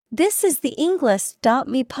This is the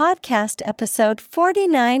Englist.me podcast episode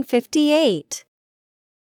 4958.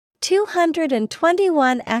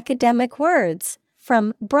 221 academic words,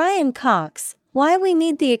 from Brian Cox, Why We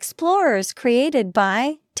Need the Explorers, created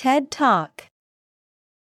by TED Talk.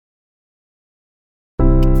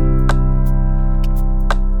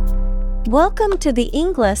 Welcome to the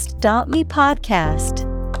Englist.me podcast.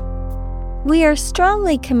 We are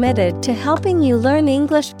strongly committed to helping you learn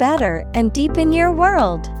English better and deepen your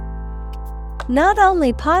world. Not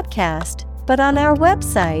only podcast, but on our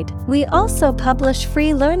website, we also publish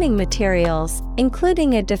free learning materials,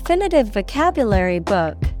 including a definitive vocabulary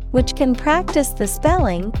book, which can practice the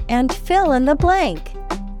spelling and fill in the blank.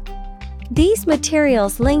 These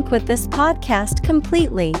materials link with this podcast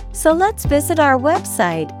completely, so let's visit our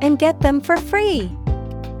website and get them for free.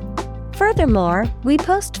 Furthermore, we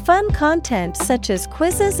post fun content such as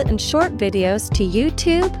quizzes and short videos to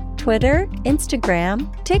YouTube, Twitter, Instagram,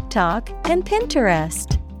 TikTok, and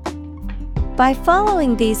Pinterest. By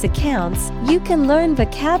following these accounts, you can learn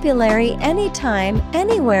vocabulary anytime,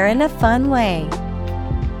 anywhere in a fun way.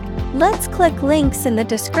 Let's click links in the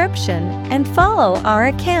description and follow our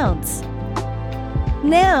accounts.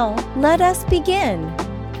 Now, let us begin.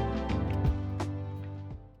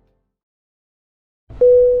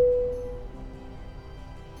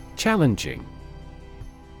 Challenging.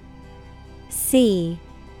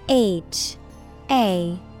 C-H-A-L-L-E-N-G.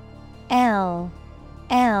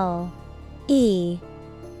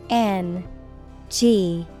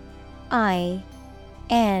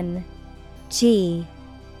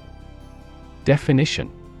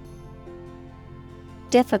 Definition: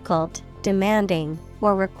 difficult, demanding,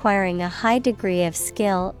 or requiring a high degree of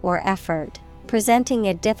skill or effort, presenting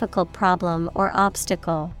a difficult problem or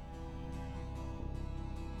obstacle.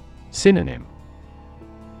 Synonym: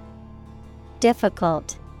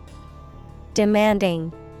 difficult,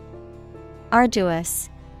 demanding, arduous.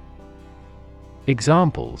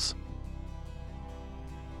 Examples: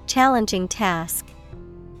 challenging task,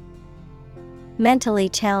 mentally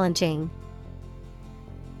challenging.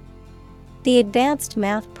 The advanced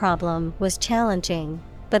math problem was challenging,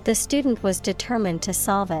 but the student was determined to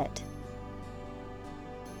solve it.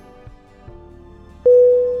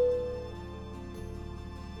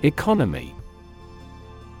 Economy.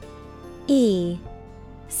 E-C-O-N-O-M-Y.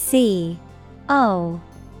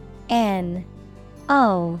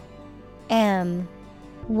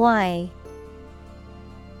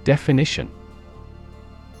 Definition: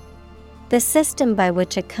 the system by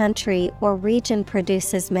which a country or region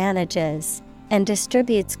produces, manages, and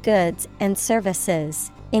distributes goods and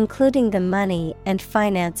services, including the money and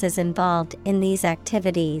finances involved in these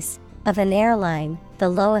activities, of an airline, the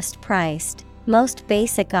lowest priced, most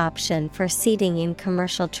basic option for seating in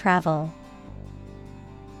commercial travel.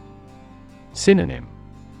 Synonym: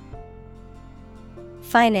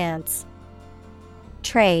 finance,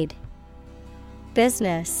 trade,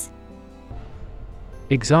 business.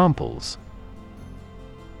 Examples: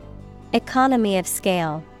 economy of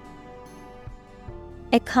scale,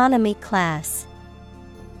 economy class.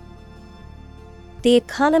 The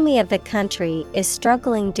economy of the country is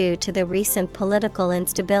struggling due to the recent political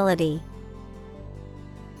instability.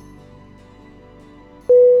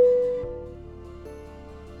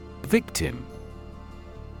 Victim.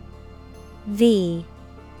 V-I-C-T-I-M.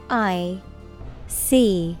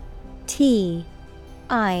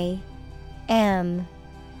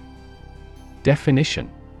 Definition: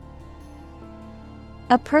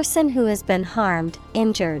 a person who has been harmed,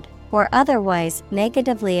 injured, or otherwise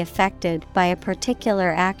negatively affected by a particular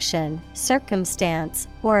action, circumstance,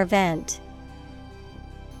 or event.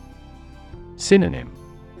 Synonym: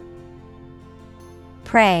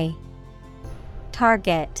 prey,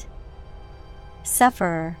 target,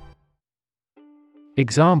 sufferer.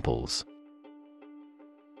 Examples: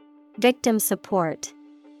 victim support,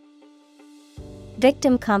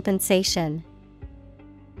 victim compensation.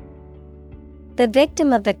 The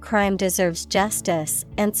victim of the crime deserves justice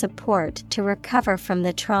and support to recover from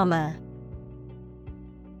the trauma.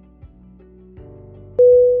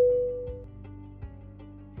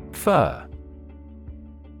 Fur.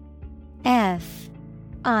 F-I-R.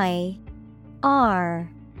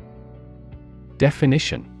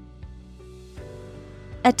 Definition: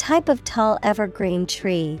 a type of tall evergreen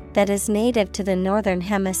tree that is native to the northern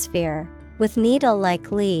hemisphere, with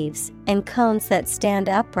needle-like leaves and cones that stand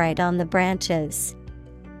upright on the branches.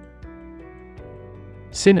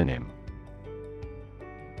 Synonym: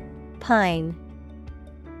 pine,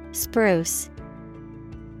 spruce,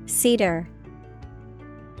 cedar.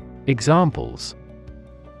 Examples: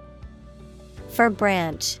 fir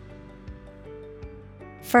branch,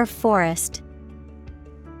 fir forest.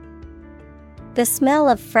 The smell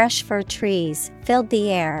of fresh fir trees filled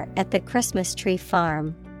the air at the Christmas tree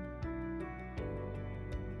farm.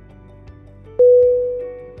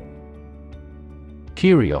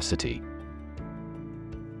 Curiosity.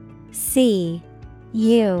 Curiosity.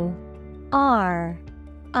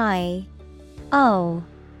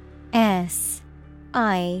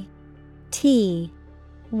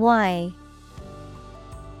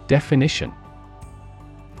 Definition.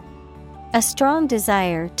 A strong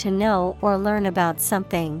desire to know or learn about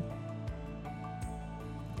something.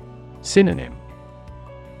 Synonym.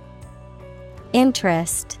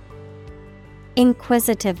 Interest,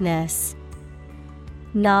 inquisitiveness,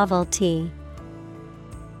 novelty.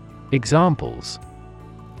 Examples.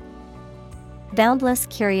 Boundless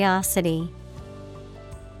curiosity.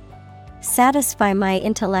 Satisfy my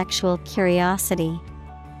intellectual curiosity.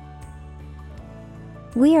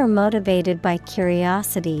 We are motivated by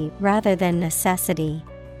curiosity rather than necessity.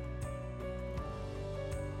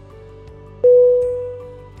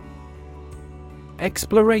 Exploration.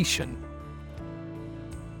 Exploration.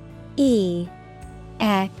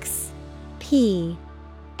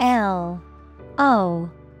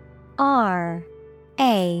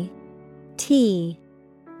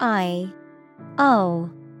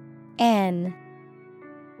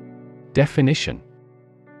 Definition.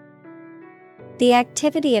 The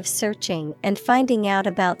activity of searching and finding out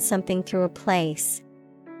about something through a place.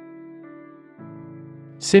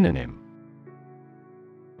 Synonym.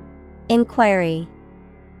 Inquiry,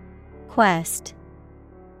 quest,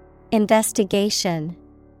 investigation.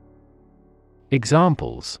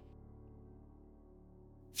 Examples.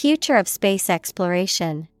 Future of space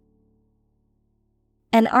exploration.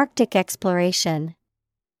 An Arctic exploration.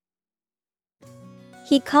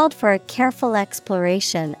 He called for a careful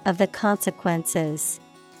exploration of the consequences.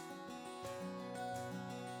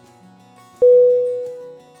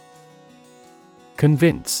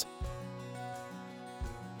 Convince.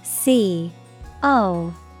 CONVINCE.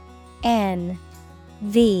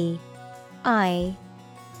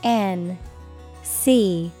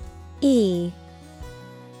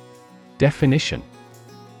 Definition.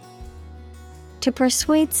 To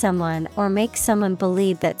persuade someone or make someone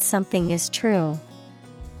believe that something is true.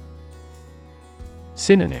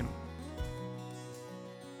 Synonym.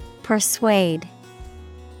 Persuade,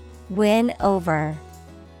 win over,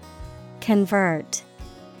 convert.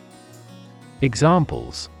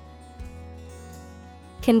 Examples.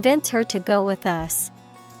 Convince her to go with us.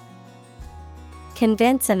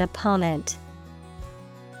 Convince an opponent.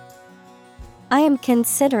 I am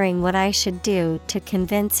considering what I should do to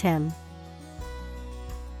convince him.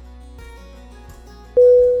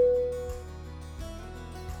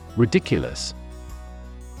 Ridiculous.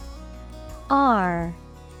 RIDICULOUS.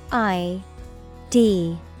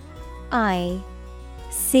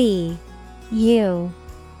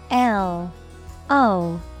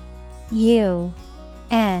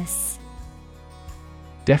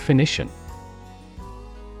 Definition.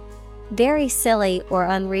 Very silly or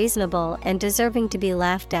unreasonable and deserving to be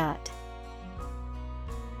laughed at.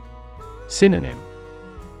 Synonym.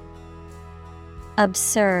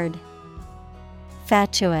 Absurd,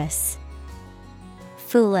 fatuous,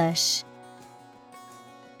 foolish.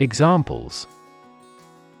 Examples.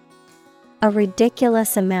 A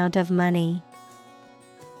ridiculous amount of money.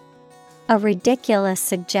 A ridiculous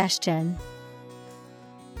suggestion.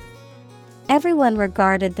 Everyone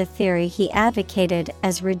regarded the theory he advocated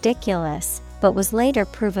as ridiculous, but was later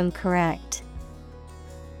proven correct.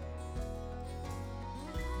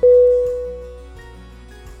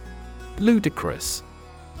 Ludicrous.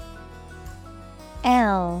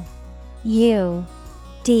 LUDICROUS.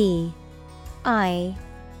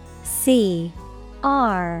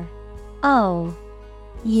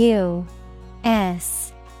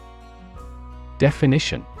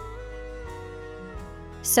 Definition.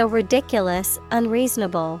 So ridiculous,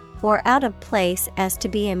 unreasonable, or out of place as to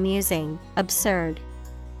be amusing, absurd.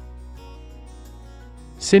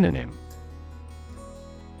 Synonym.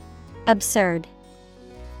 Absurd,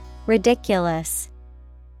 ridiculous,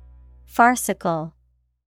 farcical.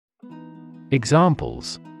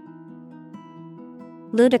 Examples.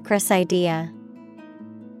 Ludicrous idea.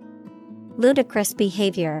 Ludicrous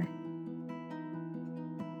behavior.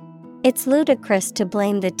 It's ludicrous to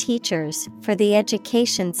blame the teachers for the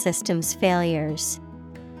education system's failures.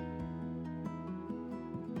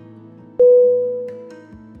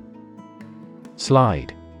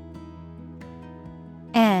 Slide.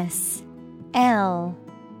 SLIDE.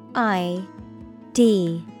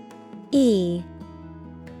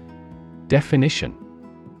 Definition.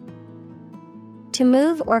 To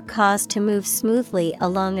move or cause to move smoothly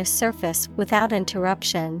along a surface without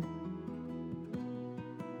interruption.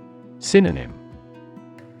 Synonym: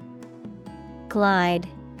 glide,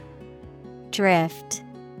 drift,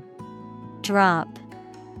 drop.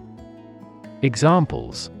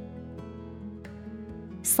 Examples: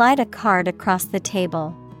 slide a card across the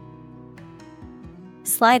table,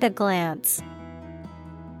 slide a glance.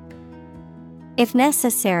 If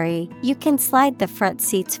necessary, you can slide the front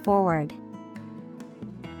seats forward.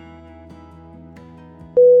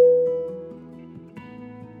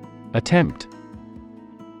 Attempt.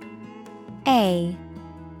 A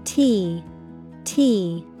T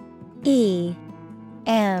T E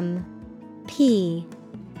M P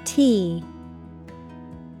T.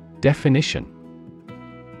 Definition: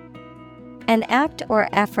 an act or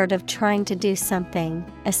effort of trying to do something,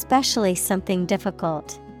 especially something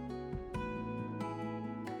difficult.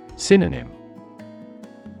 Synonym: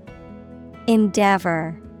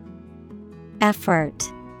 endeavor,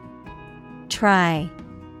 effort, try.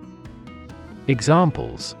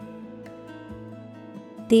 Examples: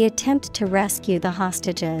 the attempt to rescue the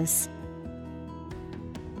hostages,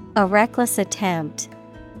 a reckless attempt.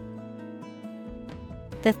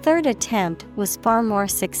 The third attempt was far more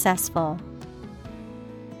successful.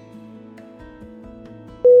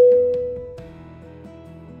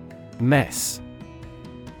 Mess.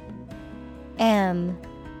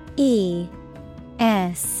 M-E-S-S.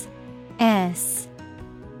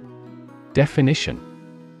 Definition: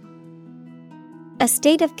 a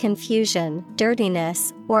state of confusion,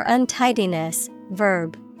 dirtiness, or untidiness.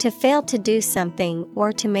 Verb, to fail to do something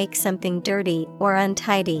or to make something dirty or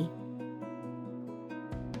untidy.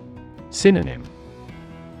 Synonym: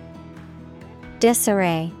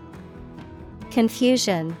 disarray,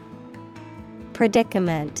 confusion,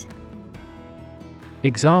 predicament.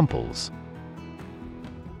 Examples: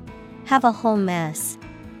 have a whole mess,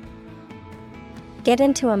 get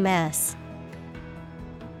into a mess.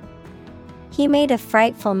 He made a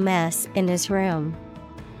frightful mess in his room.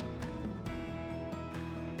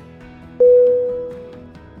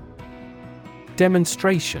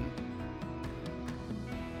 Demonstration.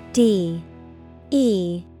 D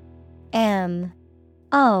E M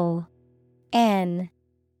O N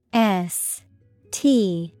S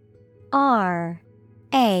T R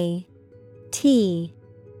A T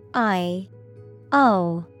I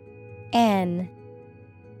O N.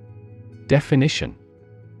 Definition: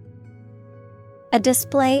 a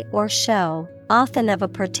display or show, often of a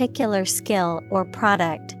particular skill or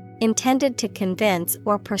product, intended to convince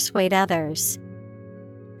or persuade others.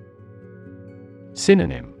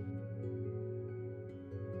 Synonym: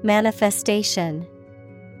 manifestation,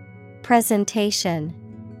 presentation,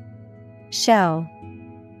 show.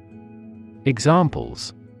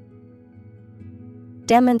 Examples: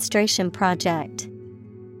 demonstration project,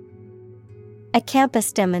 a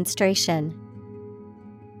campus demonstration.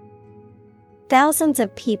 Thousands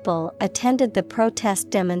of people attended the protest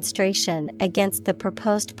demonstration against the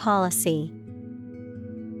proposed policy.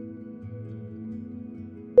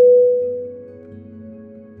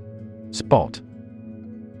 Spot.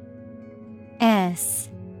 S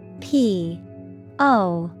P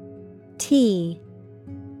O T.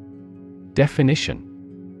 Definition: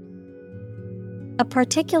 a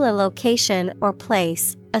particular location or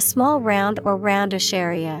place, a small round or roundish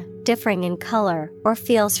area, differing in color or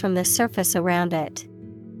feels from the surface around it.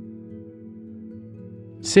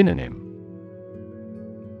 Synonym: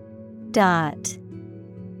 dot,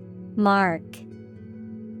 mark,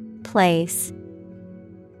 place.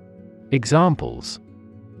 Examples: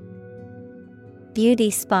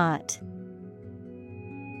 beauty spot,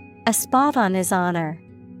 a spot on his honor.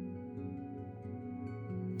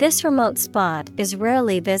 This remote spot is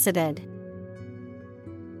rarely visited.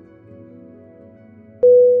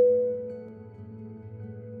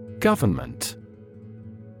 Government.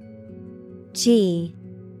 G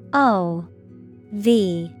O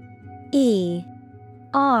V E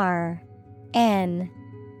R N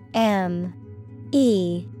M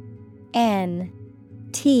E N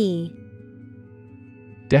T.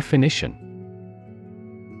 Definition: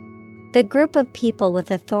 the group of people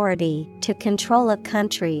with authority to control a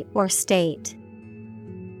country or state.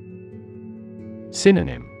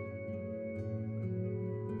 Synonym: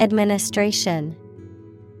 administration,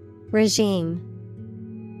 regime,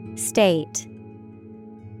 state.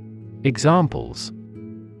 Examples: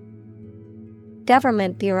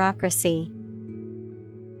 government bureaucracy,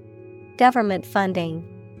 government funding.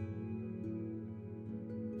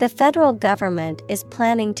 The federal government is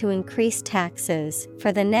planning to increase taxes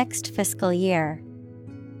for the next fiscal year.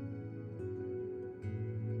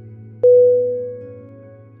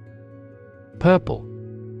 Purple.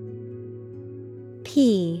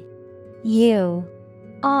 P U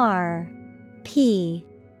R P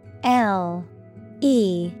L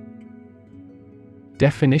E.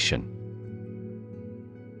 Definition: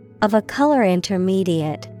 Of a color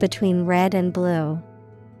intermediate between red and blue.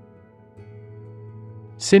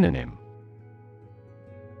 Synonym: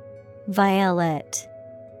 Violet.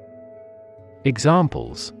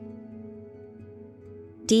 Examples: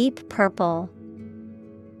 Deep purple.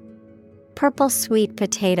 Purple sweet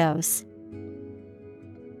potatoes.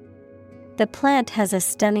 The plant has a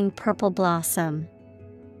stunning purple blossom.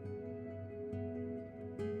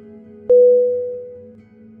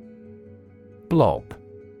 Blob.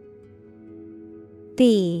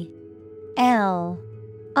 B-L-O-B.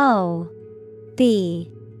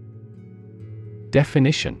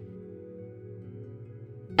 Definition: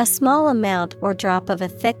 A small amount or drop of a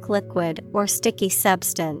thick liquid or sticky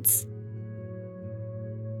substance.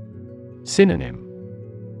 Synonym: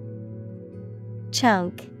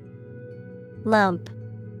 Chunk, lump,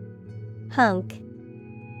 hunk.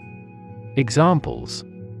 Examples: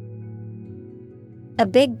 A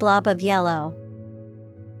big blob of yellow.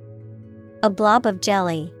 A blob of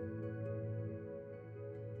jelly.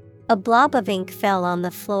 A blob of ink fell on the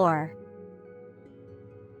floor.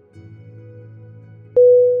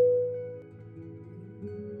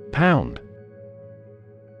 Pound.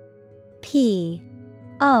 P-O-U-N-D.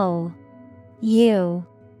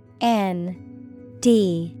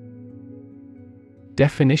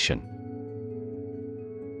 Definition: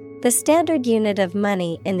 The standard unit of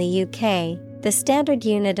money in the UK, the standard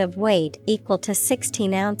unit of weight equal to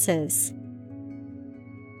 16 ounces.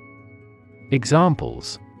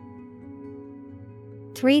 Examples: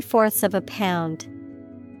 3/4 of a pound.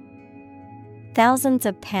 Thousands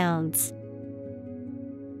of pounds.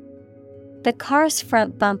 The car's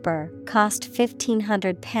front bumper cost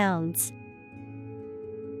 £1,500.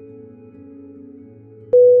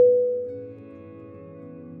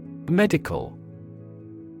 Medical.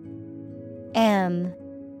 M-E-D-I-C-A-L.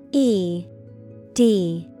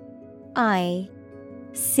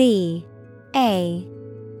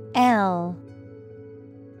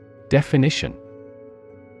 Definition: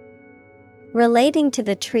 Relating to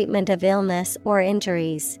the treatment of illness or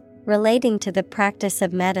injuries, relating to the practice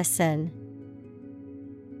of medicine.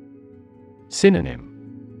 Synonym: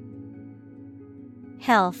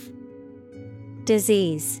 Health,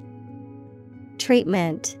 disease,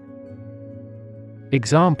 treatment.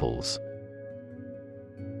 Examples: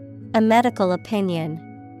 A medical opinion.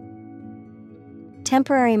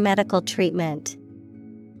 Temporary medical treatment.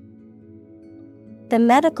 The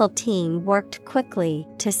medical team worked quickly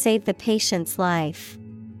to save the patient's life.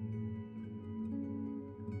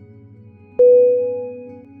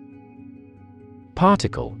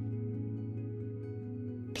 Particle.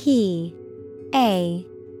 P-A-R-T-I-C-L-E.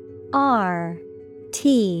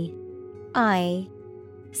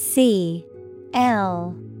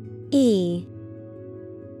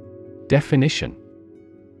 Definition: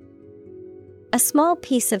 A small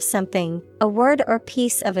piece of something, a word or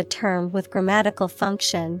piece of a term with grammatical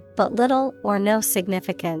function, but little or no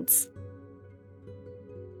significance.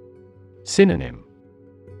 Synonym: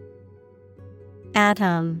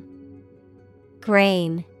 Atom,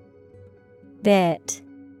 grain, bit.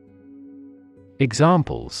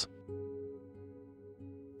 Examples: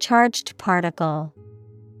 Charged particle.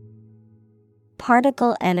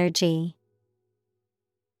 Particle energy.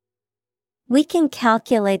 We can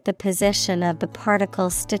calculate the position of the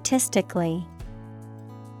particles statistically.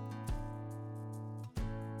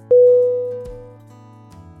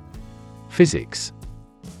 Physics.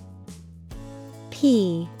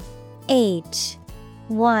 P-H-Y-S-I-C-S.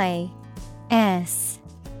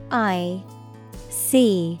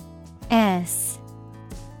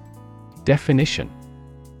 Definition: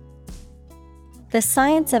 The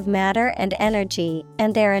science of matter and energy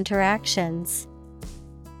and their interactions.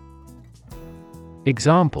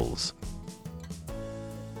 Examples: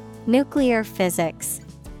 Nuclear physics.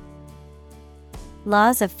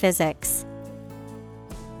 Laws of physics.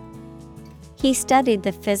 He studied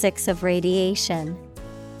the physics of radiation.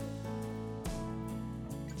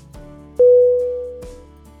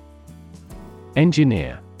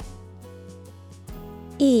 Engineer.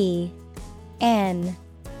 E-N-G-I-N-E-E-R.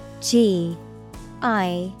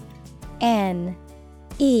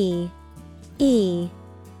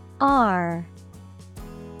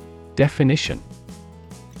 Definition: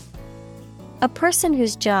 A person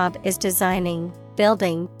whose job is designing,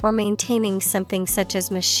 building, or maintaining something such as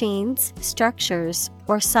machines, structures,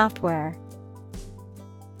 or software.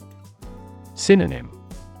 Synonym: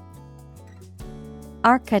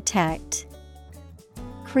 Architect,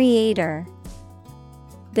 creator,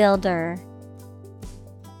 builder.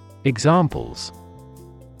 Examples: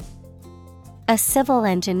 A civil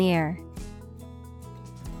engineer.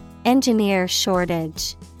 Engineer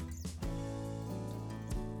shortage.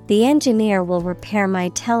 The engineer will repair my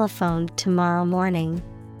telephone tomorrow morning.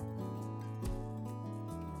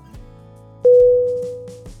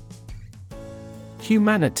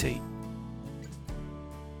 Humanity.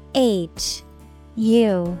 Humanity.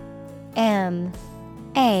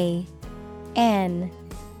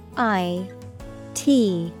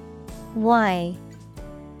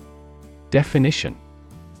 Definition.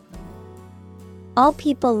 All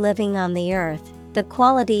people living on the earth, the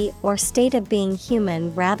quality or state of being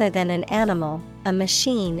human rather than an animal, a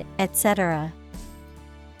machine, etc.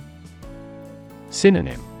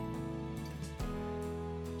 Synonym.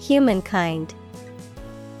 Humankind.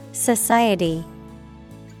 Society.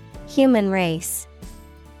 Human race.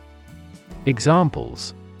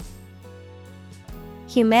 Examples.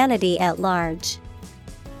 Humanity at large.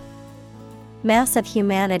 Mass of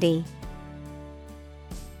humanity.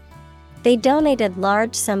 They donated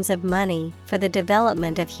large sums of money for the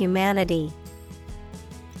development of humanity.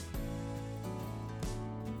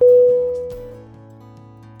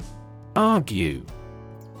 Argue.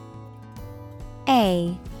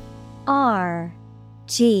 A-R-G-U-E.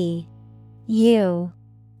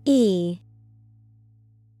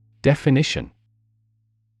 Definition.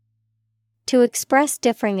 To express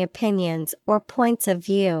differing opinions or points of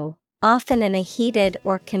view, often in a heated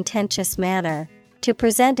or contentious manner. To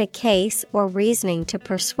present a case or reasoning to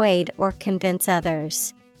persuade or convince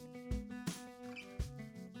others.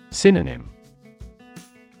 Synonym.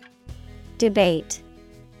 Debate.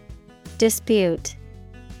 Dispute.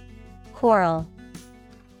 Quarrel.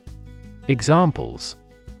 Examples.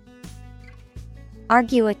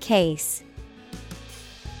 Argue a case.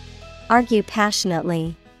 Argue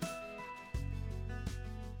passionately.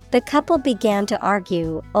 The couple began to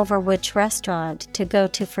argue over which restaurant to go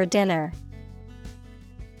to for dinner.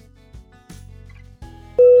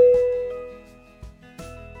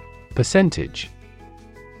 Percentage.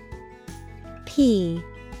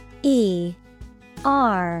 P-E-R-C-E-N-T-A-G-E.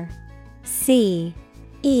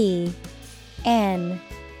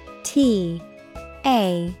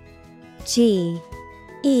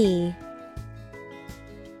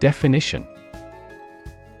 Definition.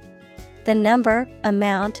 The number,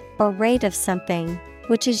 amount, or rate of something,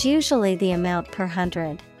 which is usually the amount per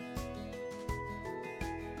hundred.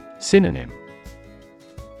 Synonym.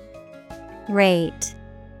 Rate.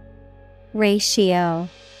 Ratio.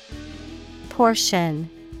 Portion.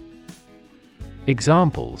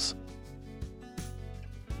 Examples.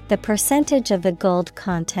 The percentage of the gold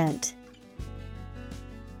content.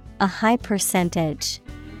 A high percentage.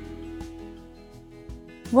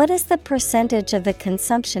 What is the percentage of the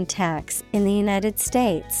consumption tax in the United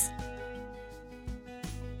States?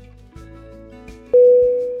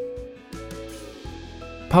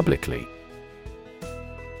 Publicly.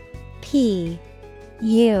 P-U-B-L-I-C-L-Y.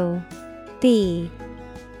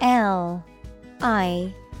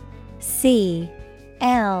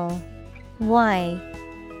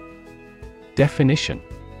 Definition.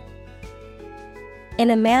 In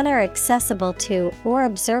a manner accessible to or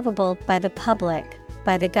observable by the public,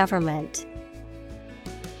 by the government.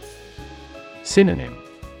 Synonym.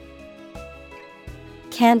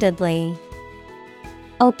 Candidly.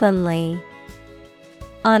 Openly.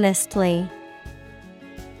 Honestly.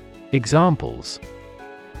 Examples.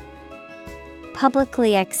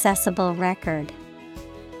 Publicly accessible record.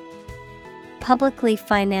 Publicly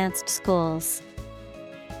financed schools.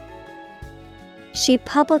 She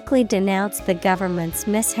publicly denounced the government's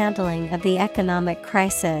mishandling of the economic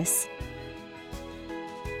crisis.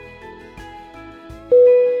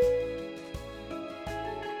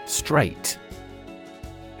 Straight.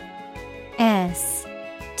 S-T-R-A-I-G-H-T.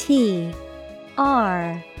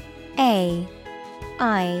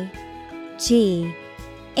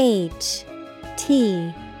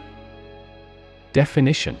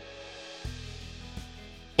 Definition.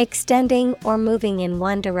 Extending or moving in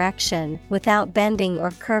one direction without bending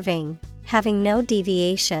or curving, having no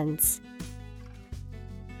deviations.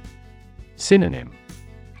 Synonym.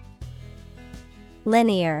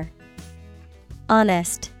 Linear.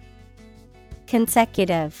 Honest.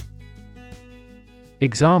 Consecutive.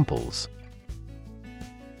 Examples.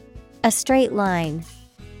 A straight line.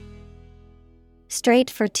 Straight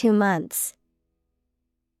for 2 months.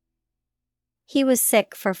 He was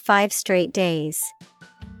sick for 5 straight days.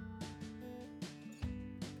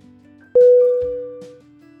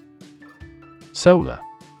 Solar.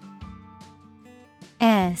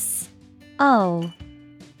 S-O-L-A-R.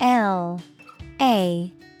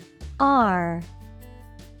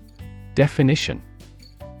 Definition.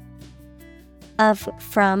 Of,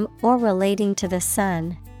 from, or relating to the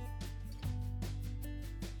sun.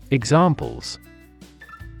 Examples: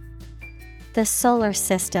 The solar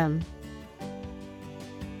system.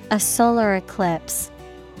 A solar eclipse.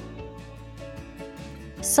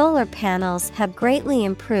 Solar panels have greatly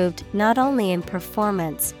improved not only in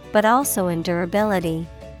performance, but also in durability.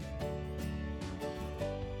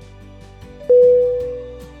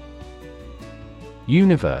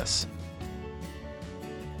 Universe.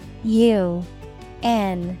 U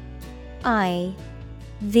N I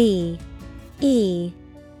V E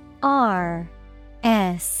R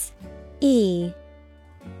S E.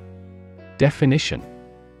 Definition: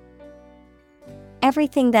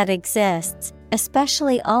 Everything that exists,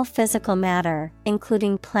 especially all physical matter,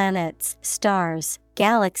 including planets, stars,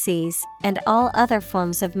 galaxies, and all other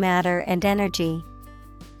forms of matter and energy.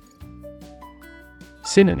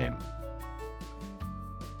 Synonym: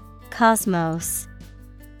 Cosmos,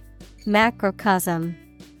 macrocosm.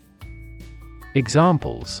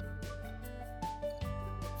 Examples: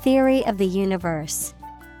 Theory of the universe.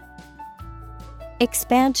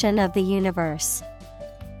 Expansion of the universe.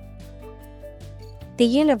 The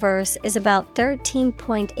universe is about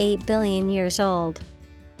 13.8 billion years old.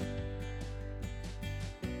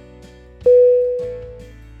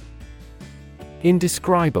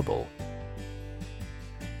 Indescribable.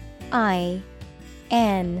 I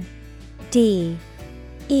N D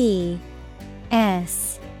E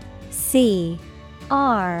S C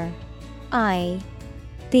R I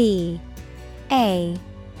B A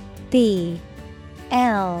B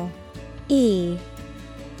L E.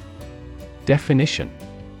 Definition: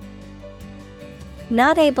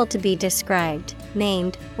 Not able to be described,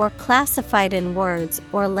 named, or classified in words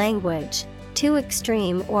or language, too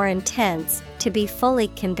extreme or intense to be fully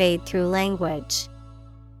conveyed through language.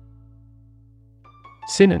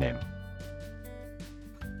 Synonym: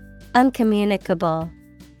 Uncommunicable,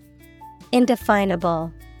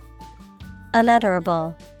 indefinable,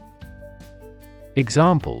 unutterable.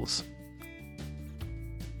 Examples: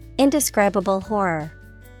 Indescribable horror.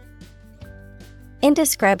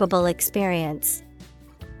 Indescribable experience.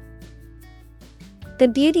 The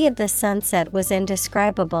beauty of the sunset was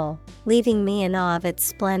indescribable, leaving me in awe of its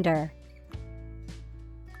splendor.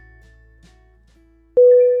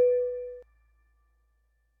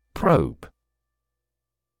 Probe.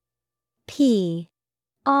 P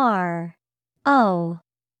R O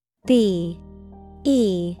B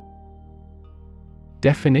E.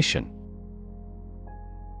 Definition: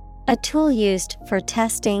 A tool used for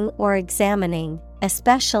testing or examining,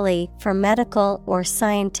 especially for medical or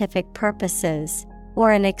scientific purposes,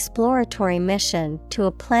 or an exploratory mission to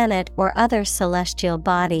a planet or other celestial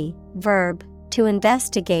body. Verb, to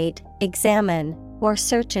investigate, examine, or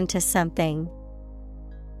search into something.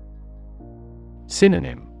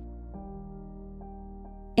 Synonym: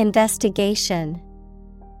 Investigation,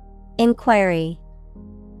 inquiry,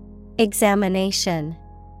 examination.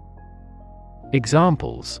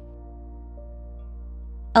 Examples: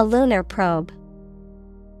 A lunar probe.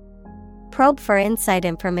 Probe for inside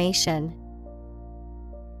information.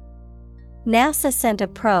 NASA sent a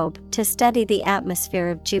probe to study the atmosphere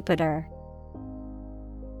of Jupiter.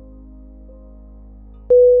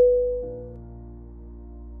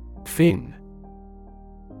 Fin.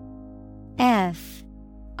 F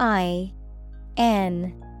I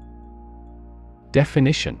N.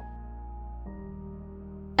 Definition: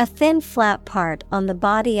 A thin flat part on the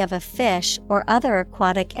body of a fish or other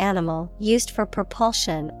aquatic animal used for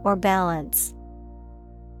propulsion or balance.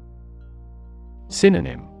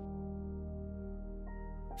 Synonym: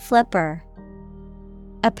 Flipper,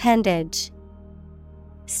 appendage,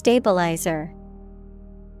 stabilizer.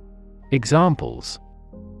 Examples: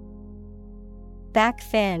 Back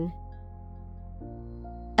fin.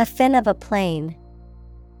 A fin of a plane.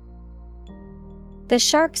 The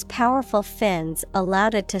shark's powerful fins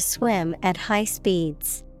allowed it to swim at high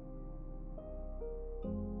speeds.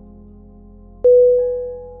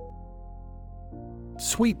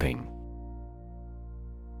 Sweeping.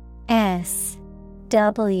 S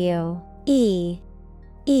W E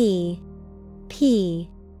E P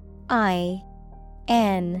I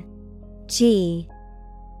N G.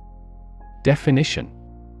 Definition: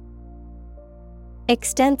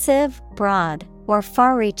 Extensive, broad, or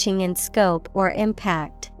far-reaching in scope or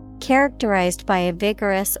impact, characterized by a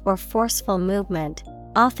vigorous or forceful movement,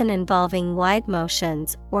 often involving wide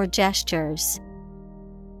motions or gestures.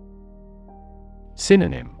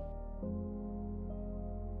 Synonym: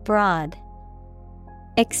 Broad,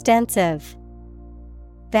 extensive,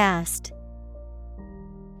 vast.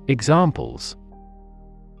 Examples: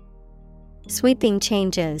 Sweeping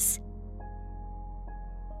changes.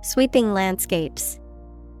 Sweeping landscapes.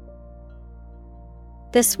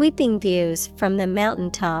 The sweeping views from the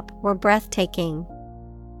mountaintop were breathtaking.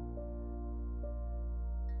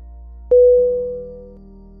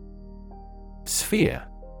 Sphere.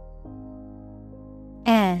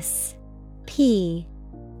 S-P-H-E-R-E.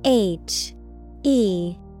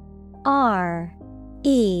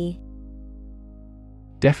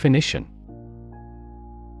 Definition.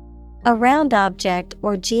 A round object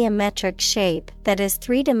or geometric shape that is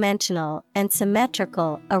three-dimensional and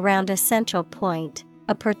symmetrical around a central point,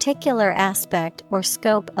 a particular aspect or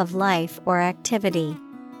scope of life or activity.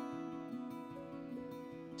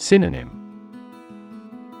 Synonym.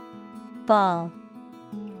 Ball,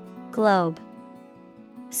 globe,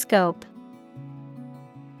 scope.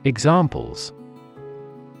 Examples.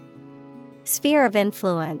 Sphere of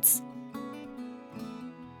influence.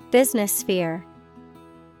 Business sphere.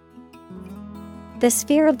 The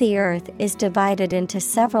sphere of the Earth is divided into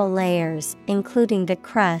several layers, including the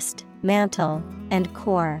crust, mantle, and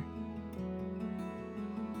core.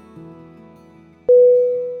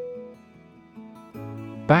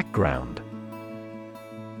 Background.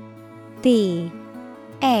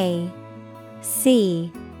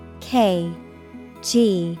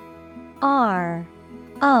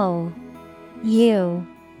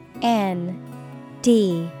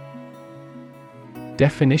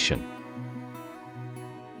 Definition.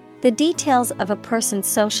 The details of a person's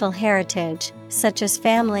social heritage, such as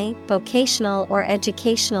family, vocational or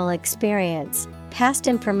educational experience, past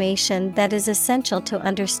information that is essential to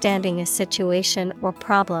understanding a situation or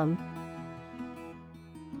problem.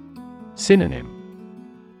 Synonym.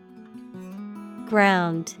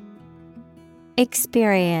 Ground,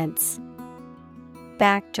 experience,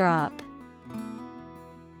 backdrop.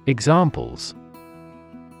 Examples.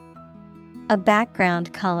 A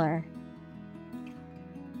background color.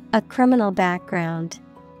 A criminal background.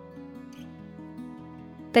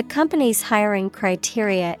 The company's hiring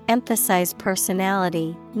criteria emphasize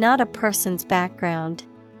personality, not a person's background.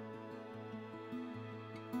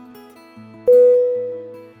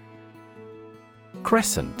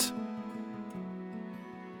 Crescent.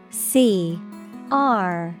 C-R-E-S-C-E-N-T.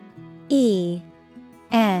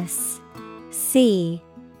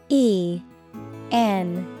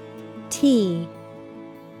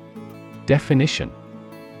 Definition.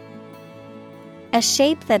 A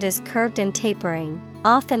shape that is curved and tapering,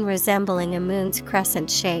 often resembling a moon's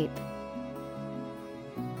crescent shape.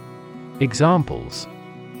 Examples.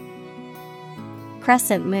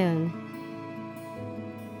 Crescent moon.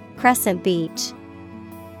 Crescent beach.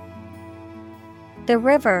 The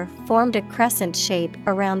river formed a crescent shape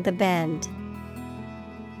around the bend.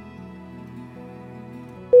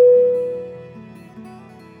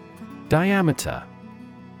 Diameter.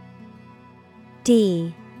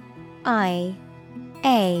 D-I-A-M-E-T-E-R.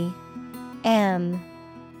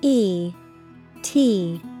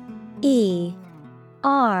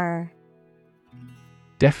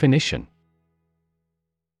 Definition.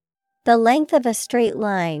 The length of a straight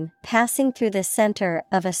line passing through the center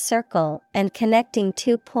of a circle and connecting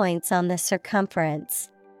 2 points on the circumference.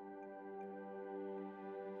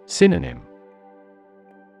 Synonym.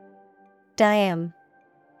 Diam,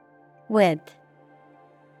 width.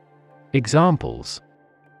 Examples.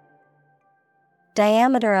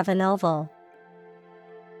 Diameter of an oval.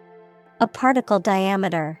 A particle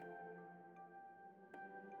diameter.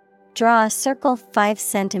 Draw a circle 5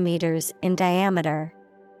 centimeters in diameter.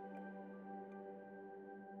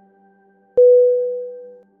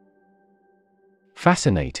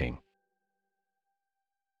 Fascinating.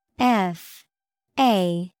 F-A-S-C-I-N-A-T-I-N-G.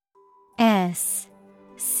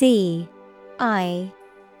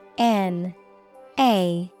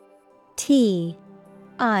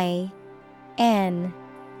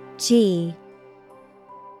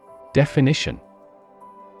 Definition.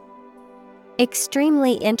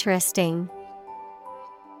 Extremely interesting.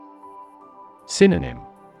 Synonym.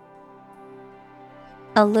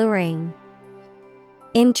 Alluring,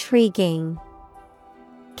 intriguing,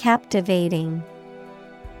 captivating.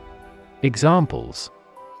 Examples.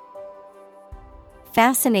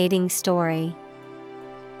 Fascinating story.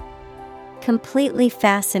 Completely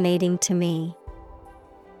fascinating to me.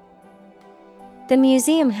 The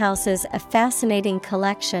museum houses a fascinating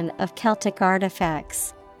collection of Celtic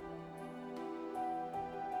artifacts.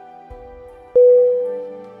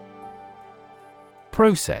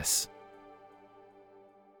 Process.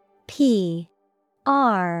 P-R-O-C-E-S-S.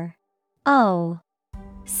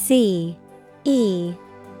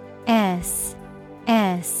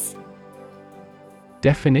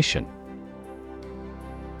 Definition.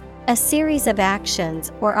 A series of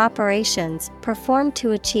actions or operations performed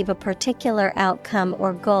to achieve a particular outcome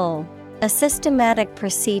or goal. A systematic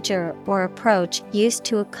procedure or approach used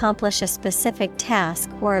to accomplish a specific task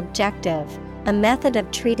or objective. A method of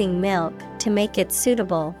treating milk to make it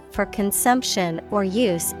suitable for consumption or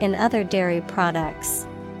use in other dairy products.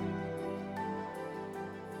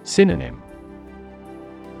 Synonym: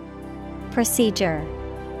 Procedure,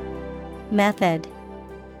 method,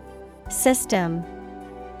 system.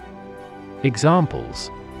 Examples: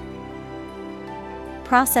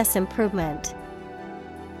 Process improvement,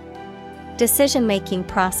 decision-making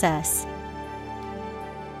process.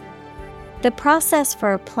 The process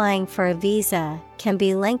for applying for a visa can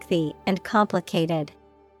be lengthy and complicated.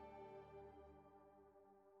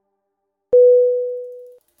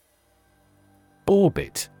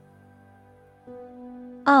 Orbit.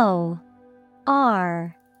 O-R-B-I-T.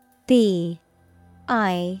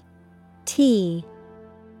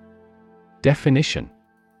 Definition: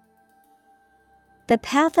 The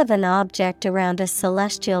path of an object around a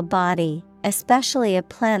celestial body, especially a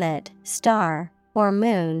planet, star, or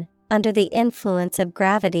moon, under the influence of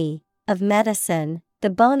gravity. Of medicine, the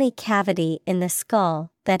bony cavity in the skull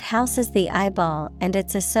that houses the eyeball and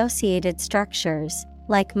its associated structures,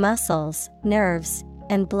 like muscles, nerves,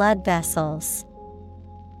 and blood vessels.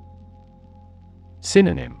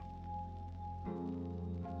 Synonym: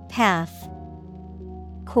 Path,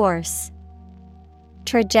 course,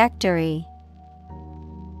 trajectory.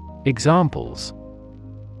 Examples: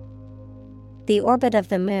 The orbit of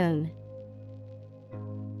the moon.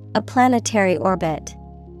 A planetary orbit.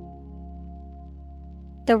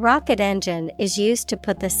 The rocket engine is used to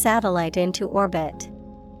put the satellite into orbit.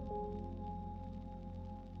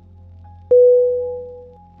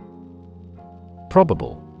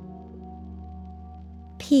 Probable.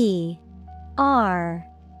 P-R-O-B-A-B-L-E.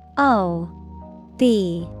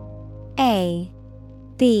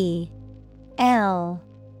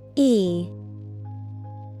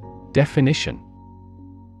 Definition: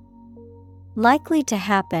 Likely to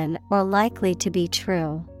happen or likely to be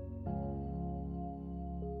true.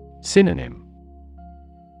 Synonym: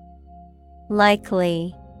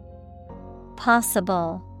 Likely,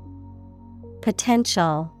 possible,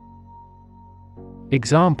 potential.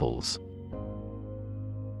 Examples: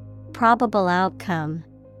 Probable outcome.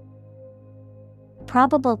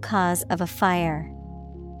 Probable cause of a fire.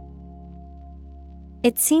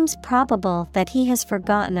 It seems probable that he has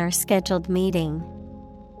forgotten our scheduled meeting.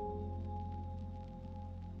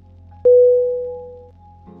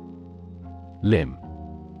 Limb.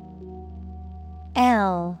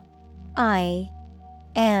 L-I-M-B.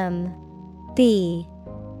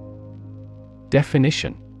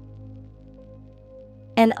 Definition: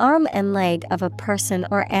 An arm and leg of a person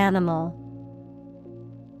or animal.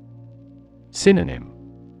 Synonym: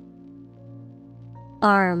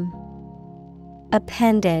 Arm,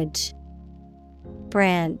 appendage,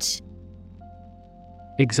 branch.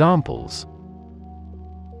 Examples: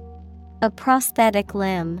 A prosthetic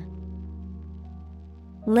limb.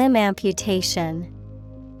 Limb amputation.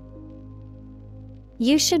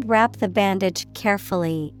 You should wrap the bandage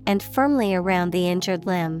carefully and firmly around the injured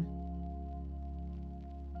limb.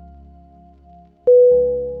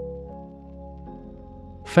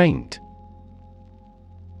 Faint.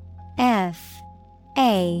 F-A-I-N-T.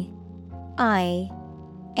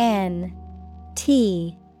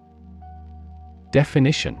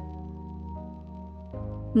 Definition: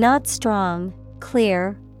 Not strong,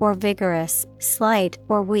 clear, or vigorous, slight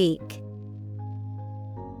or weak.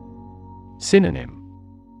 Synonym: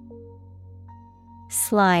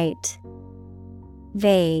 Slight,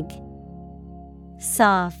 vague,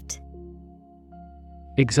 soft.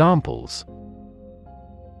 Examples: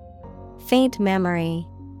 Faint memory.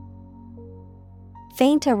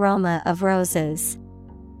 Faint aroma of roses.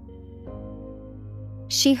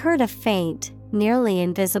 She heard a faint, nearly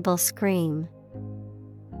invisible scream.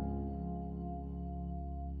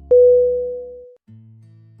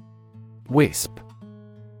 Wisp.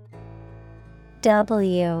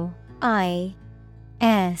 W-I-S-P.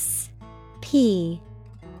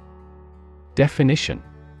 Definition: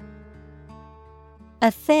 A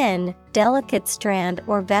thin, delicate strand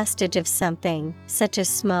or vestige of something, such as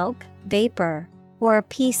smoke, vapor, or a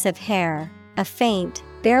piece of hair. A faint,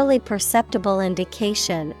 barely perceptible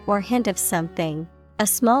indication or hint of something. A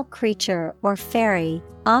small creature or fairy,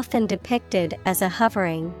 often depicted as a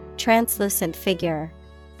hovering, translucent figure.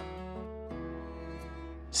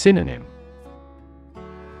 Synonym: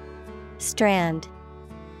 Strand,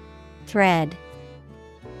 thread,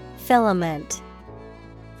 filament.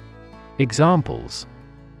 Examples: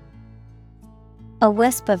 A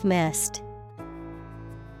wisp of mist.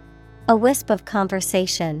 A wisp of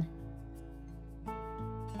conversation.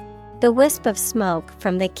 The wisp of smoke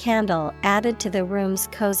from the candle added to the room's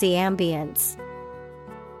cozy ambience.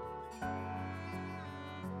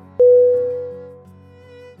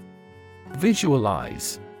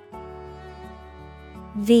 Visualize.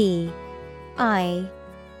 V-I-S-U-A-L-I-Z-E.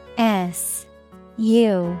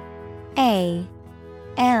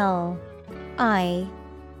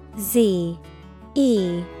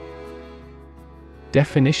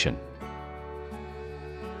 Definition.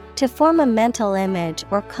 To form a mental image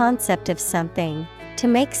or concept of something, to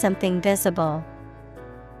make something visible.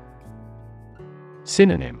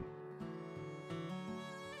 Synonym.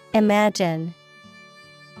 Imagine,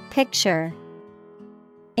 picture,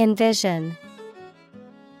 envision.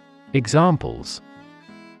 Examples.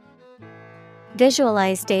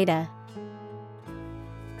 Visualize data.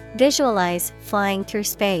 Visualize flying through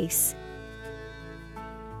space.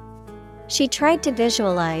 She tried to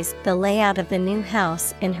visualize the layout of the new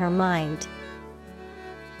house in her mind.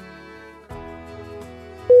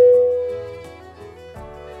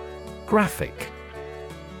 Graphic.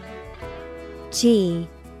 G-R-A-P-H-I-C.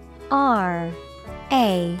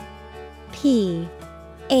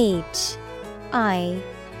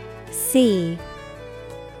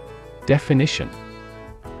 Definition.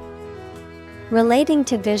 Relating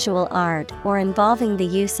to visual art or involving the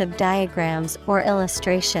use of diagrams or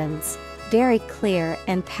illustrations. Very clear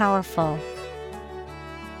and powerful.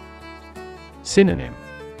 Synonym.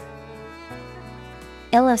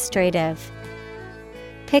 Illustrative,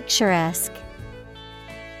 picturesque,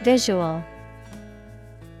 visual.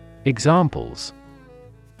 Examples.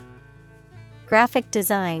 Graphic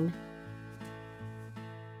design.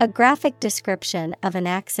 A graphic description of an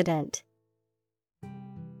accident.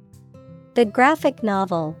 The graphic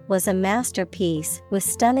novel was a masterpiece with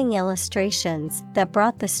stunning illustrations that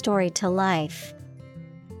brought the story to life.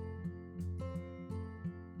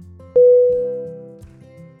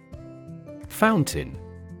 Fountain.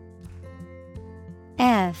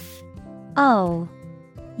 F-O-U-N-T-A-I-N.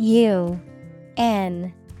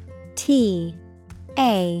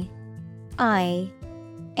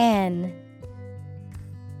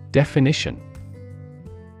 Definition.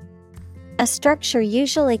 A structure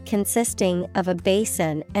usually consisting of a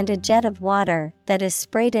basin and a jet of water that is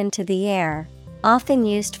sprayed into the air, often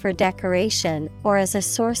used for decoration or as a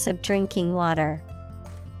source of drinking water.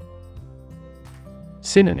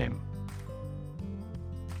 Synonym.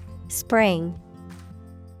 Spring,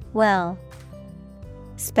 well,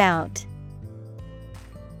 spout.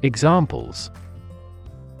 Examples.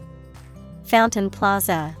 Fountain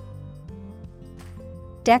plaza.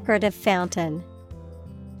 Decorative fountain.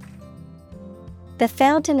 The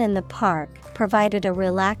fountain in the park provided a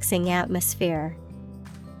relaxing atmosphere.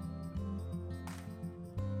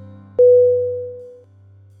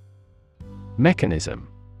 Mechanism.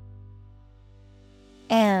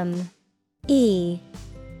 M-E-C-H-A-N-I-S-M.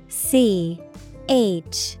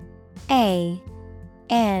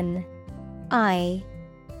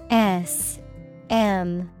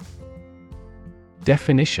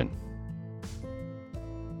 Definition.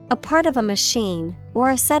 A part of a machine, or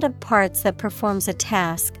a set of parts that performs a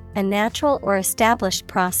task, a natural or established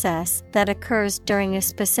process that occurs during a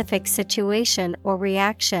specific situation or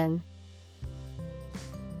reaction.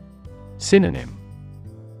 Synonym.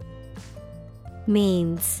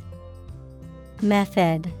 Means,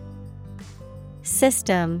 method,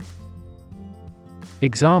 system.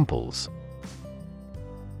 Examples.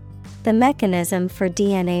 The mechanism for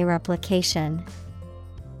DNA replication.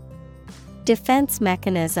 Defense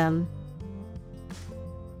mechanism.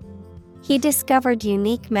 He discovered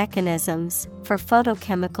unique mechanisms for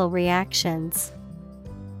photochemical reactions.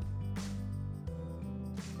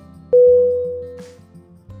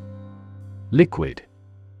 Liquid.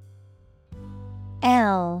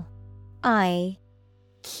 L-I-Q-U-I-D.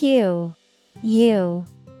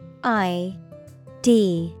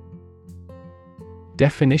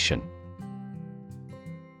 Definition.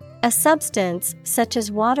 A substance, such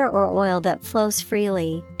as water or oil, that flows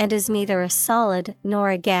freely and is neither a solid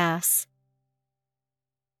nor a gas.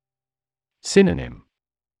 Synonym.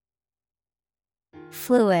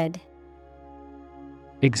 Fluid.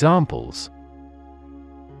 Examples.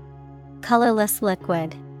 Colorless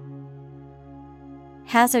liquid.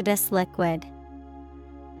 Hazardous liquid.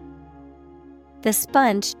 The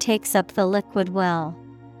sponge takes up the liquid well.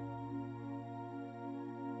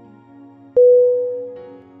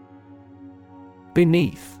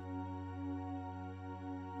 Beneath.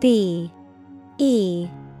 B-E-N-E-A-T-H.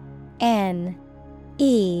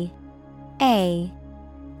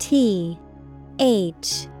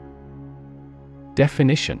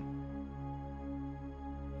 Definition.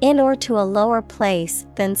 in or to a lower place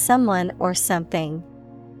than someone or something.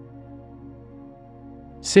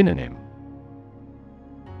 Synonym: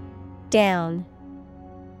 Down,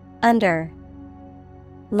 under,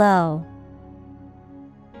 low.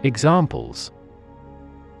 Examples: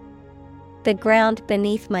 The ground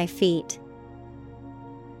beneath my feet.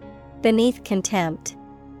 Beneath contempt.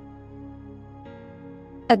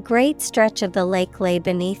 A great stretch of the lake lay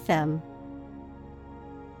beneath them.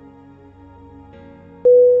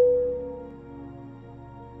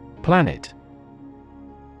 Planet.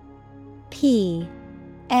 P-L-A-N-E-T.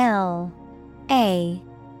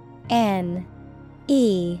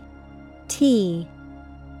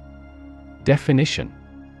 Definition: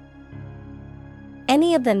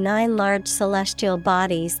 Any of the 9 large celestial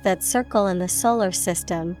bodies that circle in the solar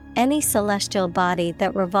system, any celestial body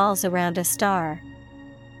that revolves around a star.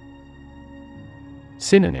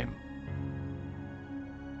 Synonym: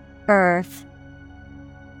 Earth,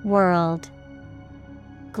 world,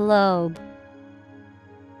 globe.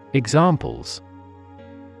 Examples: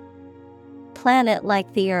 Planet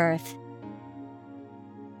like the Earth.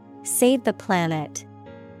 Save the planet.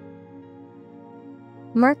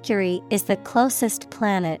 Mercury is the closest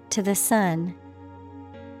planet to the Sun.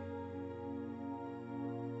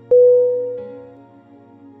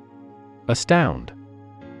 Astound.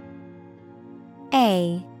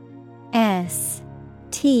 A-S-T-O-U-N-D.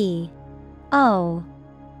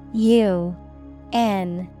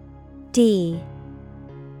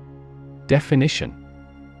 Definition: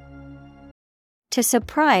 To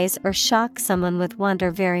surprise or shock someone with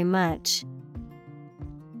wonder very much.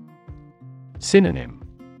 Synonym: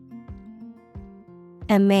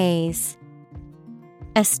 Amaze,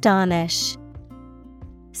 astonish,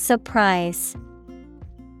 surprise.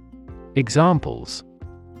 Examples: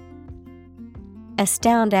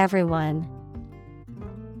 Astound everyone.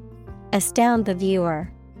 Astound the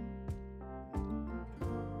viewer.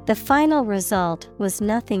 The final result was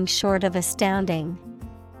nothing short of astounding.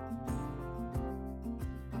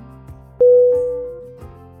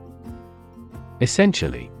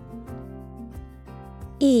 Essentially.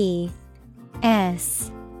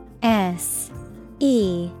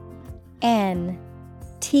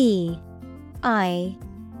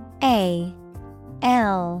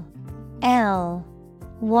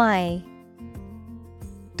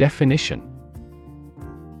 Definition: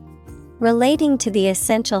 Relating to the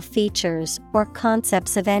essential features or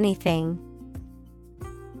concepts of anything.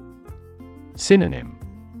 Synonym: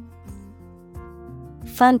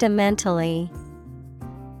 Fundamentally,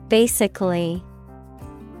 basically,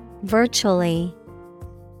 virtually.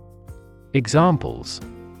 Examples: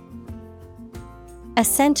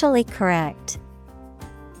 Essentially correct.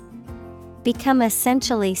 Become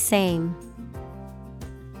essentially same.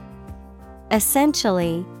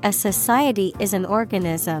 Essentially, a society is an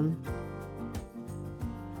organism.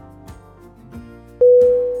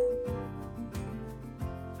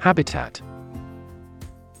 Habitat.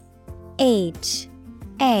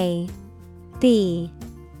 H-A-B-I-T-A-T.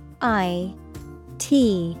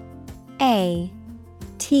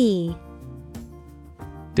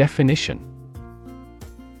 Definition: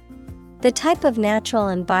 The type of natural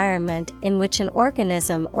environment in which an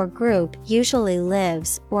organism or group usually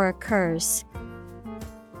lives or occurs.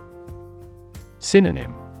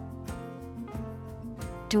 Synonym: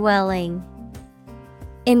 Dwelling,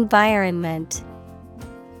 environment,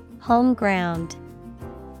 home ground.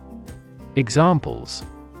 Examples: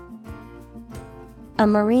 A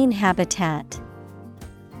marine habitat.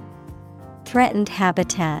 Threatened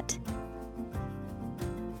habitat.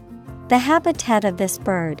 The habitat of this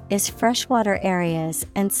bird is freshwater areas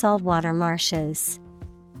and saltwater marshes.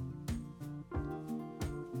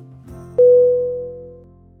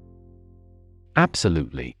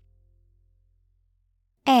 Absolutely.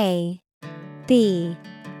 A B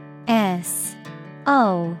S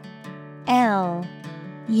O L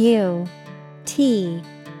U T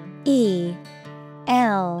E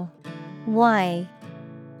L Y.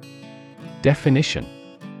 Definition: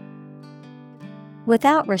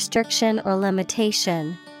 Without restriction or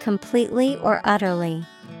limitation, completely or utterly.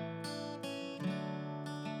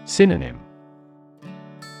 Synonym: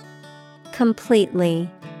 Completely,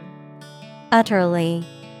 utterly,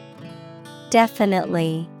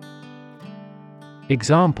 definitely.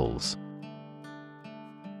 Examples: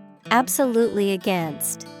 Absolutely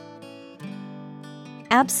against.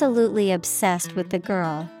 Absolutely obsessed with the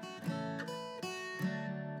girl.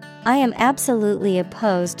 I am absolutely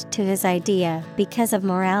opposed to his idea because of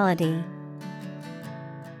morality.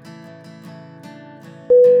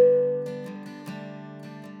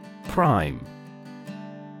 Prime.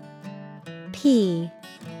 P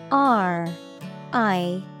R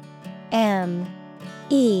I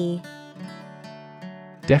E.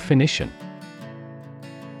 Definition: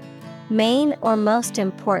 Main or most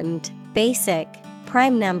important, basic,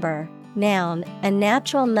 prime number. Noun, a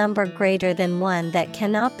natural number greater than one that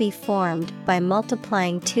cannot be formed by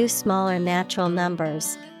multiplying two smaller natural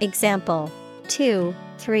numbers. Example: 2,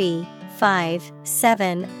 3, 5,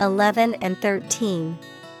 7, 11 and 13.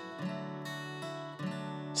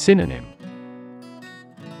 Synonym: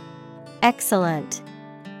 Excellent,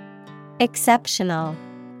 exceptional,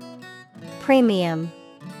 premium.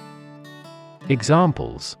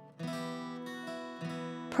 Examples: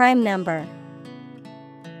 Prime number,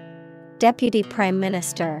 Deputy Prime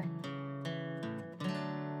Minister.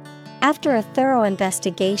 After a thorough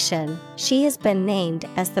investigation, she has been named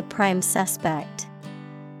as the prime suspect.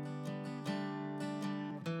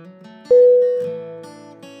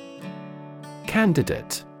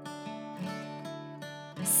 Candidate.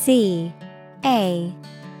 C-A-N-D-I-D-A-T-E.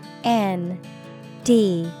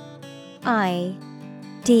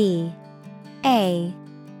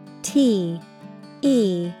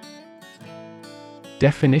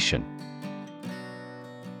 Definition: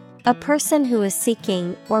 A person who is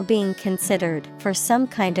seeking or being considered for some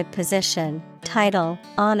kind of position, title,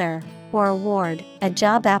 honor, or award, a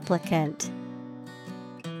job applicant.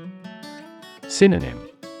 Synonym: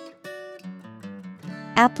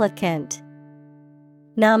 Applicant,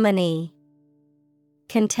 nominee,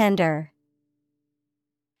 contender.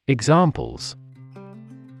 Examples: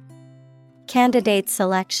 Candidate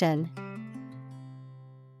selection,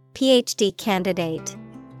 PhD candidate.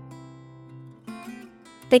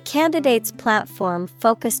 The candidate's platform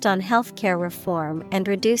focused on healthcare reform and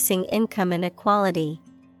reducing income inequality.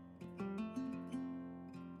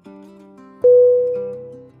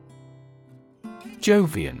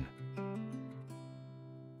 Jovian.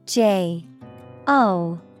 J-O-V-I-A-N.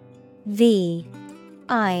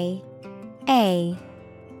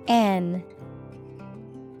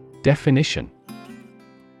 Definition: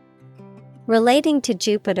 Relating to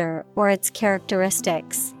Jupiter or its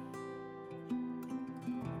characteristics.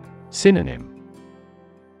 Synonym: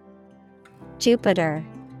 Jupiter,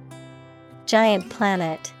 giant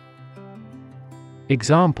planet.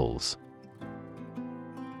 Examples: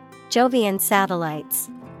 Jovian satellites,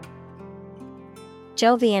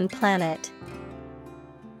 Jovian planet.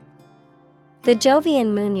 The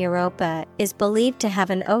Jovian moon Europa is believed to have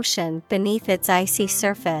an ocean beneath its icy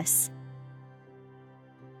surface.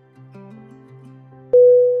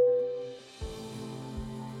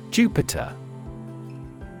 Jupiter.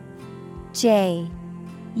 J-U-P-I-T-E-R.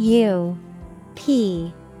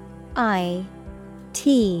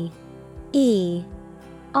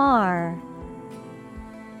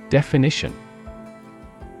 Definition: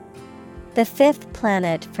 The fifth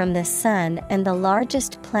planet from the Sun and the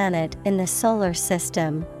largest planet in the Solar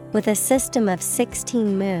System, with a system of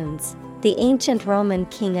 16 moons, the ancient Roman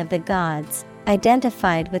king of the gods,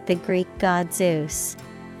 identified with the Greek god Zeus.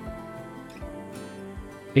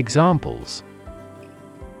 Examples: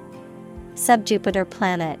 Subjupiter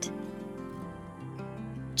planet,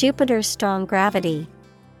 Jupiter's strong gravity.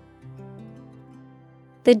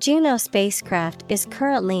 The Juno spacecraft is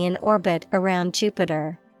currently in orbit around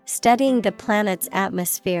Jupiter, studying the planet's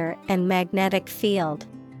atmosphere and magnetic field.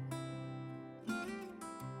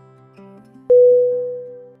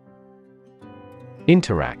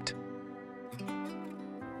 Interact.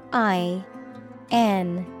 I-N-T-E-R-A-C-T.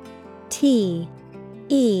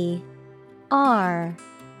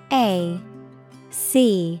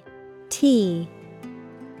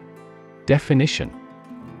 Definition: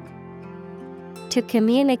 To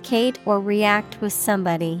communicate or react with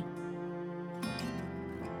somebody.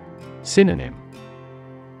 Synonym: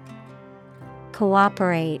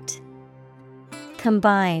 Cooperate,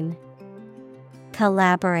 combine,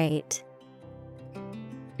 collaborate.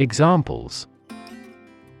 Examples: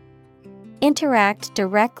 Interact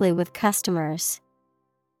directly with customers.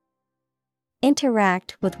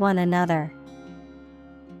 Interact with one another.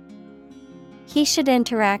 He should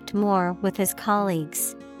interact more with his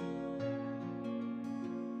colleagues.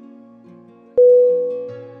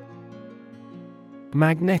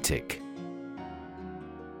 Magnetic.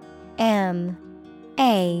 M-A-G-N-E-T-I-C.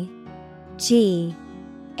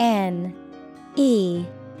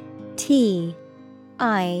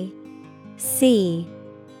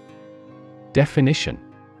 Definition: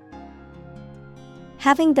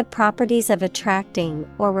 Having the properties of attracting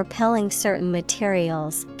or repelling certain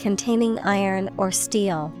materials containing iron or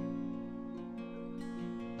steel.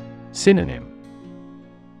 Synonym: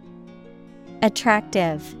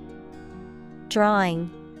 Attractive, drawing,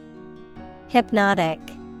 hypnotic.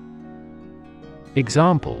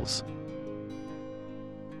 Examples: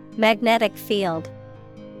 Magnetic field.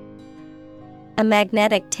 A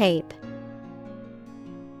magnetic tape.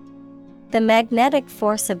 The magnetic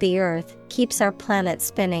force of the Earth keeps our planet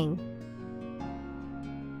spinning.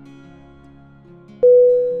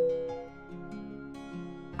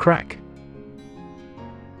 Crack.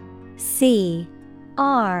 C-R-A-C-K.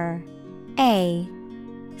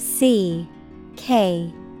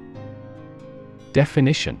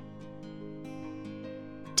 Definition: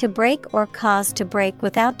 to break or cause to break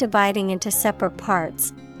without dividing into separate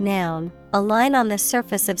parts. Noun, a line on the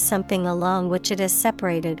surface of something along which it is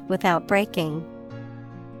separated without breaking.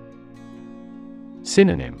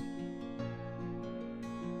 Synonym: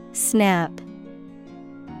 Snap,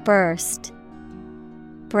 burst,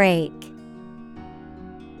 break.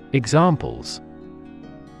 Examples: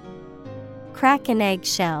 crack an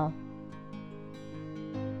eggshell,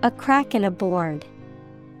 a crack in a board.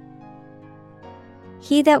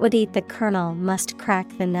 He that would eat the kernel must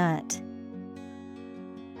crack the nut.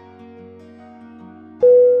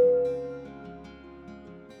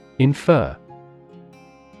 Infer.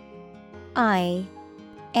 I-N-F-E-R.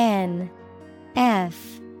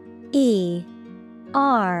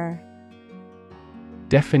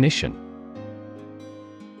 Definition: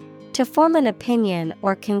 to form an opinion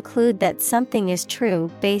or conclude that something is true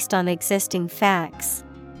based on existing facts.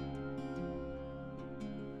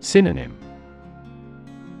 Synonym: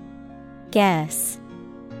 guess,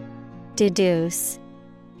 deduce,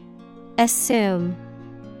 assume.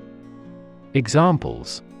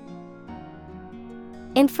 Examples: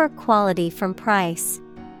 infer quality from price,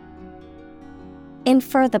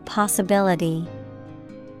 infer the possibility.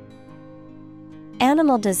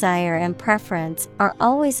 Animal desire and preference are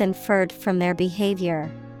always inferred from their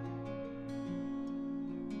behavior.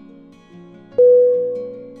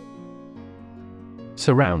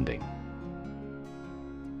 Surrounding.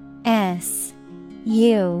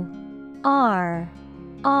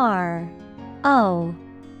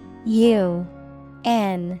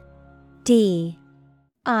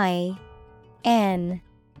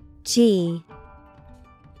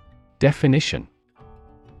 Definition: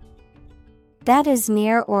 that is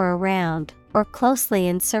near or around, or closely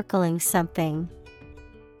encircling something.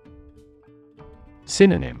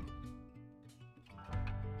 Synonym: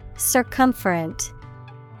 circumferent,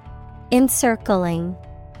 encircling,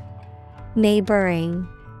 neighboring.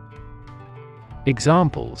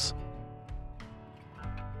 Examples: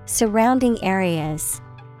 surrounding areas,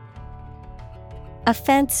 a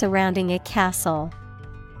fence surrounding a castle.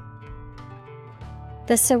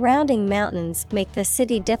 The surrounding mountains make the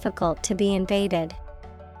city difficult to be invaded.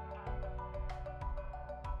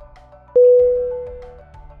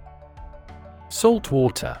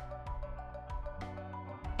 Saltwater.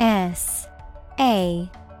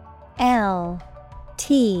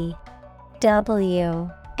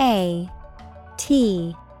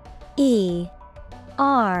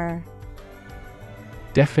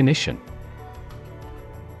 Definition: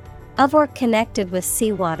 of or connected with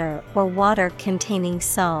seawater or water containing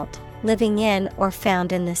salt, living in or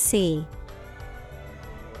found in the sea.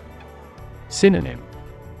 Synonym: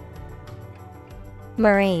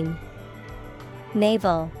 marine,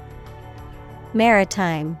 naval,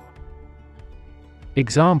 maritime.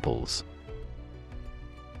 Examples: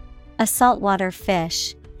 a saltwater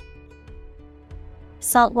fish,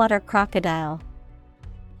 saltwater crocodile.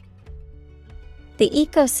 The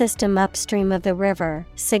ecosystem upstream of the river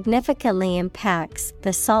significantly impacts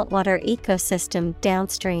the saltwater ecosystem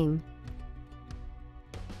downstream.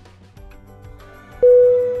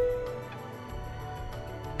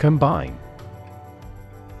 Combine.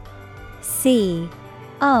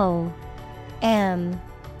 C-O-M-B-I-N-E.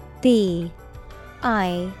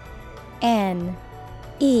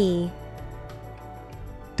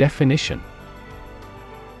 Definition: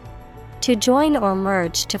 to join or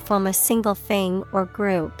merge to form a single thing or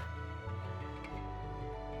group.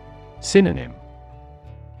 Synonym: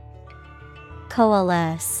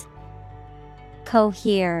 coalesce,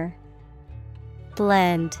 cohere,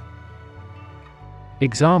 blend.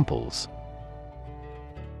 Examples: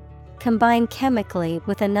 combine chemically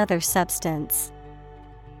with another substance.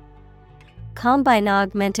 Combine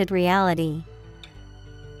augmented reality.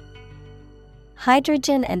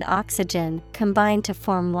 Hydrogen and oxygen combine to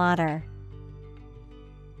form water.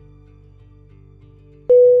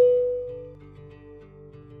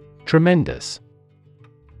 Tremendous.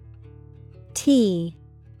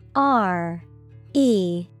 T-R-E-M-E-N-D-O-U-S.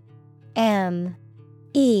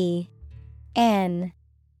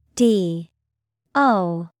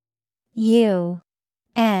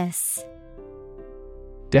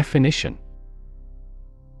 Definition: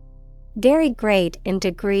 Very great in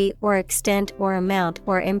degree or extent or amount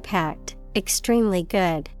or impact, extremely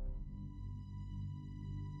good.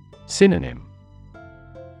 Synonym: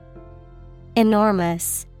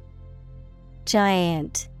 Enormous,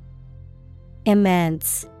 giant,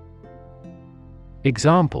 immense.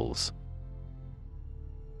 Examples: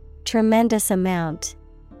 Tremendous amount,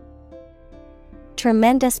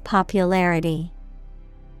 tremendous popularity.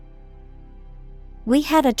 We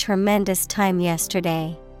had a tremendous time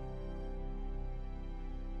yesterday.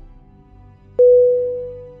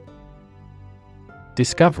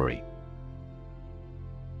 Discovery.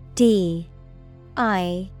 DISCOVERY.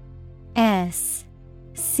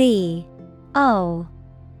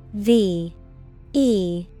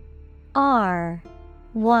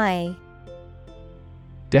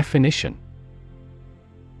 Definition: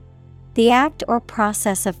 The act or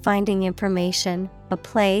process of finding information, a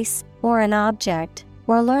place, or an object,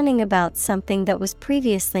 or learning about something that was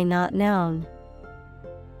previously not known.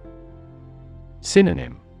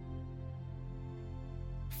 Synonym: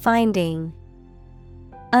 Finding,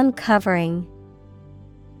 uncovering,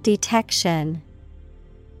 detection.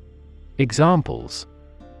 Examples: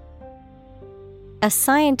 A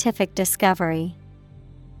scientific discovery.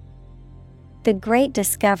 The great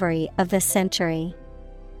discovery of the century.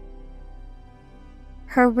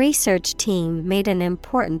 Her research team made an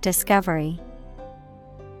important discovery.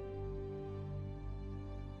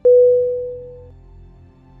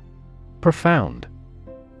 Profound.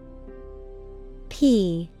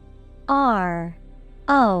 PROFOUND.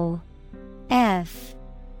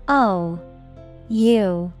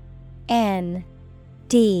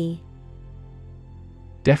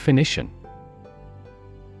 Definition: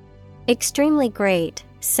 Extremely great,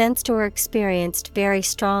 sensed or experienced very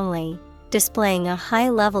strongly, displaying a high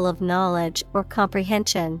level of knowledge or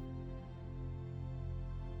comprehension.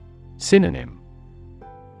 Synonym: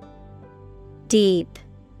 Deep,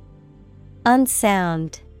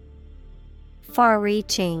 unsound,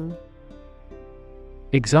 far-reaching.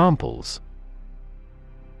 Examples: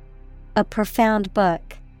 A profound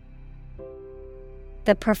book.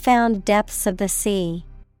 The profound depths of the sea.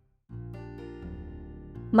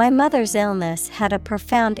 My mother's illness had a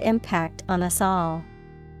profound impact on us all.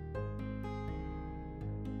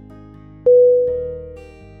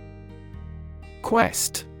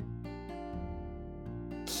 Quest.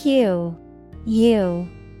 QUEST.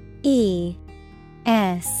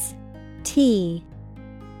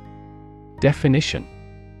 Definition: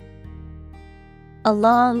 A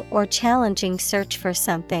long or challenging search for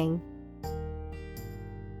something.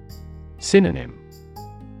 Synonym: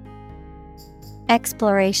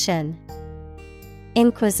 Exploration,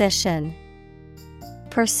 inquisition,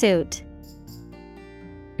 pursuit.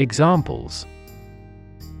 Examples: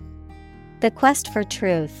 The quest for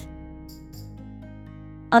truth.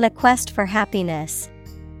 On a quest for happiness.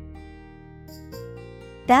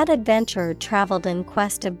 That adventurer traveled in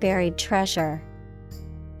quest of buried treasure.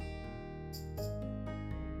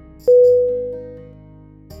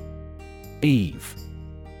 Eve.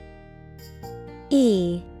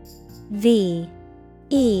 EVE.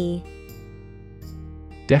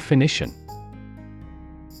 Definition: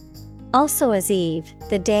 Also as eve,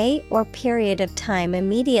 the day or period of time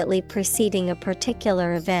immediately preceding a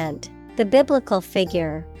particular event. The biblical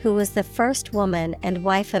figure, who was the first woman and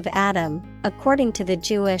wife of Adam, according to the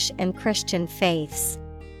Jewish and Christian faiths.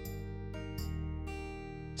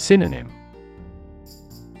 Synonym: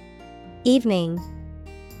 Evening,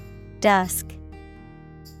 dusk,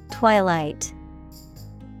 twilight.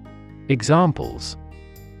 Examples: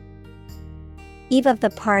 Eve of the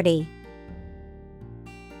party.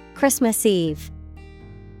 Christmas Eve.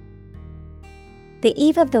 The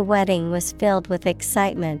eve of the wedding was filled with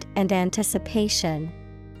excitement and anticipation.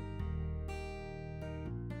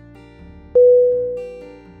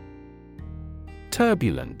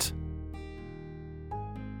 Turbulent.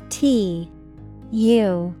 TURBULENT.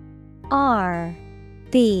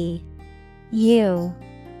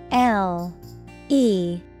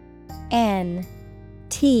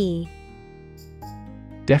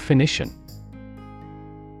 Definition: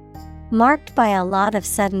 Marked by a lot of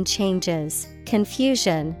sudden changes,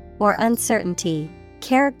 confusion, or uncertainty,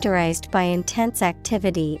 characterized by intense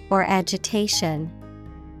activity or agitation.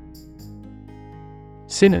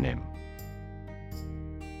 Synonym: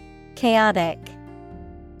 Chaotic,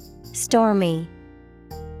 stormy,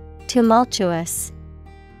 tumultuous.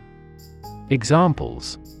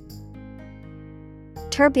 Examples: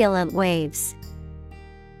 Turbulent waves.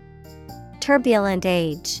 Turbulent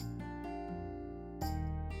age.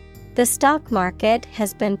 The stock market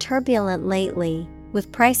has been turbulent lately,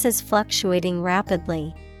 with prices fluctuating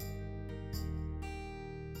rapidly.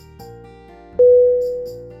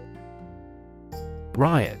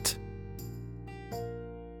 Riot.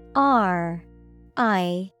 R-I-O-T.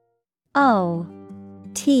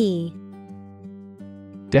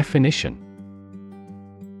 Definition: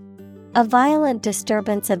 a violent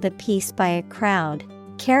disturbance of the peace by a crowd,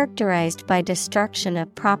 characterized by destruction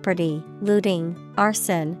of property, looting,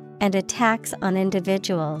 arson, and attacks on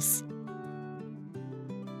individuals.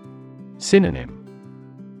 Synonym: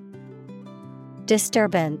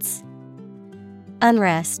 disturbance,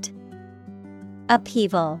 unrest,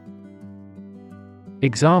 upheaval.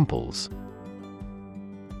 Examples: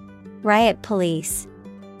 riot police,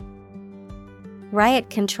 riot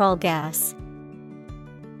control gas.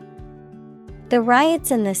 The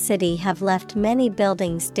riots in the city have left many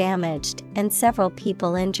buildings damaged and several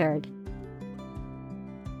people injured.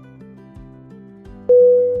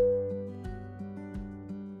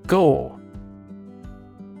 Gore.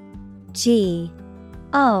 G-O-R-E.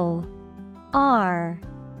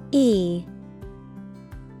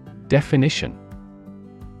 Definition: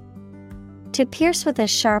 to pierce with a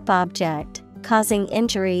sharp object, causing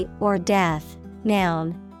injury or death.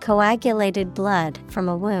 Noun, coagulated blood from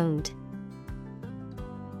a wound.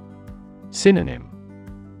 Synonym: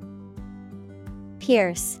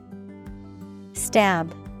 pierce,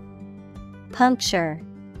 stab, puncture.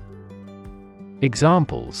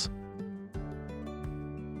 Examples: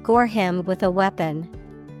 gore him with a weapon.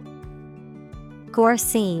 Gore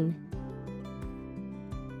scene.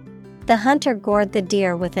 The hunter gored the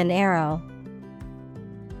deer with an arrow.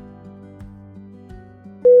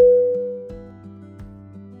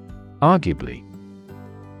 Arguably.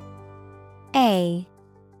 A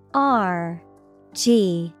R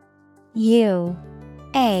G U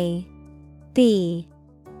A B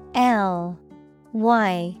L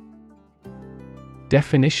Y.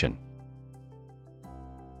 Definition: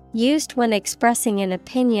 used when expressing an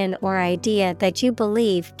opinion or idea that you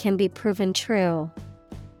believe can be proven true.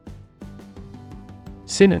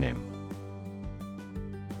 Synonym: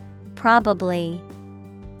 probably,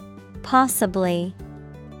 possibly.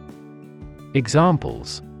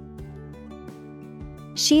 Examples: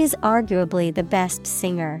 she is arguably the best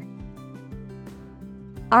singer.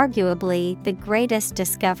 Arguably the greatest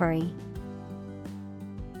discovery.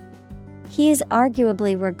 He is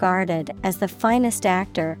arguably regarded as the finest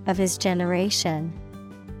actor of his generation.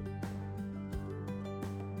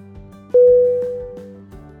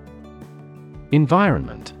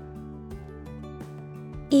 Environment.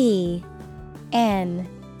 E N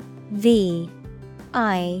V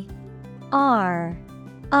I R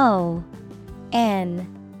O N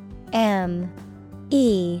M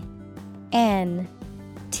E N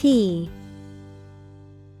T.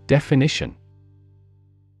 Definition: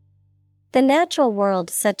 the natural world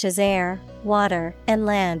such as air, water, and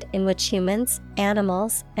land in which humans,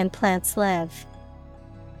 animals, and plants live.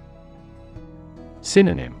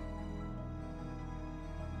 Synonym: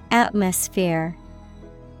 atmosphere,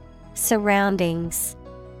 surroundings,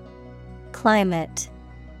 climate.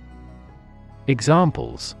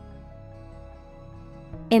 Examples: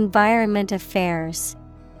 environment affairs.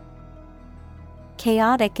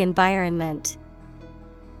 Chaotic environment.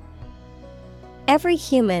 Every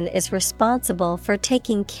human is responsible for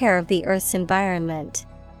taking care of the Earth's environment.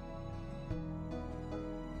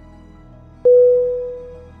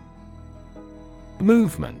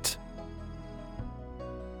 Movement.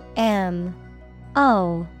 M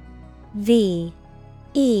O V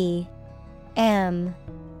E M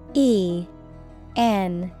E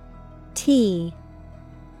N T.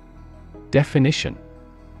 Definition: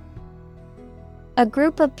 a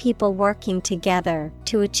group of people working together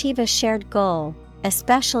to achieve a shared goal,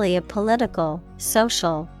 especially a political,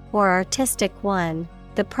 social, or artistic one,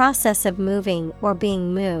 the process of moving or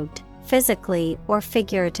being moved, physically or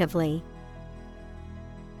figuratively.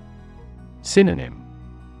 Synonym: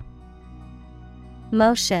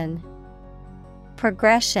 motion,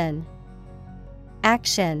 progression,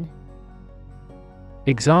 action.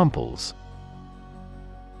 Examples: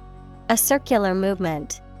 a circular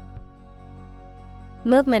movement.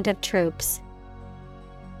 Movement of troops.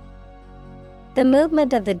 The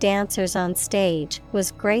movement of the dancers on stage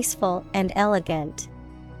was graceful and elegant.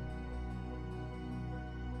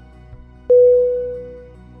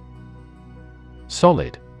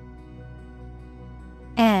 Solid.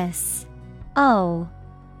 S O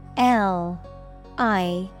L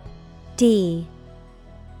I D.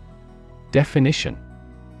 Definition: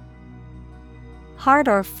 hard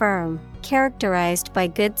or firm, characterized by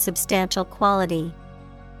good substantial quality.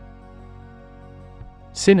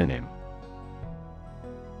 Synonym: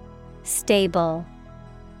 stable,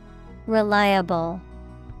 reliable,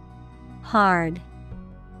 hard.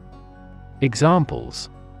 Examples: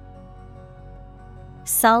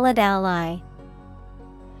 Solid ally.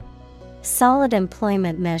 Solid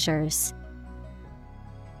employment measures.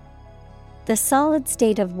 The solid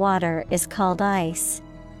state of water is called ice.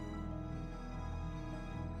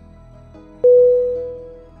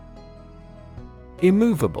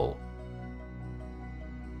 Immovable.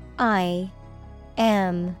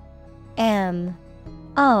 I-M-M-O-V-A-B-L-E.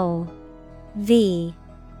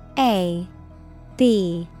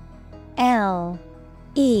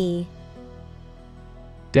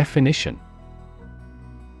 Definition: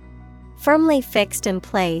 firmly fixed in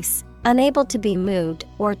place, unable to be moved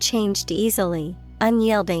or changed easily,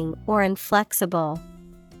 unyielding or inflexible.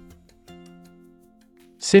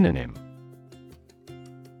 Synonym: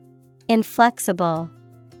 Inflexible,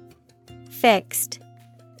 fixed,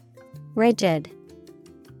 rigid.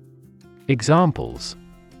 Examples: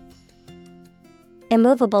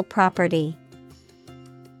 Immovable property,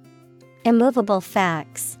 immovable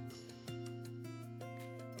facts.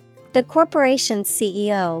 The corporation's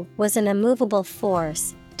CEO was an immovable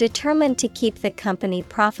force, determined to keep the company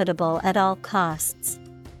profitable at all costs.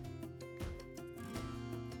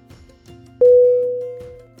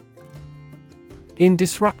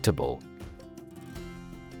 Indestructible.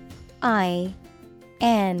 Indestructible.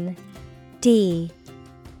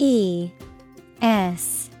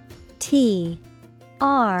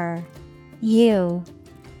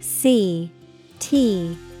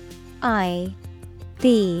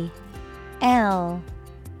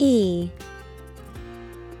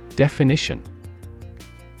 Definition: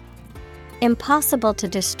 impossible to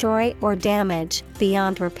destroy or damage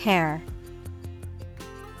beyond repair.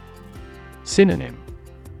 Synonym: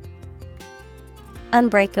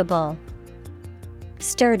 Unbreakable,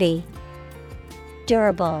 sturdy,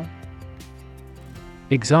 durable.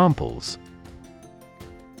 Examples: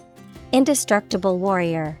 Indestructible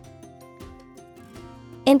warrior,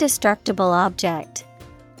 indestructible object.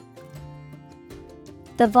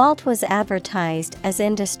 The vault was advertised as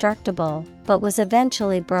indestructible, but was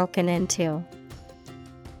eventually broken into.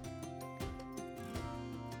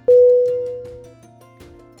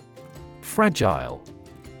 Fragile.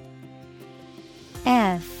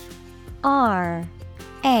 F-R-A-G-I-L-E.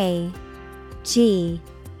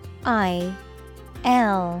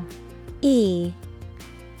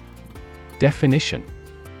 Definition: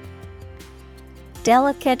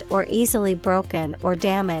 delicate or easily broken or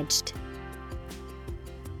damaged.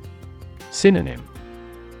 Synonym: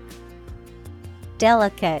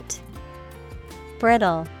 Delicate,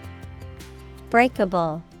 brittle,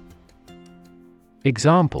 breakable.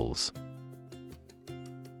 Examples: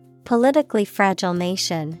 politically fragile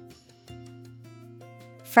nation,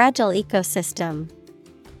 fragile ecosystem.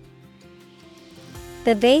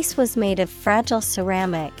 The vase was made of fragile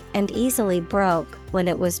ceramic and easily broke when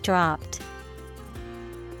it was dropped.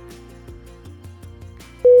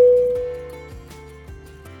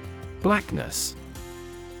 Blackness.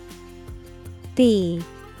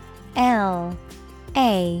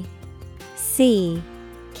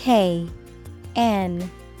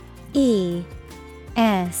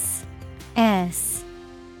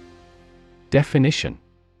 Definition: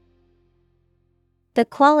 the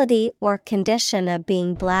quality or condition of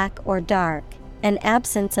being black or dark, an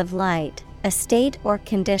absence of light, a state or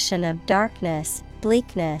condition of darkness,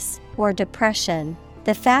 bleakness, or depression.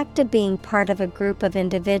 The fact of being part of a group of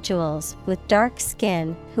individuals with dark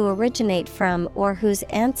skin who originate from or whose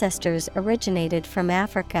ancestors originated from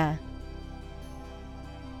Africa.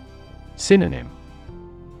 Synonym: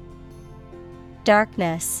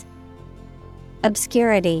 darkness,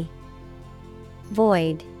 obscurity,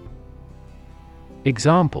 void.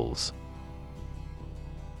 Examples: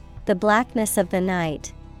 the blackness of the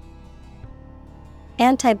night,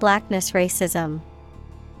 anti-blackness racism.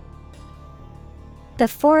 The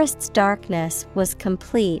forest's darkness was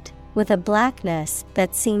complete, with a blackness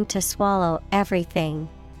that seemed to swallow everything.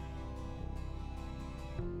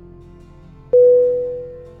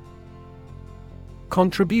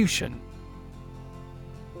 Contribution.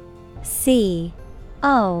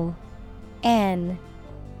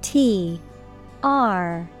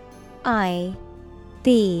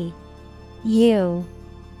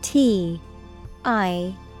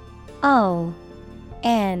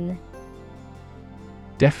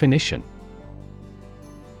 Definition: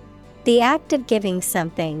 the act of giving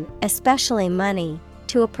something, especially money,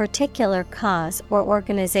 to a particular cause or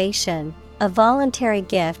organization, a voluntary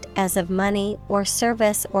gift as of money or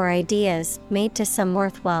service or ideas made to some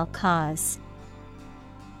worthwhile cause.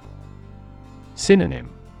 Synonym: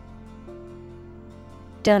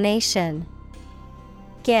 donation,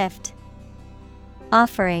 gift,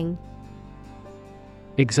 offering.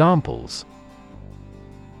 Examples: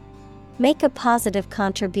 Make a positive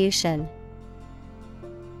contribution.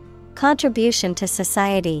 Contribution to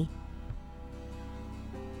society.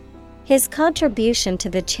 His contribution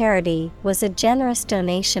to the charity was a generous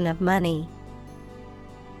donation of money.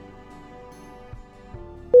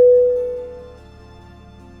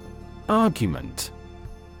 Argument.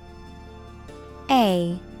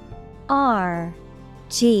 A R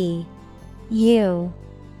G U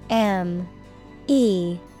M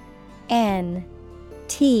E N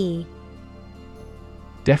T.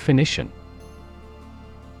 Definition.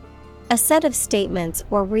 A set of statements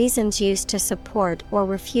or reasons used to support or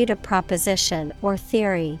refute a proposition or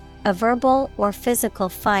theory, a verbal or physical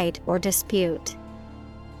fight or dispute.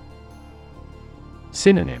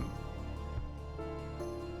 Synonym.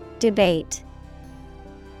 Debate,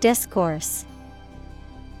 discourse,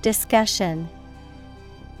 discussion.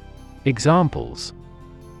 Examples.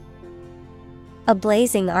 A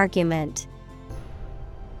blazing argument.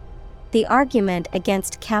 The argument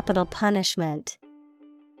against capital punishment.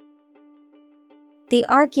 The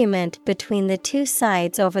argument between the two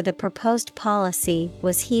sides over the proposed policy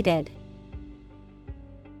was heated.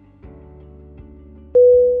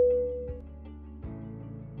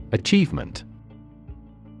 Achievement.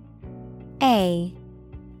 A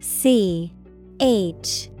C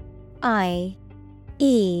H I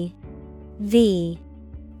E V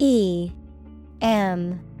E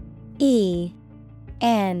M E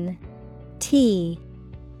N T.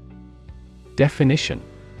 Definition.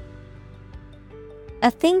 A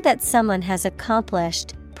thing that someone has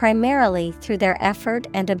accomplished, primarily through their effort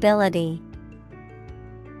and ability.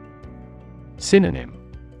 Synonym.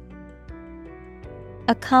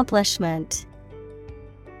 Accomplishment,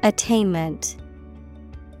 attainment,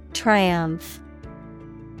 triumph.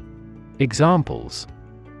 Examples.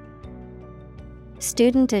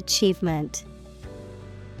 Student achievement.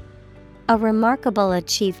 A remarkable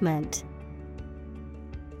achievement.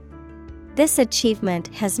 This achievement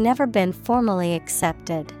has never been formally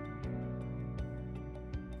accepted.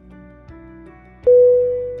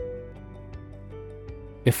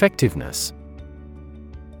 Effectiveness.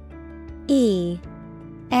 E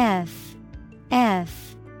F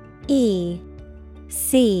F E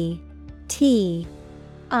C T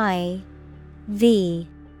I V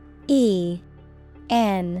E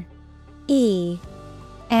N E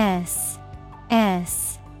S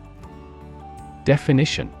S.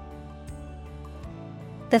 Definition.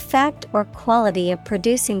 The fact or quality of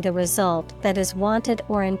producing the result that is wanted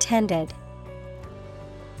or intended.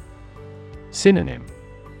 Synonym.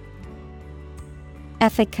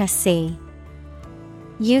 Efficacy,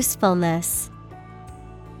 usefulness,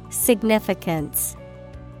 significance.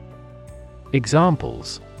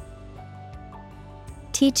 Examples.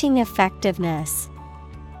 Teaching effectiveness.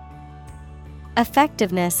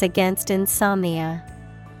 Effectiveness against insomnia.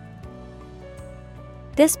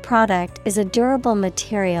 This product is a durable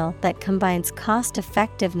material that combines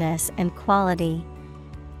cost-effectiveness and quality.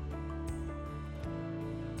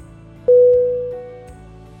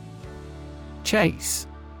 Chase.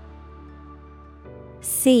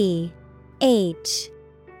 C H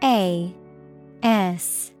A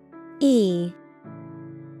S E.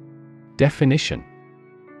 Definition.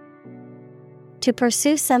 To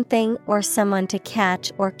pursue something or someone, to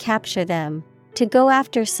catch or capture them. To go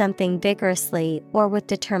after something vigorously or with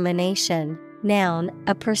determination. Noun,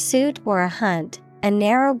 a pursuit or a hunt, a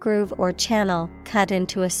narrow groove or channel cut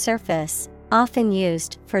into a surface, often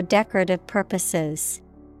used for decorative purposes.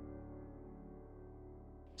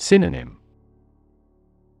 Synonym.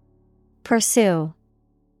 Pursue,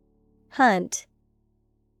 hunt,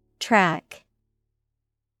 track.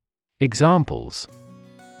 Examples.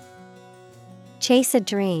 Chase a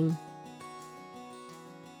dream.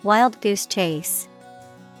 Wild goose chase.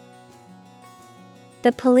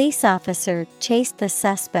 The police officer chased the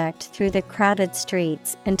suspect through the crowded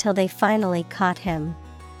streets until they finally caught him.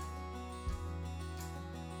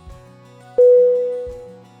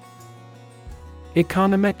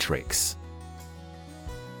 Econometrics.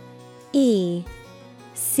 E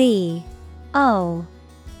C O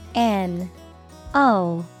N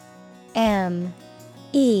O M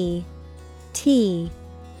E T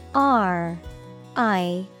R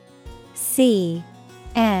I C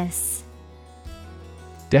S.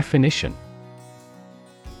 Definition.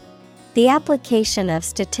 The application of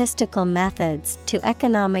statistical methods to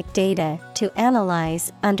economic data to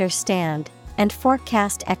analyze, understand, and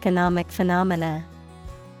forecast economic phenomena.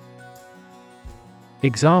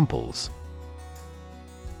 Examples.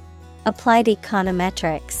 Applied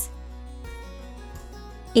econometrics.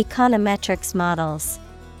 Econometrics models.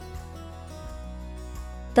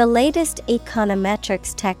 The latest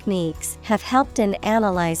econometrics techniques have helped in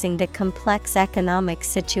analyzing the complex economic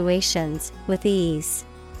situations with ease.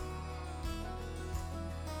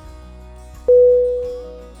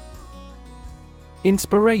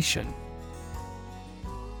 Inspiration.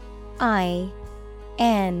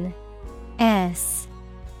 INSPIRATION.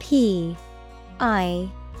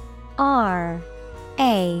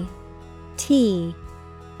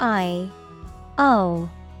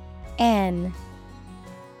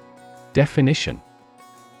 Definition.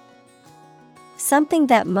 Something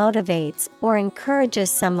that motivates or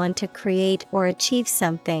encourages someone to create or achieve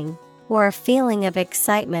something, or a feeling of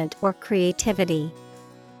excitement or creativity.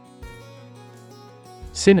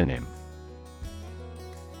 Synonym.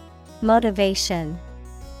 Motivation,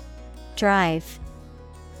 drive,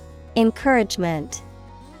 encouragement.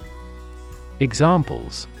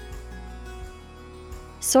 Examples.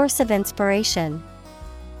 Source of inspiration.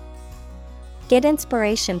 Get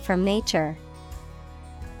inspiration from nature.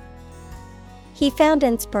 He found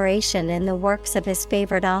inspiration in the works of his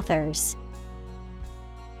favorite authors.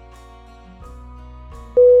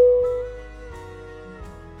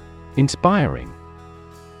 Inspiring.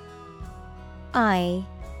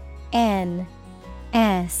 INSPIRING.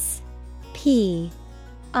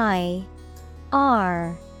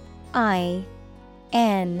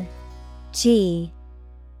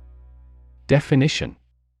 Definition.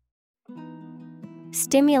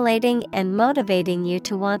 Stimulating and motivating you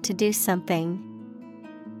to want to do something.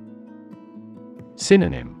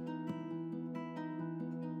 Synonym.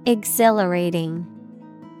 Exhilarating,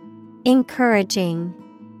 encouraging,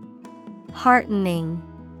 heartening.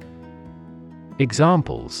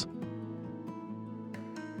 Examples.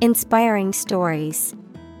 Inspiring stories.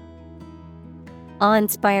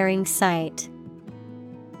 Awe-inspiring sight.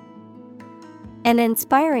 An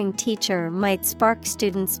inspiring teacher might spark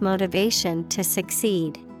students' motivation to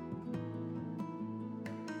succeed.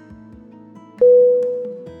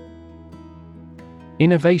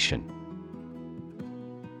 Innovation.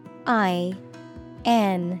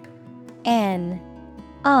 INNOVATION.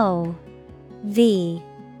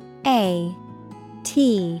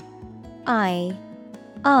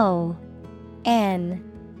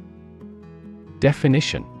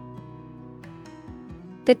 Definition.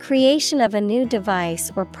 The creation of a new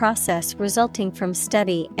device or process resulting from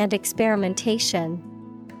study and experimentation.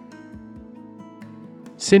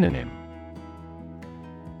 Synonym.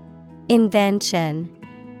 Invention,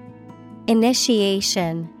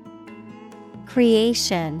 initiation,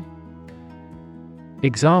 creation.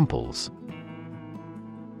 Examples.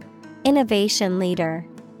 Innovation leader.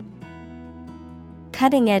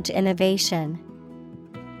 Cutting-edge innovation.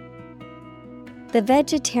 The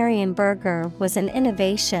vegetarian burger was an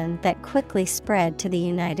innovation that quickly spread to the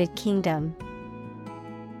United Kingdom.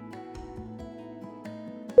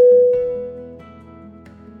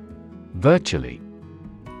 Virtually.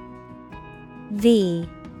 VIRTUALLY.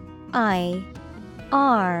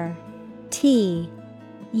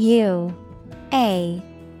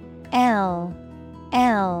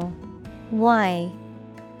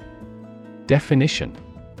 Definition.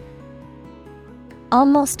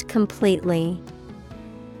 Almost completely.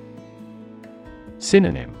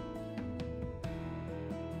 Synonym.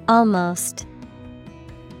 Almost.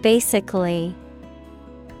 Basically.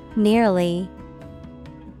 Nearly.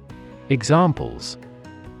 Examples.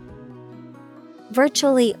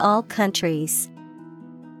 Virtually all countries.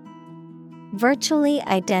 Virtually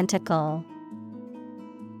identical.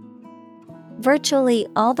 Virtually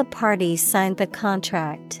all the parties signed the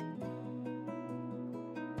contract.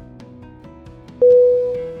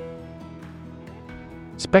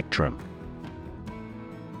 Spectrum.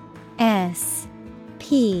 SPECTRUM.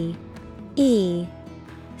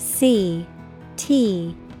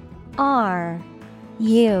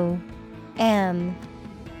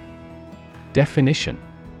 Definition.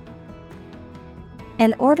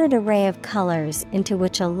 An ordered array of colors into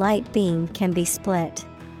which a light beam can be split.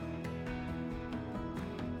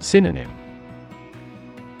 Synonym.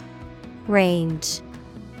 Range,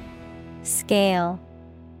 scale,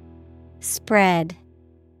 spread.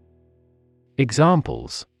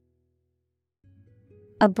 Examples.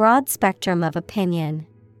 A broad spectrum of opinion.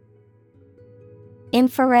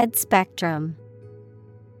 Infrared spectrum.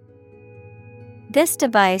 This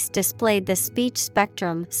device displayed the speech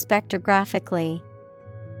spectrum spectrographically.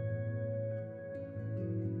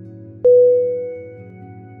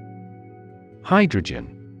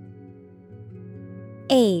 Hydrogen.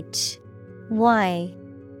 HYDROGEN.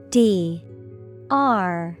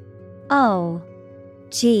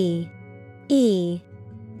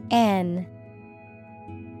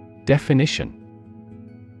 Definition.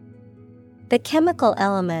 The chemical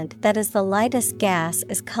element that is the lightest gas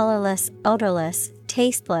is colorless, odorless,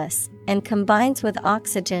 tasteless, and combines with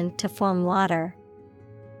oxygen to form water.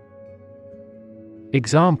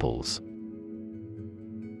 Examples: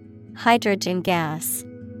 hydrogen gas,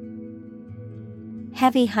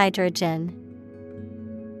 heavy hydrogen.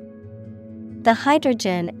 The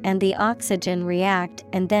hydrogen and the oxygen react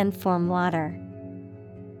and then form water.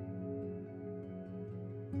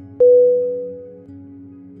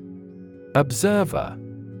 Observer.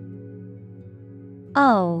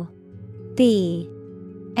 O-B-S-E-R-V-E-R.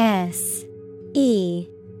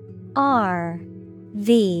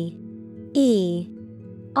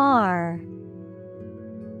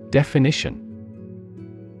 Definition: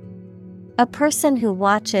 a person who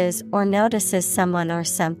watches or notices someone or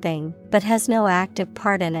something, but has no active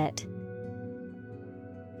part in it.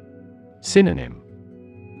 Synonym: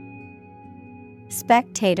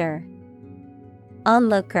 spectator,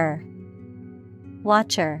 onlooker,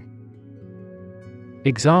 watcher.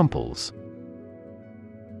 Examples: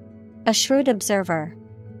 a shrewd observer,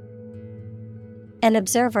 an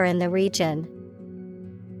observer in the region.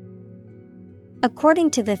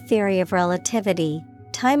 According to the theory of relativity,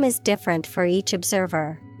 time is different for each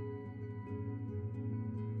observer.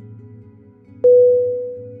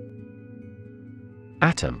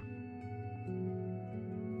 Atom.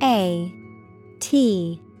 A-T-O-M.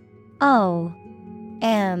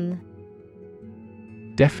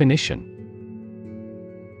 Definition: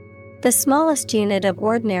 the smallest unit of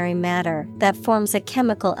ordinary matter that forms a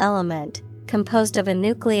chemical element, composed of a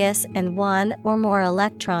nucleus and one or more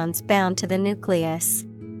electrons bound to the nucleus.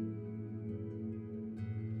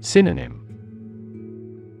 Synonym: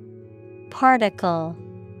 particle,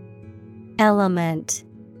 element,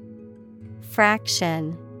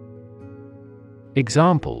 fraction.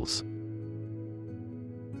 Examples: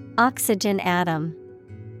 oxygen atom,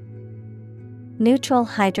 neutral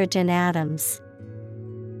hydrogen atoms.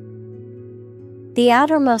 The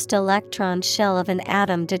outermost electron shell of an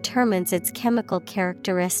atom determines its chemical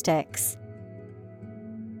characteristics.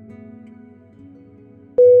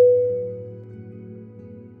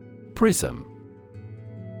 Prism.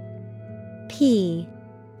 P-R-I-S-M.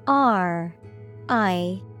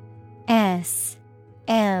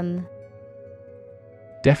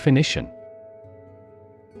 Definition: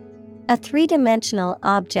 a three-dimensional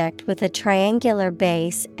object with a triangular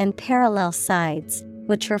base and parallel sides,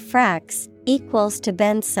 which refracts, equals to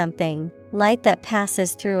bend something, light that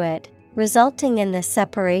passes through it, resulting in the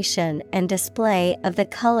separation and display of the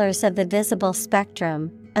colors of the visible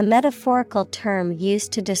spectrum, a metaphorical term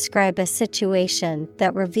used to describe a situation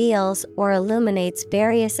that reveals or illuminates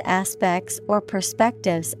various aspects or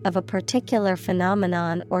perspectives of a particular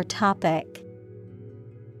phenomenon or topic.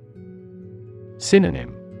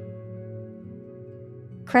 Synonym: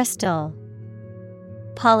 crystal,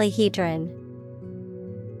 polyhedron.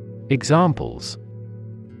 Examples: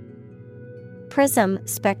 prism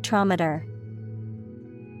spectrometer,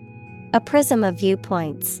 a prism of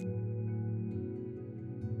viewpoints.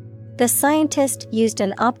 The scientist used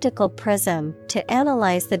an optical prism to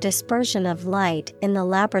analyze the dispersion of light in the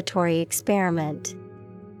laboratory experiment.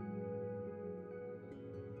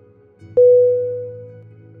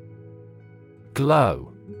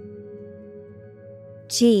 Glow.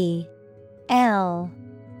 G-L-O-W.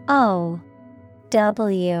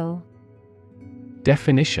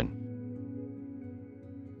 Definition: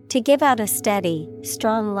 to give out a steady,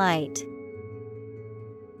 strong light.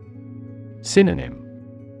 Synonym: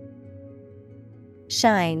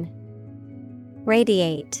 shine,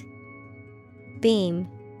 radiate, beam.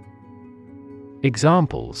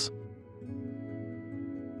 Examples: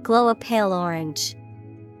 glow a pale orange,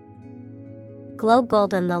 glow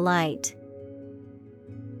golden the light.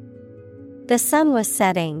 The sun was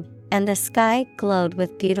setting, and the sky glowed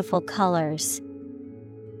with beautiful colors.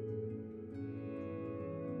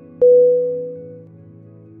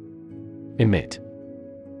 Emit.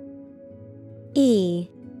 E-M-I-T.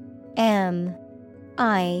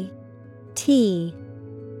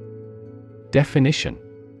 Definition: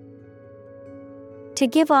 to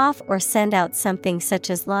give off or send out something such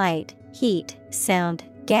as light, heat, sound,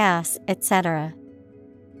 gas, etc.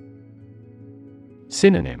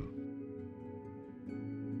 Synonym: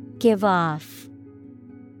 give off,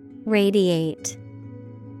 radiate,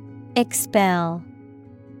 expel.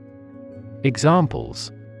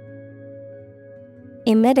 Examples: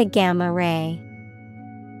 emit a gamma ray,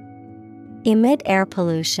 emit air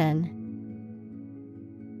pollution.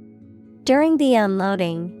 During the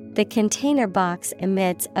unloading, the container box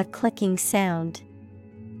emits a clicking sound.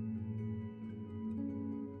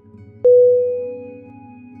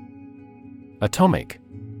 Atomic.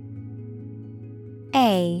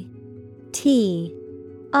 A T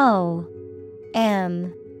O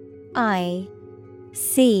M I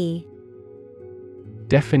C.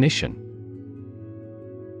 Definition: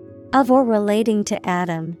 Of or relating to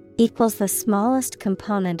atom, equals the smallest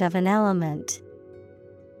component of an element.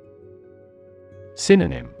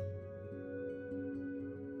 Synonym: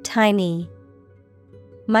 Tiny,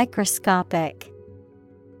 microscopic,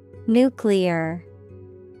 nuclear.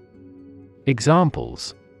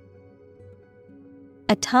 Examples: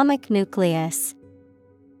 Atomic nucleus,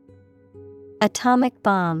 atomic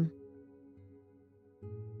bomb.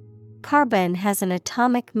 Carbon has an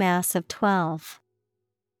atomic mass of 12.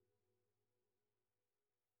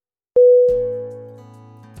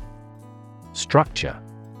 Structure: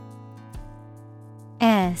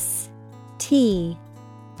 S T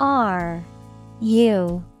R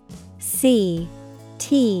U C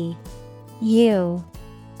T U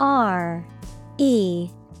R E.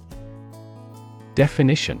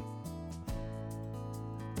 Definition: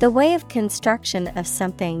 The way of construction of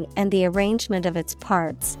something and the arrangement of its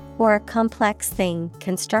parts, or a complex thing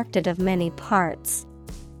constructed of many parts.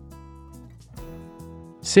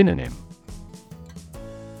 Synonym: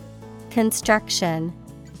 Construction,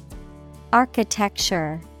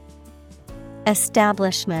 architecture,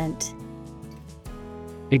 establishment.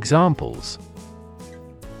 Examples: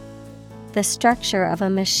 The structure of a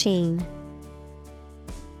machine.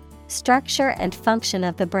 Structure and function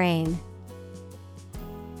of the brain.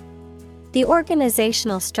 The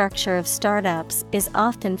organizational structure of startups is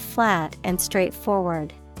often flat and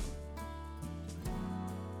straightforward.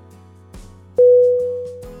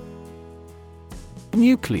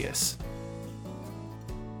 Nucleus: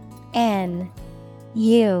 N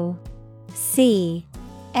U C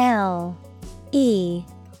L E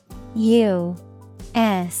U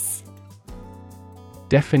S.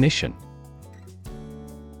 Definition: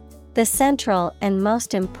 The central and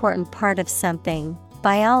most important part of something.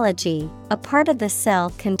 Biology, a part of the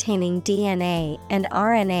cell containing DNA and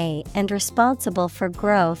RNA and responsible for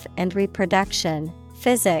growth and reproduction.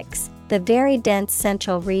 Physics, the very dense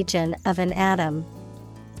central region of an atom.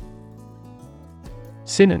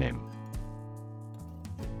 Synonym: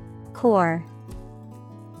 Core,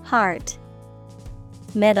 heart,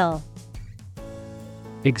 middle.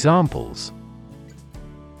 Examples: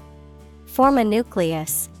 Form a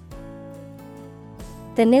nucleus.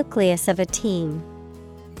 The nucleus of a team.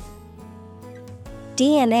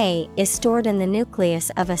 DNA is stored in the nucleus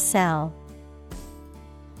of a cell.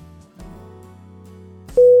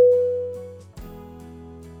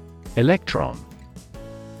 Electron: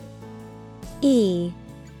 E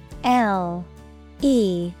L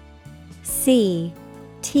E C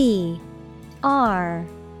T R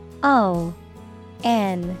O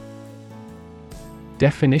N.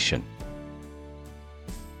 Definition: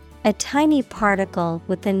 A tiny particle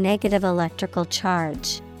with a negative electrical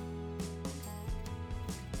charge.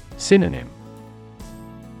 Synonym: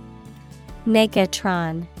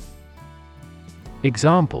 Negatron.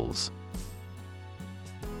 Examples: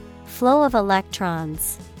 Flow of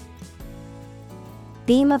electrons.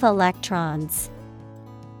 Beam of electrons.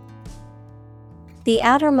 The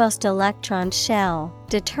outermost electron shell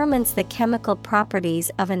determines the chemical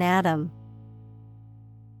properties of an atom.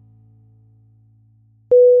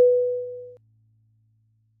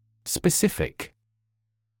 Specific: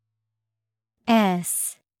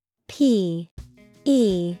 S P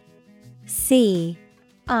E C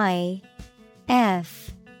I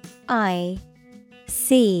F I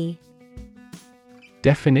C.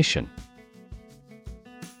 Definition: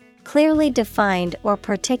 Clearly defined or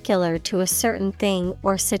particular to a certain thing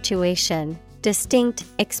or situation, distinct,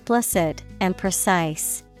 explicit, and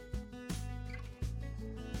precise.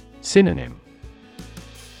 Synonym: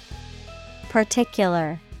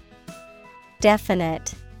 Particular,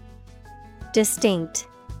 definite, distinct.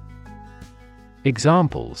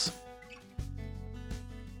 Examples: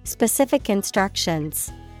 Specific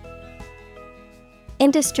instructions.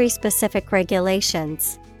 Industry-specific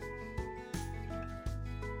regulations.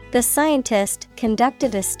 The scientist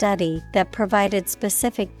conducted a study that provided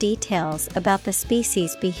specific details about the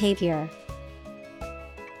species' behavior.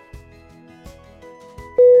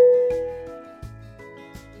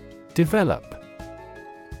 Develop: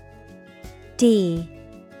 D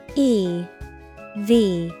E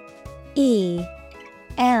V E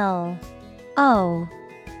L O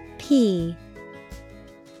P.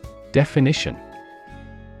 Definition: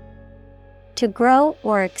 To grow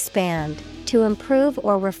or expand, to improve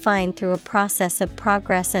or refine through a process of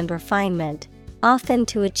progress and refinement, often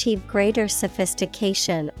to achieve greater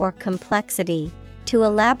sophistication or complexity, to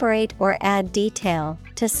elaborate or add detail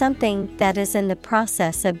to something that is in the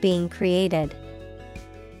process of being created.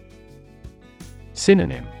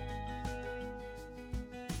 Synonym.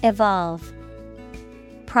 Evolve,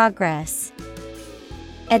 progress,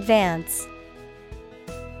 advance.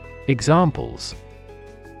 Examples.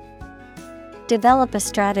 Develop a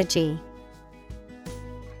strategy.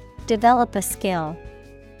 Develop a skill.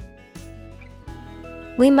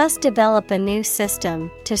 We must develop a new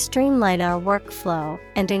system to streamline our workflow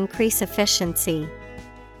and increase efficiency.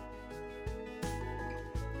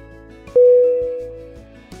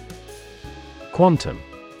 Quantum.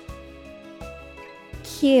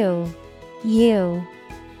 Q U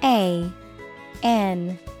A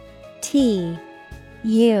N T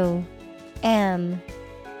U M.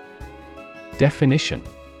 Definition.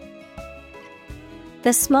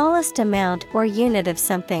 The smallest amount or unit of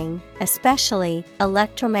something, especially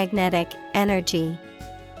electromagnetic energy.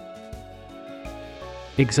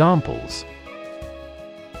 Examples.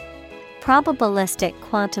 Probabilistic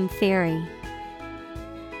quantum theory.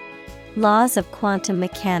 Laws of quantum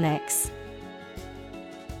mechanics.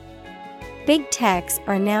 Big techs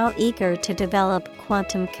are now eager to develop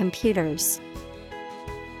quantum computers.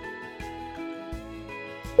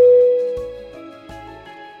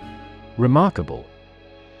 Remarkable.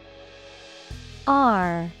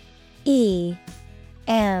 R E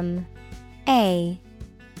M A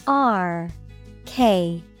R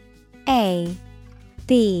K A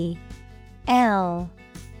B L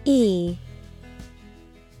E.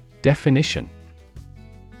 Definition.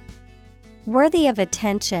 Worthy of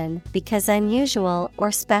attention because unusual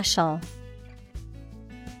or special.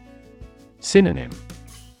 Synonym.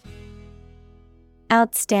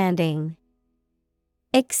 Outstanding,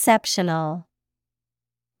 exceptional,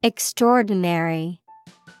 extraordinary.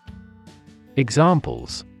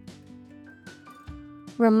 Examples.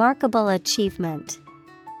 Remarkable achievement.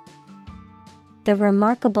 The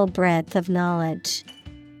remarkable breadth of knowledge.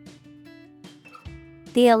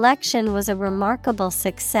 The election was a remarkable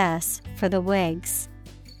success for the Whigs.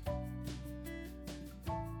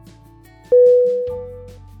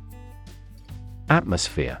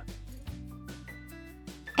 Atmosphere.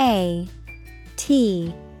 A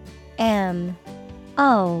T M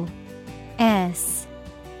O S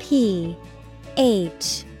P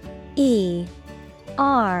H E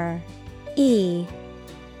R E.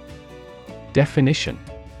 Definition.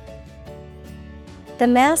 The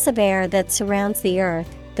mass of air that surrounds the earth,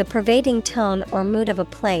 the pervading tone or mood of a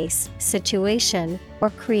place, situation, or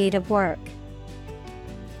creative work.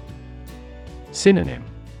 Synonym.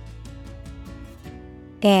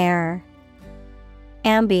 Air,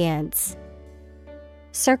 ambience,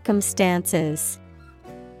 circumstances.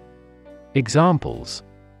 Examples.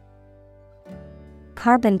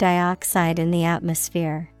 Carbon dioxide in the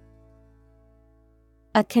atmosphere.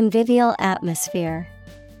 A convivial atmosphere.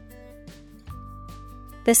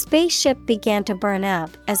 The spaceship began to burn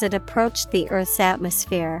up as it approached the Earth's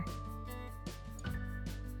atmosphere.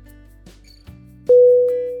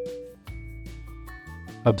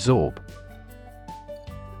 Absorb.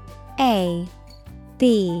 A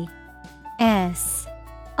B S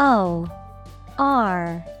O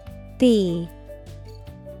R B.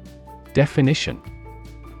 Definition.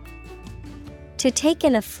 To take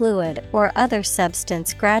in a fluid or other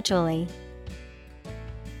substance gradually.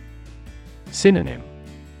 Synonym.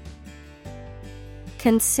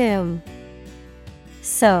 Consume,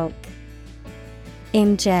 soak,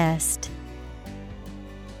 ingest.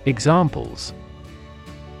 Examples.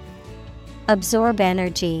 Absorb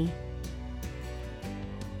energy.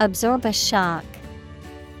 Absorb a shock.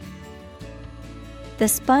 The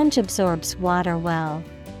sponge absorbs water well.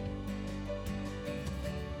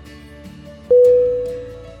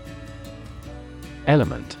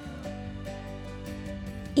 Element.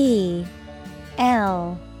 E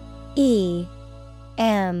L E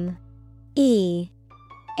M E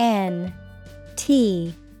N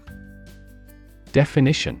T.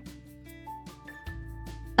 Definition.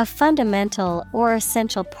 A fundamental or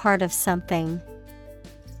essential part of something.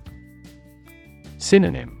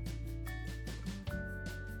 Synonym.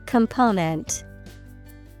 Component,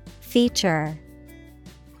 feature,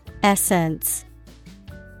 essence.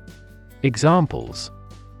 Examples.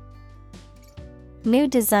 New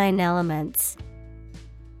design elements.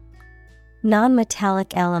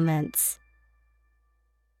 Non-metallic elements.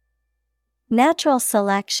 Natural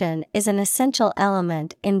selection is an essential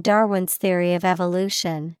element in Darwin's theory of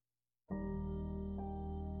evolution.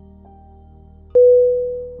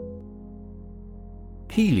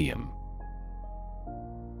 Helium.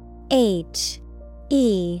 H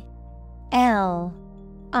E L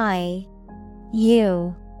I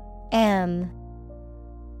U M.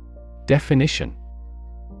 Definition.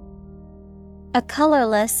 A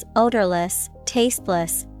colorless, odorless,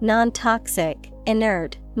 tasteless, non-toxic,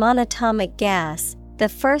 inert, monatomic gas, the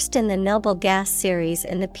first in the noble gas series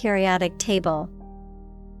in the periodic table.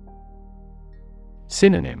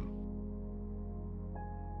 Synonym: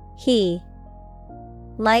 He,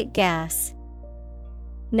 light gas,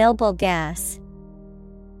 noble gas.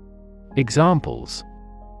 Examples: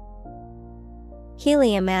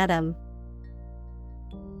 Helium atom,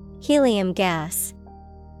 helium gas.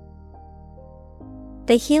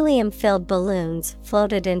 The helium-filled balloons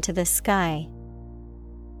floated into the sky.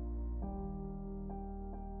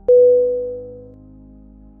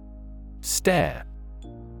 Stare.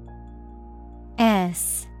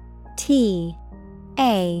 S-T-A-R-E.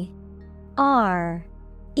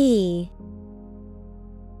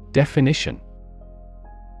 Definition: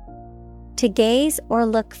 To gaze or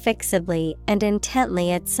look fixedly and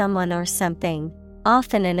intently at someone or something,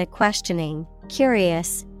 often in a questioning,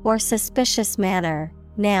 curious, or suspicious manner.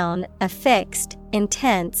 Noun, a fixed,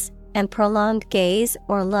 intense, and prolonged gaze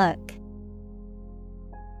or look.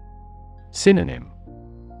 Synonym: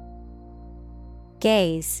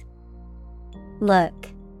 Gaze, look,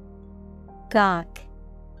 gawk.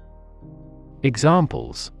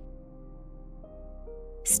 Examples: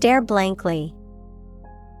 Stare blankly.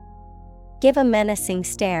 Give a menacing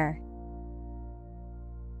stare.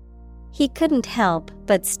 He couldn't help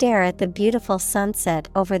but stare at the beautiful sunset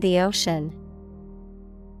over the ocean.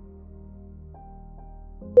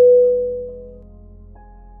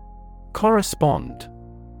 Correspond.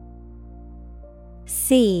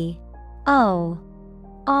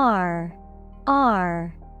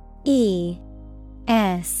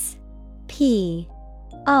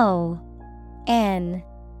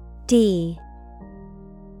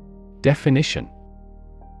 Definition: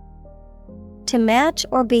 To match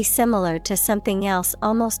or be similar to something else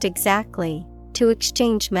almost exactly, to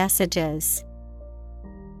exchange messages.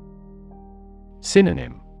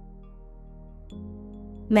 Synonym: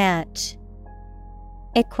 Match,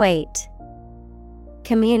 equate,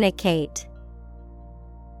 communicate.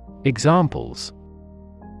 Examples: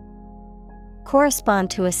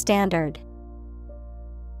 Correspond to a standard.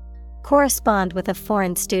 Correspond with a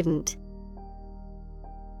foreign student.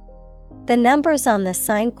 The numbers on the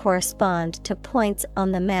sign correspond to points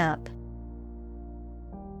on the map.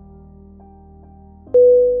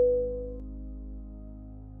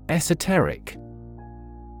 Esoteric.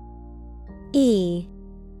 E-S-O-T-E-R-I-C.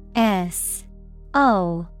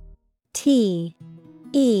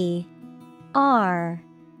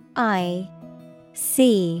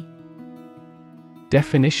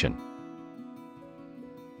 Definition: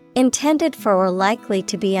 Intended for or likely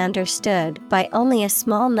to be understood by only a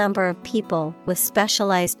small number of people with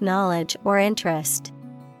specialized knowledge or interest.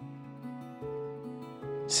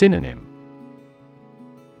 Synonym: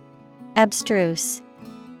 Abstruse,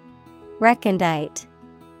 recondite,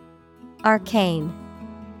 arcane.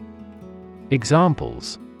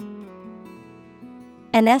 Examples: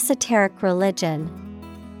 An esoteric religion.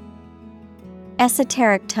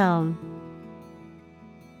 Esoteric tome.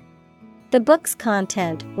 The book's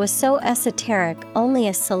content was so esoteric only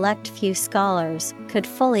a select few scholars could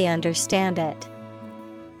fully understand it.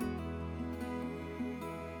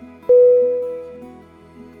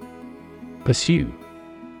 Pursue.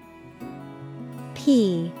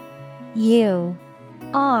 P-U-R-S-U-E.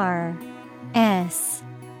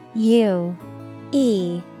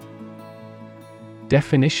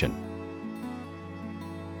 Definition: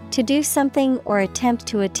 To do something or attempt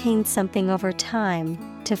to attain something over time,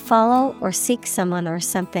 to follow or seek someone or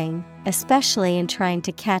something, especially in trying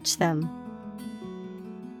to catch them.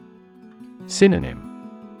 Synonym: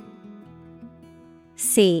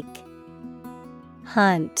 Seek,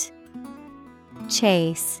 hunt,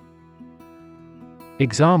 chase.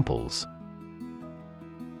 Examples: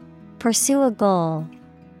 Pursue a goal.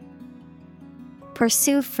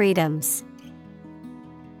 Pursue freedoms.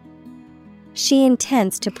 She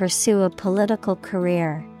intends to pursue a political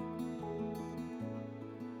career.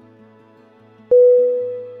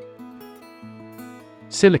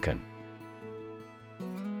 Silicon.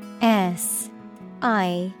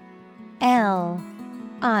 S-I-L-I-C-O-N.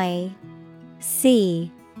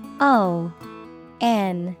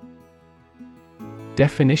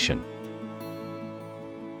 Definition: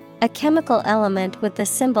 A chemical element with the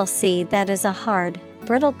symbol C that is a hard,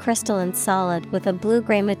 brittle crystalline solid with a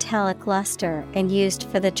blue-gray metallic luster and used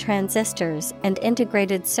for the transistors and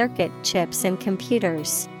integrated circuit chips in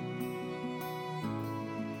computers.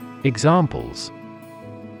 Examples: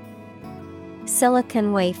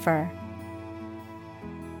 Silicon wafer.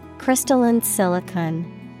 Crystalline silicon.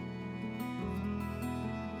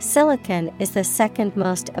 Silicon is the second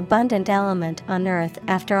most abundant element on Earth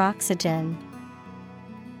after oxygen.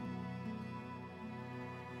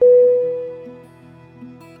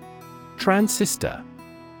 Transistor.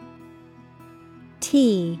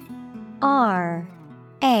 Transistor.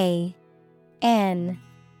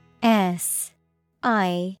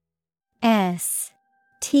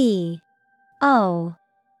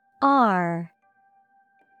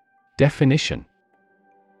 Definition.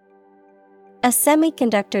 A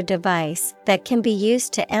semiconductor device that can be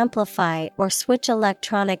used to amplify or switch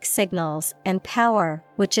electronic signals and power,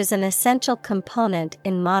 which is an essential component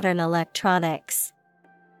in modern electronics.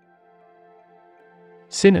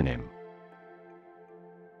 Synonym.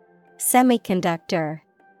 Semiconductor,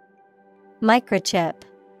 microchip,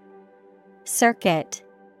 circuit.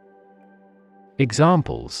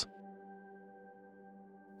 Examples.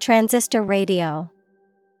 Transistor radio,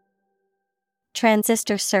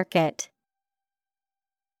 transistor circuit.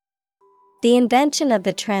 The invention of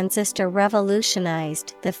the transistor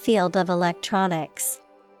revolutionized the field of electronics.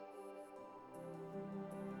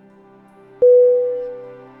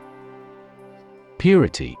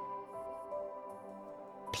 Purity.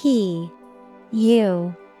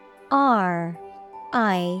 P-U-R-I-T-Y.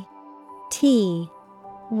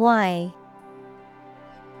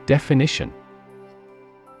 Definition.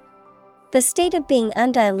 The state of being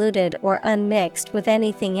undiluted or unmixed with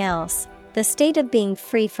anything else, the state of being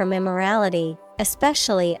free from immorality,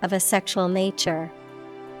 especially of a sexual nature.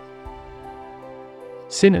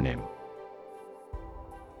 Synonym.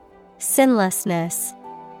 Sinlessness,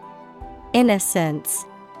 innocence,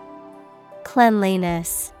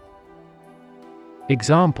 cleanliness.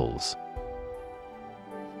 Examples.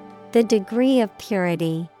 The degree of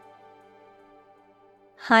purity,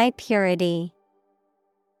 high purity.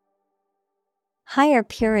 Higher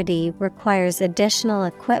purity requires additional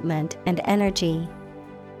equipment and energy.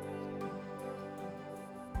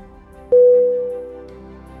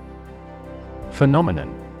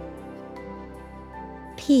 Phenomenon.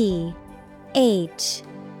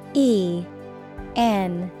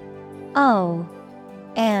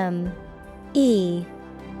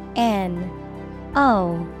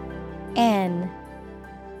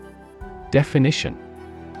 Definition.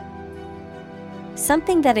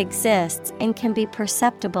 Something that exists and can be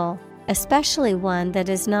perceptible, especially one that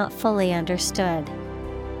is not fully understood.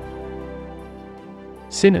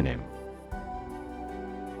 Synonym.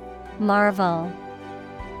 Marvel,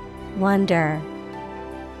 wonder,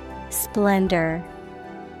 splendor.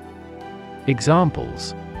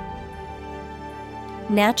 Examples.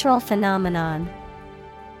 Natural phenomenon,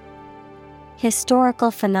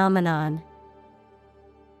 historical phenomenon.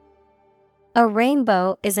 A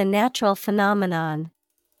rainbow is a natural phenomenon.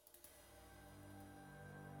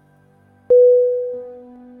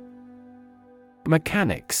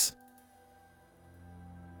 Mechanics.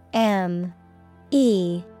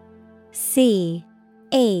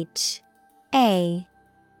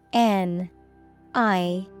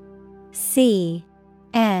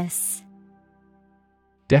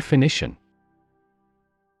 Definition.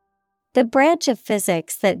 The branch of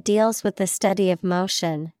physics that deals with the study of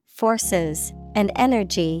motion, forces, and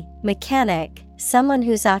energy. Mechanic, someone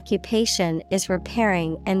whose occupation is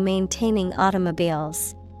repairing and maintaining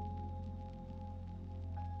automobiles.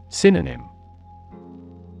 Synonym.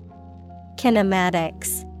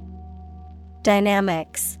 Kinematics,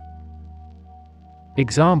 dynamics.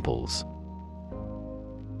 Examples.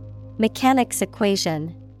 Mechanics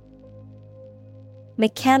equation,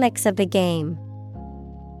 mechanics of the game.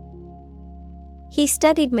 He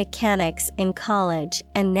studied mechanics in college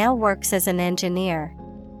and now works as an engineer.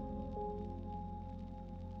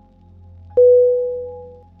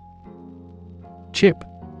 Chip.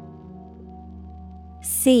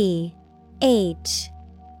 C-H-I-P.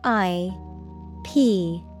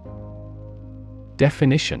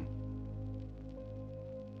 Definition.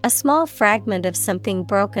 A small fragment of something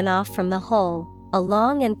broken off from the whole, a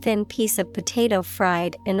long and thin piece of potato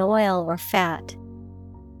fried in oil or fat.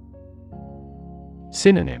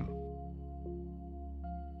 Synonym.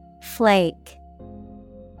 Flake,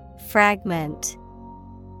 fragment,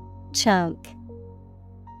 chunk.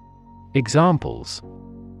 Examples.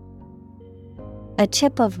 A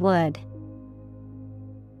chip of wood.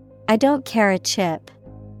 I don't care a chip.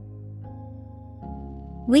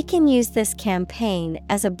 We can use this campaign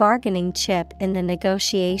as a bargaining chip in the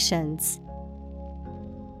negotiations.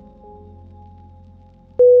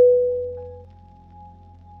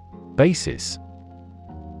 Basis.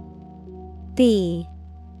 B-A-S-I-S.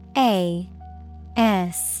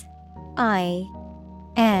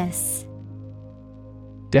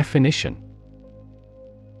 Definition.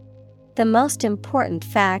 The most important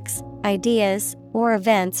facts, ideas, or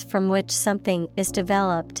events from which something is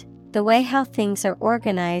developed, the way how things are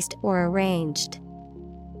organized or arranged.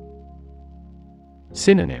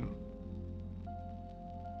 Synonym.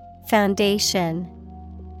 Foundation,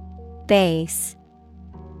 base,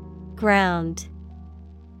 ground.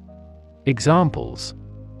 Examples: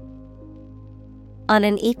 On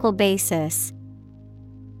an equal basis.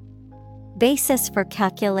 Basis for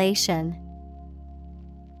calculation.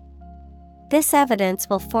 This evidence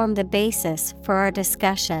will form the basis for our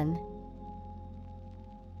discussion.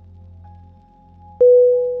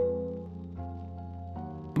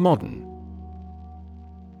 Modern.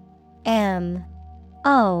 M-O-D-E-R-N.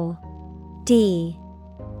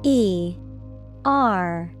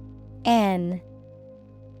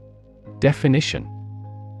 Definition: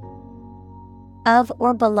 Of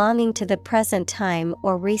or belonging to the present time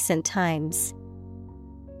or recent times.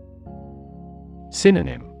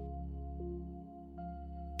 Synonym: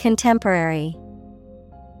 Contemporary,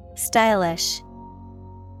 stylish,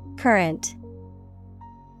 current.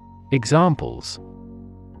 Examples: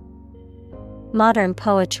 Modern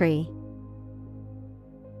poetry.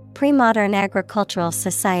 Pre-modern agricultural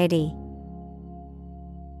society.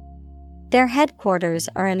 Their headquarters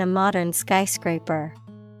are in a modern skyscraper.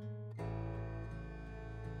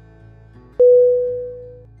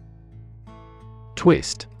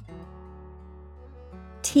 Twist.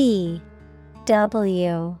 T-W-I-S-T.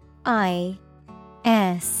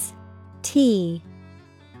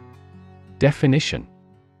 Definition: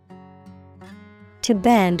 To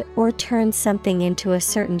bend or turn something into a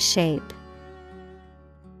certain shape.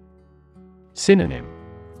 Synonym: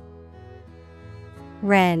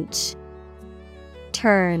 Wrench,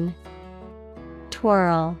 turn,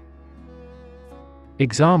 twirl.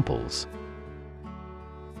 Examples: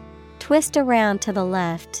 Twist around to the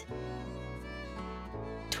left.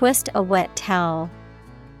 Twist a wet towel.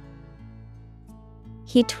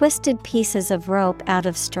 He twisted pieces of rope out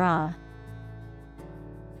of straw.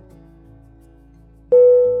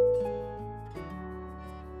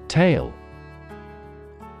 Tail.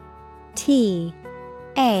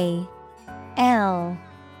 T-A-L-E.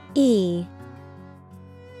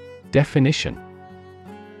 Definition: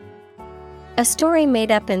 A story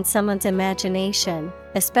made up in someone's imagination,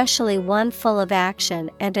 especially one full of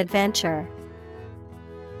action and adventure.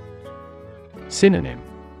 Synonym: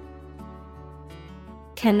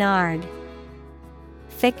 Canard,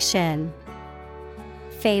 fiction,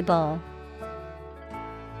 fable.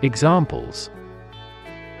 Examples: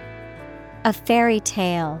 A fairy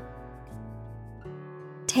tale.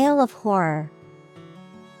 Tale of horror.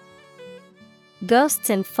 Ghosts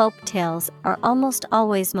in folk tales are almost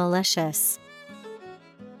always malicious.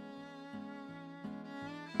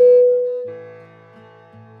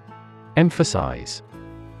 Emphasize.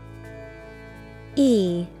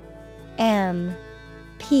 E-M-P-H-A-S-I-Z-E.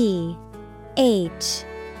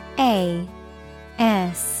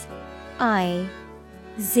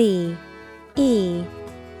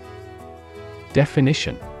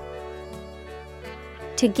 Definition: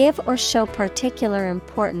 To give or show particular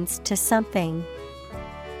importance to something.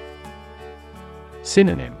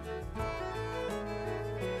 Synonym: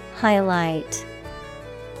 Highlight,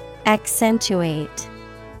 accentuate,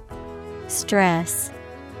 stress.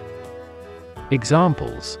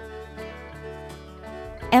 Examples: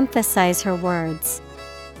 Emphasize her words.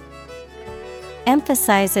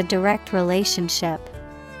 Emphasize a direct relationship.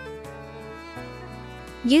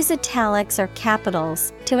 Use italics or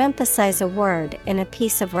capitals to emphasize a word in a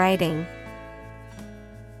piece of writing.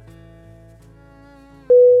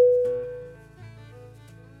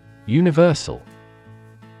 Universal.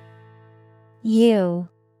 U-N-I-V-E-R-S-A-L.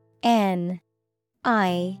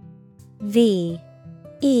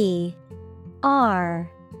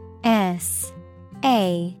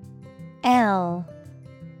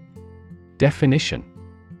 Definition: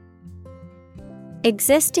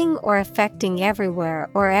 Existing or affecting everywhere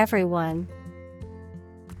or everyone.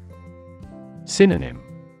 Synonym: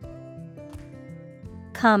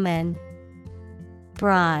 Common,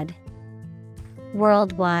 broad,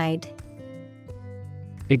 worldwide.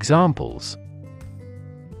 Examples: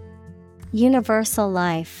 Universal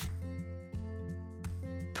life.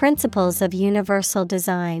 Principles of universal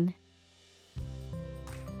design.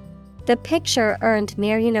 The picture earned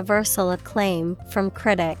near universal acclaim from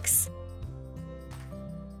critics.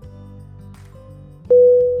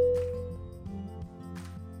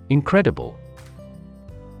 Incredible.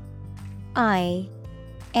 I-N-C-R-E-D-I-B-L-E.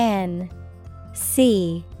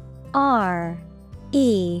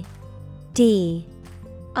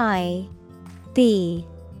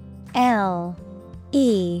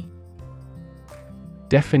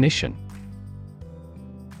 Definition: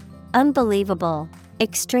 Unbelievable,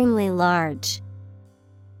 extremely large.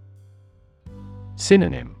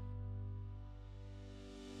 Synonym: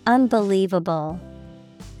 Unbelievable,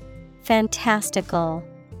 fantastical,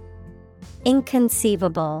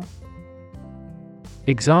 Inconceivable.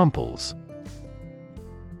 Examples: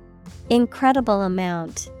 Incredible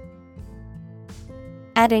amount.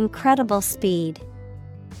 At incredible speed.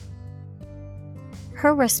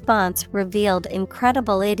 Her response revealed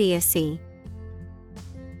incredible idiocy.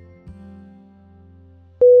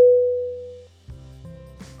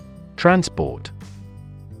 Transport.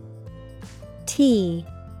 T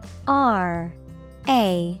R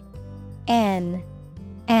A N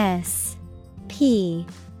S P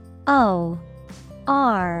O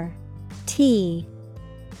R T.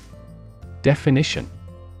 Definition: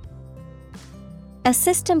 A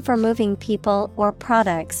system for moving people or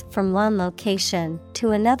products from one location to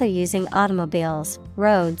another using automobiles,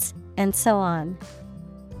 roads, and so on.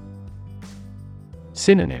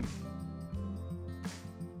 Synonym: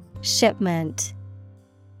 Shipment,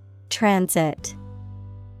 transit,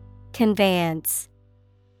 conveyance.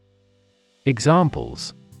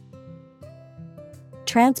 Examples: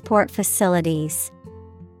 Transport facilities.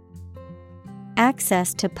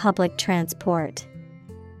 Access to public transport.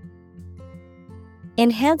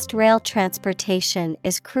 Enhanced rail transportation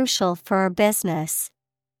is crucial for our business.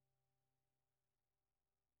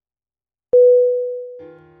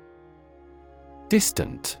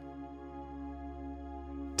 Distant.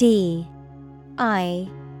 D I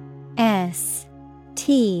S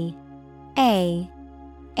T A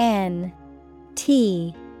N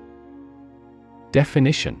T.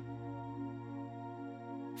 Definition: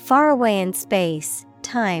 Far away in space,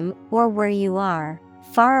 time, or where you are,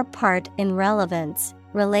 far apart in relevance,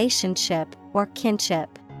 relationship, or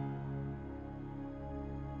kinship.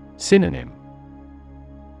 Synonym: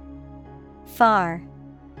 Far,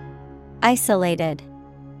 isolated,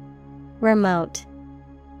 remote.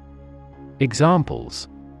 Examples: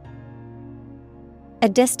 A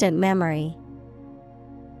distant memory.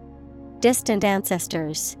 Distant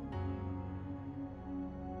ancestors.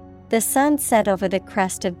 The sun set over the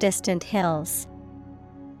crest of distant hills.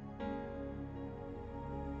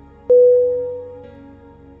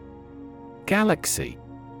 Galaxy.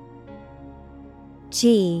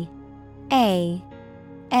 G A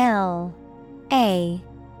L A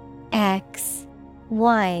X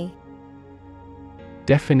Y.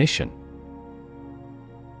 Definition: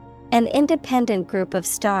 An independent group of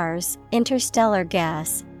stars, interstellar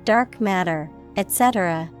gas, dark matter,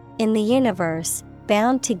 etc., in the universe,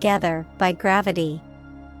 bound together by gravity.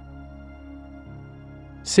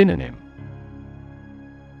 Synonym: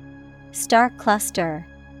 Star cluster,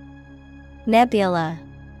 nebula,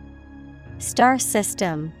 star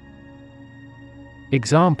system.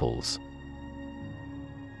 Examples: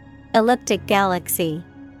 Elliptic galaxy.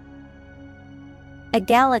 A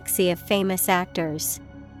galaxy of famous actors.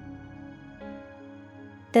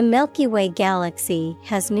 The Milky Way galaxy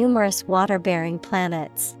has numerous water-bearing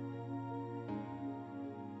planets.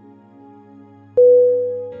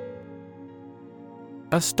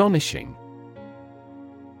 Astonishing.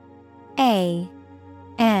 A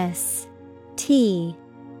S T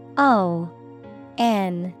O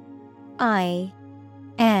N I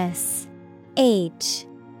S H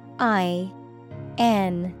I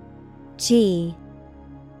N G.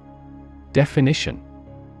 Definition: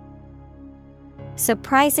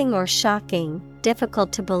 Surprising or shocking,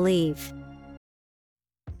 difficult to believe.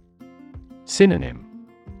 Synonym: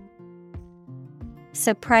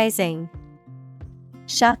 Surprising,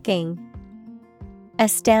 shocking,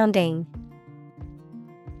 astounding.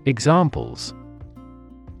 Examples: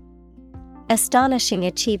 Astonishing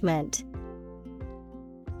achievement.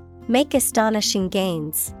 Make astonishing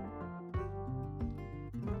gains.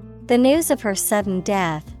 The news of her sudden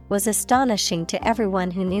death was astonishing to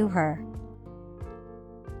everyone who knew her.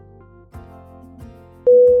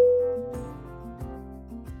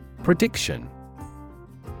 Prediction.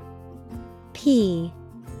 P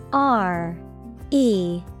R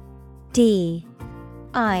E D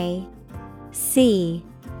I C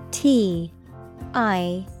T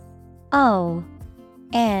I O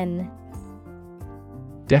N.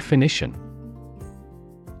 Definition: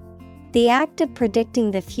 The act of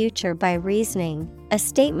predicting the future by reasoning, a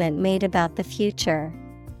statement made about the future.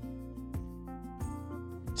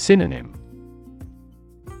 Synonym: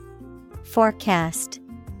 Forecast,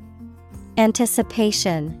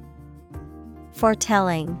 anticipation,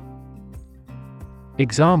 foretelling.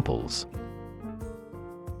 Examples: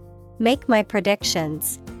 Make my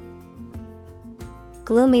predictions.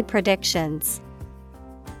 Gloomy predictions.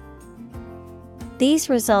 These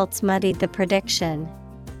results muddied the prediction.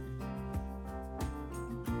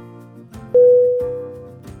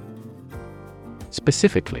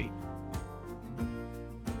 Specifically.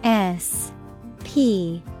 S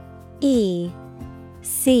P E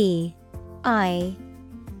C I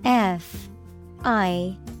F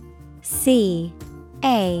I C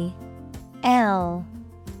A L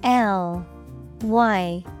L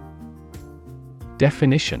Y.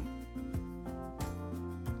 Definition: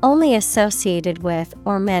 Only associated with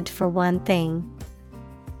or meant for one thing.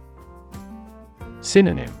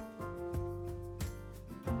 Synonym: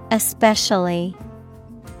 Especially,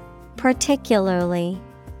 particularly,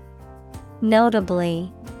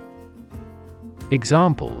 notably.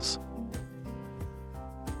 Examples: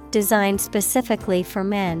 Designed specifically for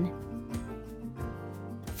men.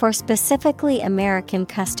 For specifically American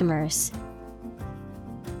customers.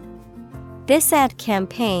 This ad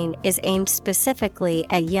campaign is aimed specifically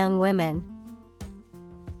at young women.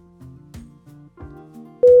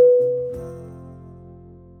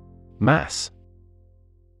 Mass.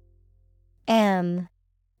 M-A-S-S.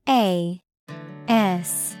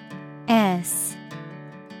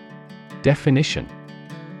 Definition: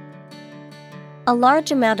 A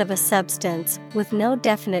large amount of a substance with no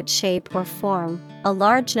definite shape or form, a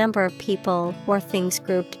large number of people or things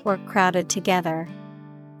grouped or crowded together.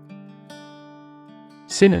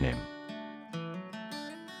 Synonym: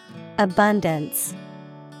 Abundance,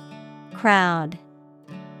 crowd,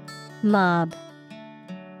 mob.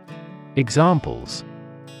 Examples: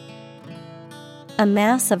 A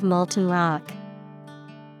mass of molten rock.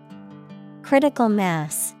 Critical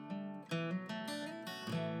mass.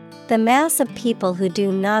 The mass of people who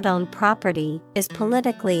do not own property is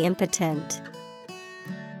politically impotent.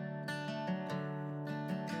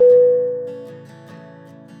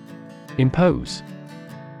 Impose.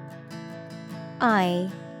 I-M-P-O-S-E.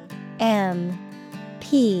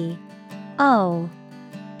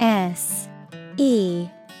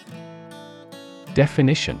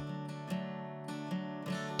 Definition: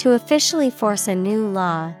 To officially force a new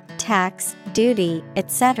law, tax, duty,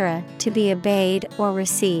 etc. to be obeyed or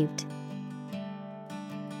received.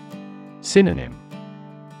 Synonym: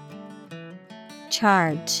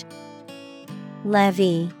 Charge,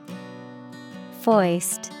 levy,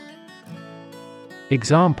 foist.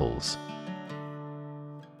 Examples: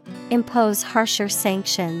 Impose harsher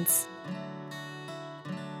sanctions.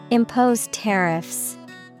 Impose tariffs.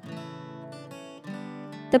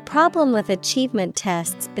 The problem with achievement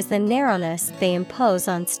tests is the narrowness they impose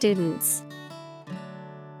on students.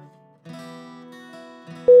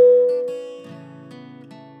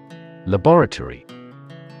 Laboratory.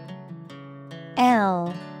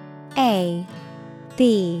 L-A-B-O-R-A-T-O-R-Y.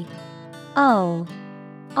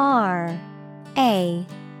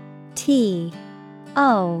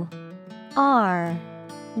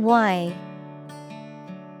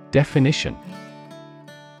 Definition: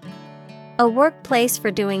 A workplace for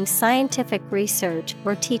doing scientific research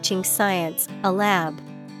or teaching science, a lab.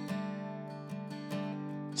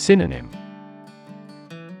 Synonym: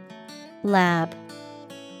 Lab,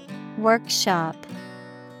 workshop,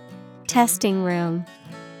 testing room.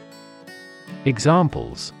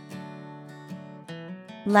 Examples: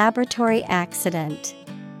 Laboratory accident.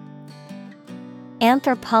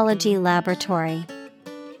 Anthropology laboratory.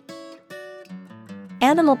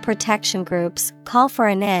 Animal protection groups call for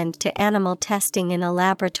an end to animal testing in a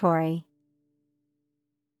laboratory.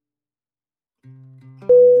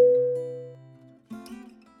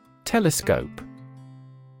 Telescope.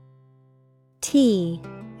 T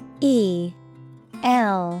E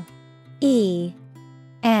L E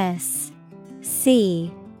S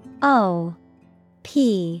C O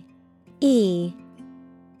P E.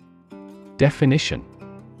 Definition: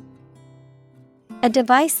 A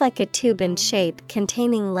device like a tube in shape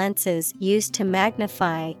containing lenses used to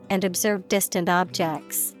magnify and observe distant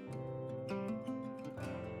objects.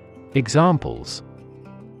 Examples: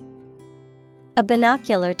 A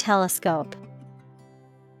binocular telescope.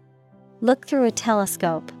 Look through a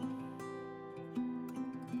telescope.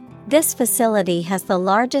 This facility has the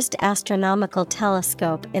largest astronomical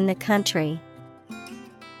telescope in the country.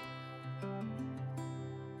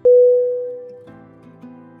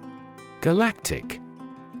 Galactic.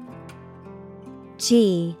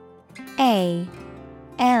 G A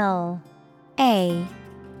L A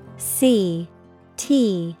C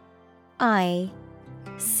T I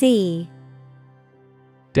C.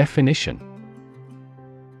 Definition: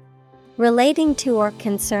 Relating to or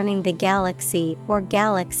concerning the galaxy or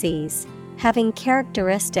galaxies, having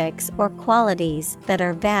characteristics or qualities that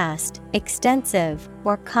are vast, extensive,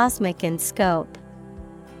 or cosmic in scope.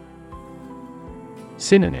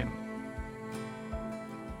 Synonym: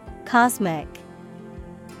 Cosmic,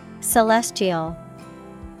 celestial,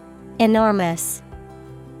 enormous.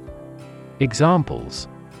 Examples: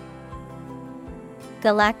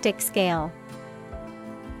 Galactic scale.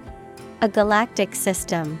 A galactic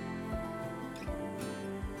system.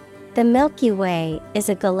 The Milky Way is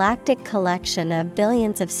a galactic collection of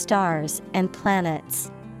billions of stars and planets.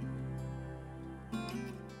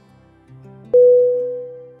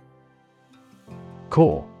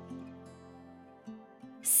 Core.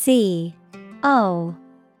 C-O-R-E.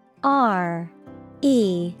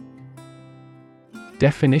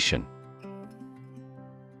 Definition.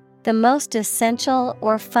 The most essential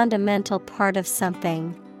or fundamental part of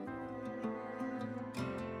something.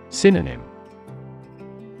 Synonym.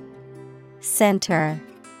 Center,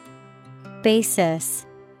 basis,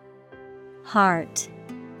 heart.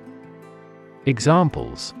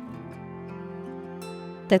 Examples.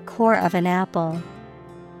 The core of an apple.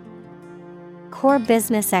 Core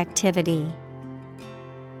business activity.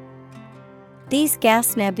 These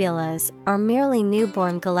gas nebulas are merely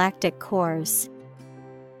newborn galactic cores.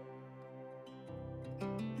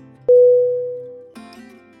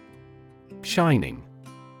 Shining.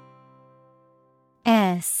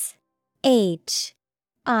 S-H-I-N-I-N-G.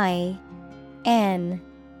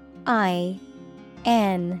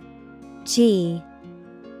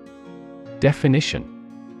 Definition.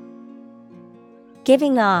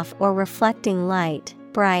 Giving off or reflecting light,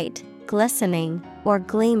 bright, glistening, or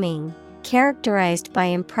gleaming, characterized by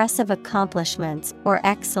impressive accomplishments or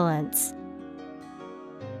excellence.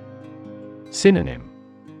 Synonym.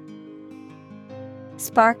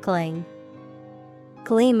 Sparkling,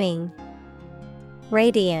 gleaming,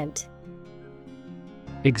 radiant.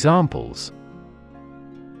 Examples.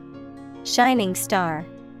 Shining star.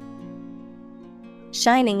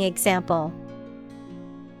 Shining example.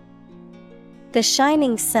 The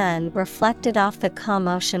shining sun reflected off the calm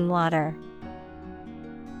ocean water.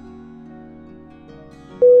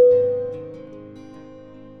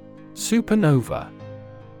 Supernova.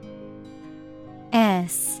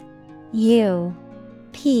 S-U-P-E-R-N-O-V-A.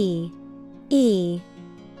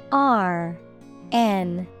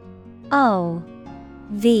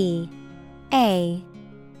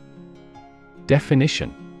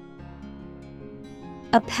 Definition.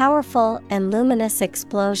 A powerful and luminous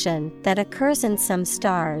explosion that occurs in some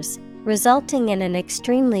stars, resulting in an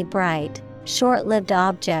extremely bright, short-lived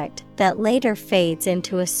object that later fades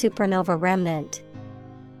into a supernova remnant.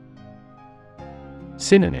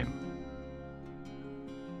 Synonym.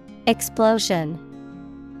 Explosion,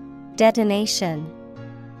 detonation,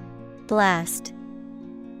 blast.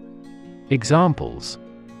 Examples.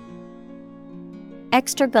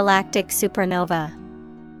 Extragalactic supernova.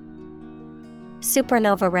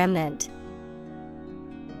 Supernova remnant.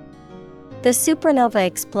 The supernova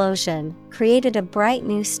explosion created a bright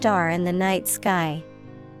new star in the night sky.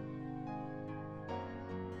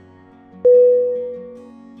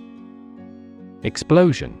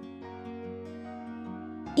 Explosion.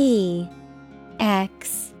 E-X-P-L-O-S-I-O-N.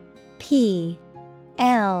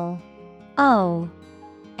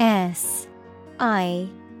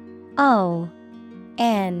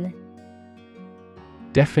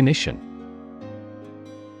 Definition.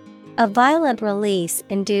 A violent release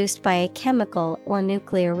induced by a chemical or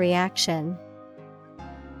nuclear reaction.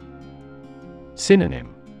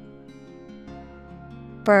 Synonym.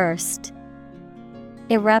 Burst,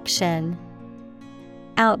 eruption,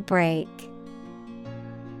 outbreak.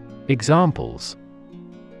 Examples.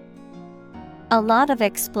 A lot of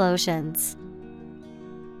explosions.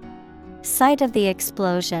 Site of the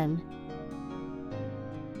explosion.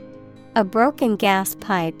 A broken gas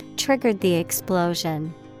pipe triggered the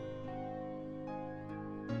explosion.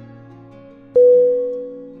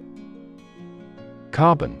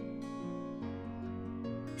 Carbon.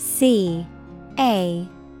 C-A-R-B-O-N.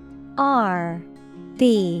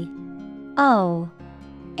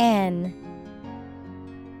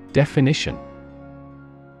 Definition.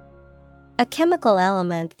 A chemical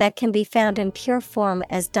element that can be found in pure form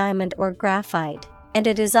as diamond or graphite, and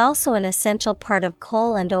it is also an essential part of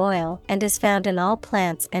coal and oil and is found in all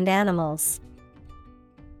plants and animals.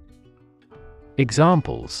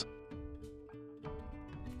 Examples.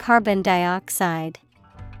 Carbon dioxide.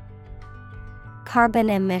 Carbon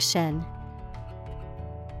emission.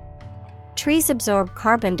 Trees absorb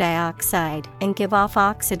carbon dioxide and give off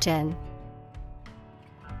oxygen.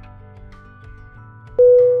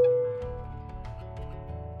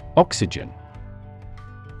 Oxygen.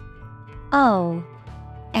 O-X-Y-G-E-N.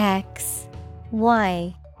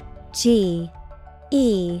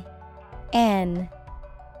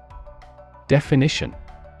 Definition.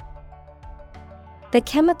 The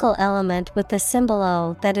chemical element with the symbol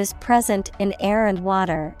O that is present in air and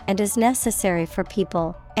water and is necessary for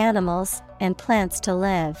people, animals, and plants to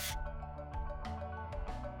live.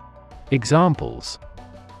 Examples.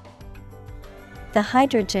 The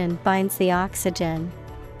hydrogen binds the oxygen.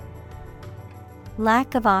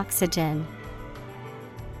 lack of oxygen.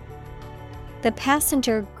 The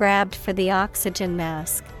passenger grabbed for the oxygen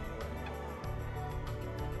mask.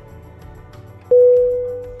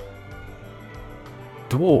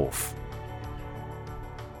 Dwarf.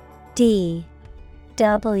 D-W-A-R-F.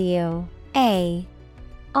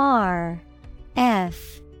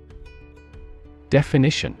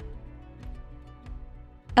 Definition: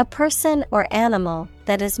 a person or animal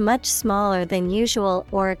that is much smaller than usual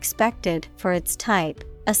or expected for its type,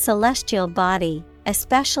 a celestial body,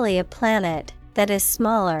 especially a planet, that is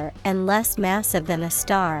smaller and less massive than a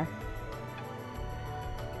star.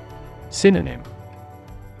 Synonym: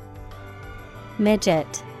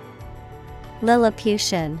 Midget,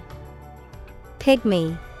 Lilliputian,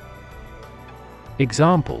 Pygmy.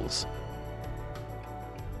 Examples: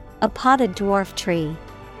 a potted dwarf tree,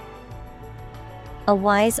 a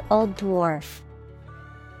wise old dwarf.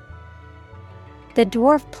 The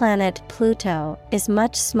dwarf planet Pluto is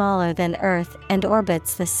much smaller than Earth and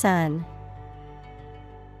orbits the Sun.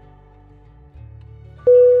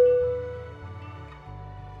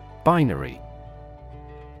 Binary.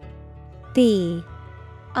 B-I-N-A-R-Y.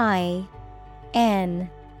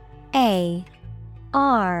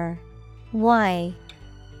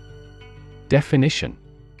 Definition: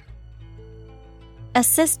 a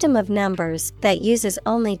system of numbers that uses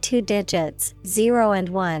only two digits, 0 and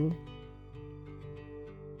 1.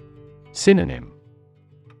 Synonym: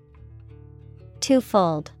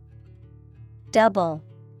 Twofold, double.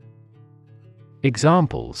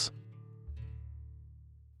 Examples: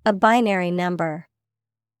 a binary number,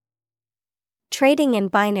 trading in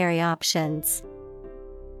binary options.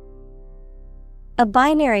 A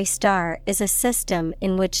binary star is a system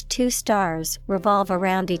in which two stars revolve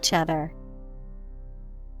around each other.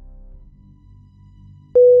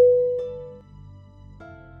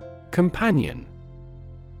 Companion.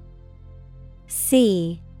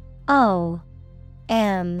 C-O-M-P-A-N-I-O-N.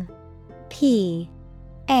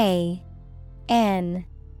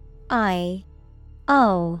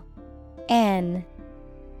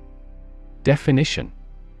 Definition: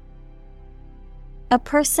 a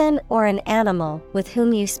person or an animal with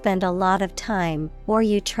whom you spend a lot of time or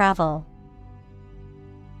you travel.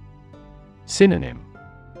 Synonym: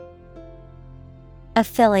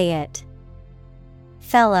 affiliate,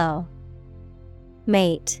 fellow,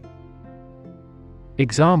 mate.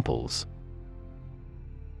 Examples: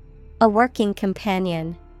 a working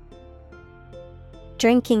companion,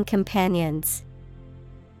 drinking companions.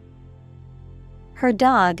 Her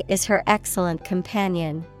dog is her excellent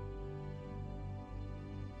companion.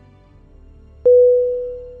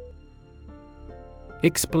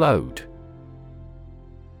 Explode.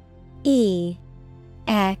 E-X-P-L-O-D-E.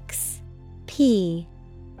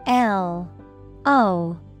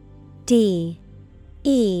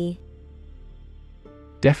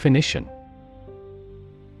 Definition: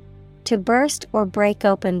 to burst or break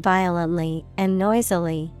open violently and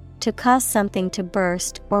noisily, to cause something to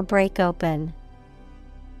burst or break open.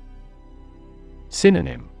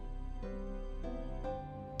 Synonym: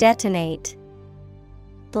 detonate,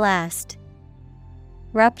 blast,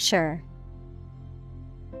 rupture.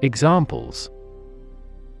 Examples: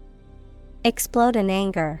 explode in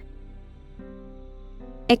anger,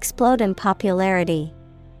 explode in popularity.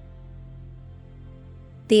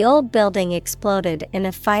 The old building exploded in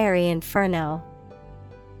a fiery inferno.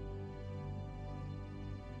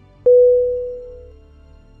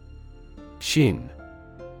 Shin.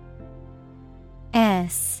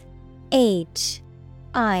 S-H-I-N.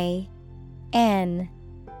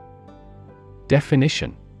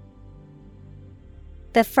 Definition: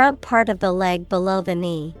 the front part of the leg below the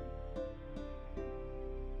knee.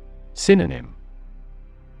 Synonym: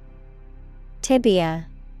 tibia,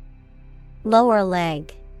 lower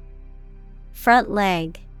leg, front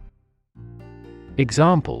leg.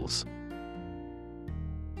 Examples: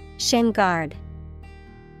 shin guard,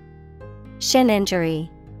 shin injury.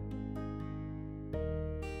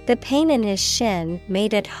 The pain in his shin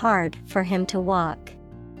made it hard for him to walk.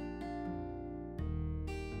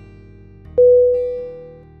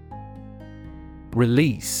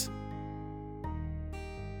 Release.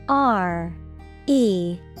 R-E-L-E-A-S-E.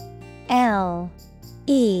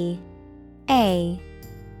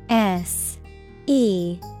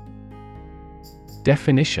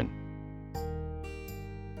 Definition: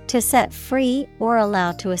 to set free or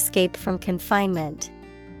allow to escape from confinement.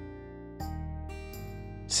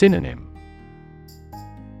 Synonym: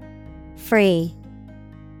 free,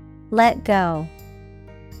 let go,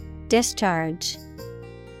 discharge.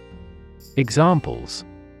 Examples: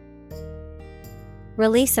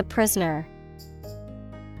 release a prisoner,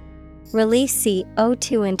 release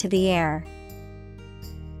CO2 into the air.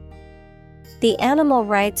 The animal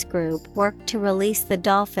rights group worked to release the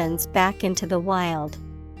dolphins back into the wild.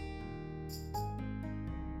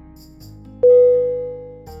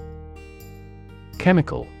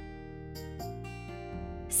 Chemical.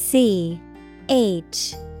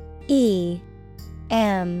 CHEMICAL.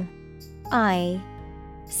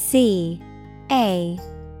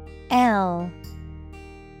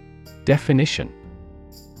 Definition.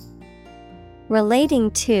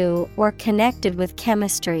 Relating to or connected with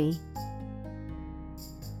chemistry.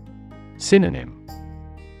 Synonym.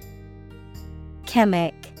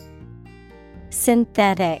 Chemic,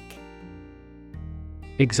 synthetic.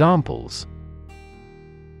 Examples.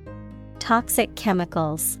 Toxic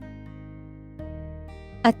chemicals.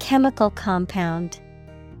 A chemical compound.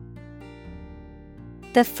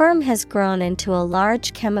 The firm has grown into a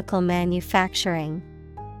large chemical manufacturing.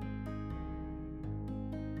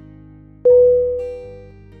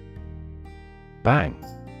 Bang.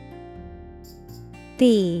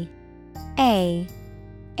 B-A-N-G.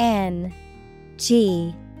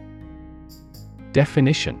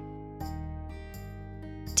 Definition.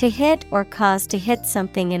 To hit or cause to hit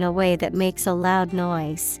something in a way that makes a loud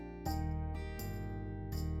noise.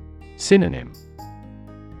 Synonym.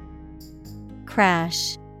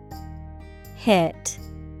 Crash, hit,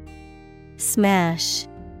 smash.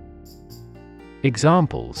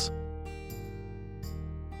 Examples.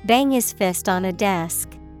 Bang his fist on a desk.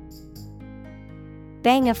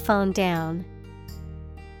 Bang a phone down.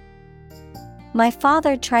 My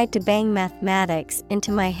father tried to bang mathematics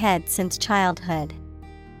into my head since childhood.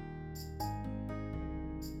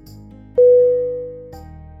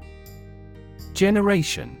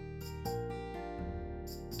 Generation.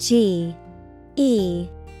 Generation.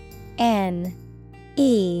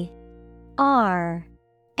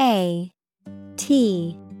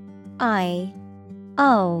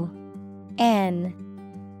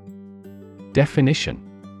 Definition.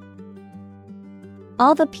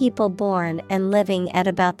 All the people born and living at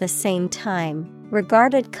about the same time,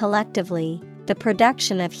 regarded collectively, the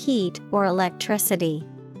production of heat or electricity.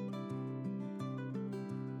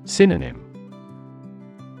 Synonym.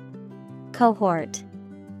 Cohort,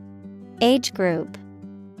 age group,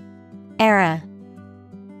 era.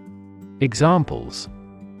 Examples.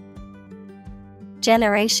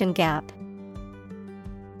 Generation gap.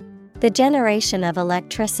 The generation of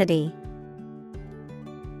electricity.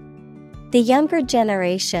 The younger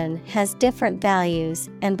generation has different values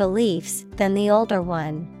and beliefs than the older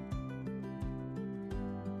one.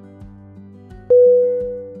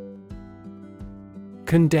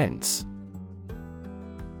 Condense.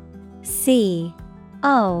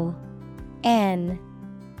 C-O-N-D-E-N-S-E.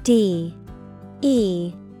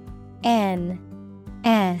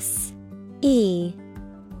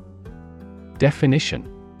 Definition.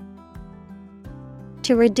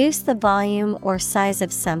 To reduce the volume or size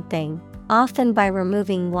of something, often by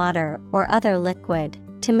removing water or other liquid,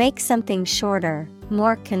 to make something shorter,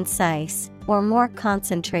 more concise, or more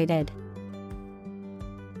concentrated.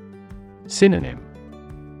 Synonym.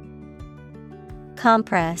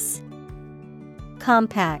 Compress,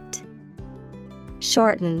 compact,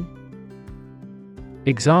 shorten.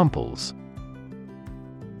 Examples.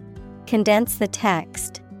 Condense the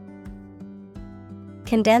text.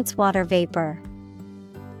 Condense water vapor.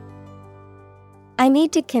 I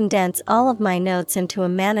need to condense all of my notes into a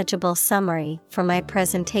manageable summary for my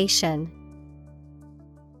presentation.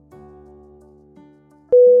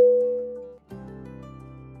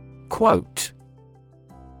 Quote.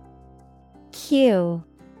 Q-U-O-T-E.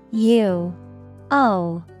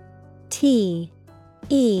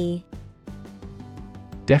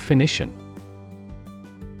 Definition.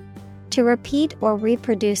 To repeat or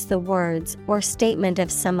reproduce the words or statement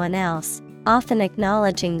of someone else, often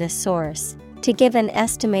acknowledging the source. To give an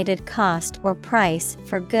estimated cost or price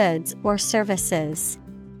for goods or services.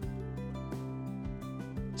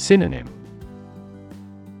 Synonym.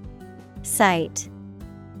 Cite,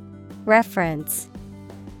 reference,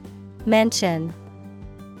 mention.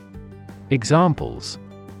 Examples.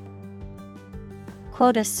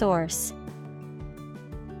 Quote a source.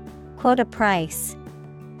 Quote a price.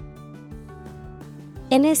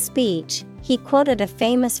 In his speech, he quoted a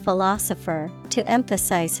famous philosopher to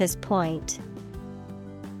emphasize his point.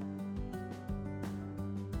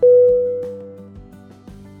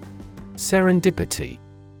 Serendipity.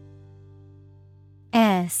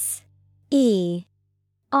 S-E-R-E-N-D-I-P-I-T-Y.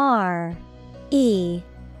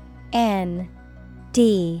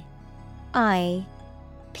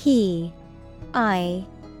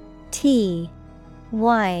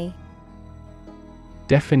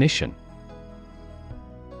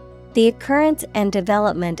 The occurrence and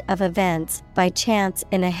development of events by chance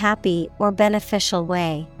in a happy or beneficial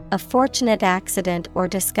way, a fortunate accident or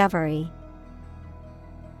discovery.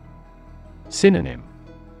 Synonym: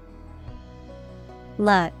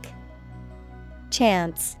 Luck,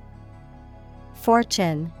 chance,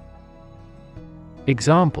 fortune.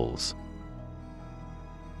 Examples: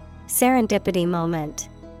 Serendipity moment,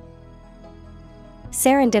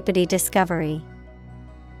 serendipity discovery.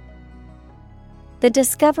 The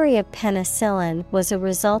discovery of penicillin was a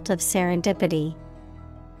result of serendipity.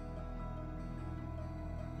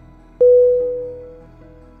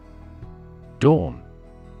 Dawn.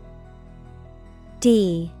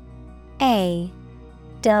 D-A-W-N.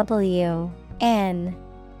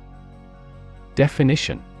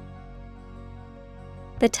 Definition: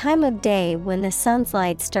 The time of day when the sun's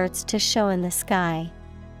light starts to show in the sky.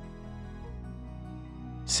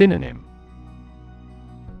 Synonym: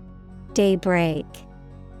 Daybreak,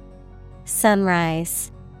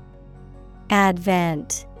 sunrise,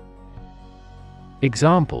 advent.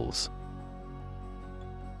 Examples: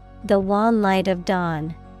 The wan light of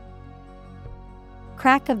dawn,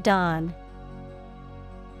 crack of dawn.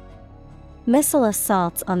 Missile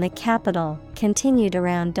assaults on the capital continued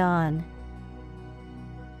around dawn.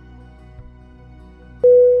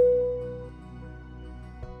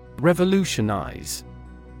 Revolutionize.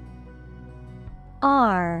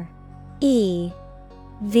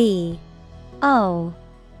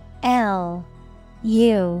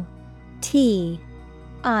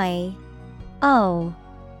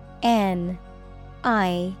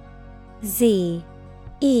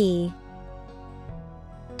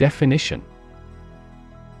 Definition: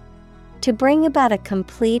 To bring about a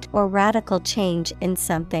complete or radical change in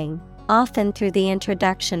something, often through the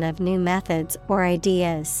introduction of new methods or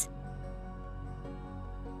ideas.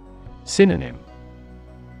 Synonym: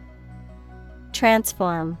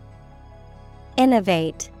 Transform,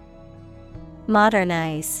 innovate,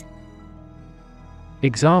 modernize.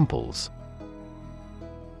 Examples: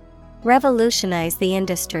 Revolutionize the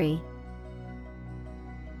industry.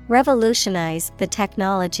 Revolutionize the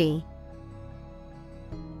technology.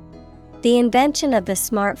 The invention of the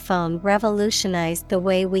smartphone revolutionized the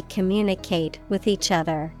way we communicate with each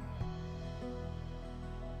other.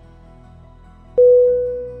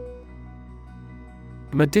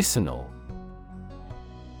 Medicinal.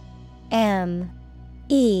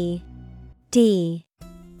 M-E-D-I-C-I-N-A-L.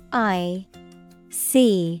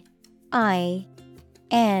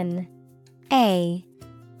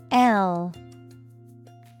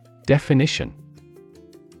 Definition: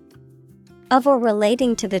 Of or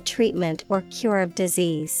relating to the treatment or cure of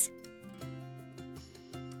disease.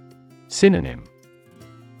 Synonym: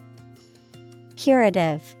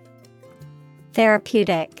 Curative,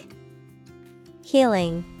 therapeutic,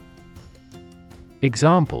 healing.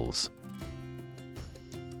 Examples: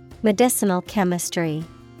 Medicinal chemistry.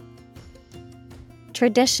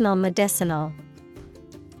 Traditional medicinal.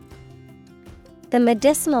 The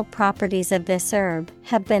medicinal properties of this herb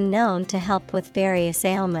have been known to help with various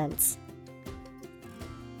ailments.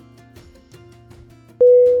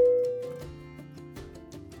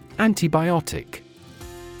 Antibiotic.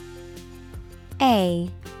 A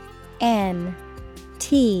N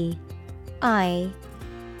T I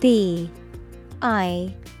B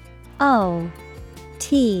I O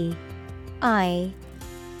T I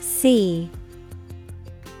C.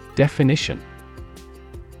 Definition: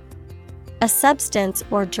 A substance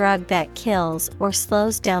or drug that kills or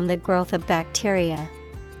slows down the growth of bacteria.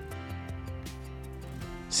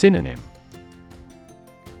 Synonym: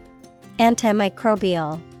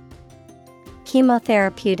 Antimicrobial,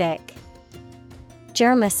 chemotherapeutic,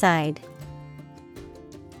 germicide.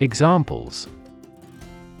 Examples: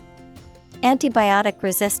 Antibiotic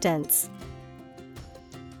resistance,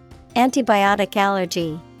 antibiotic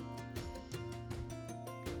allergy.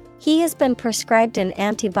 He has been prescribed an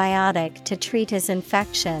antibiotic to treat his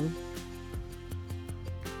infection.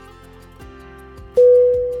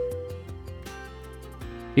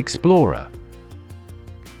 Explorer.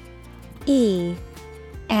 E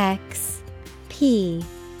X P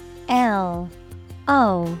L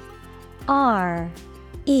O R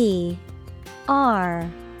E R.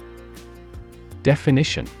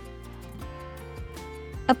 Definition: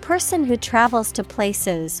 A person who travels to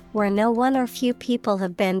places where no one or few people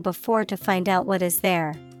have been before to find out what is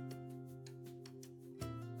there.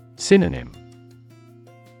 Synonym: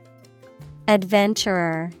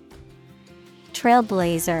 Adventurer,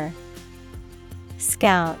 trailblazer,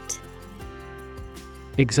 scout.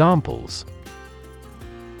 Examples: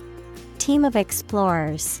 Team of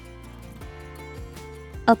explorers.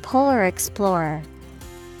 A polar explorer.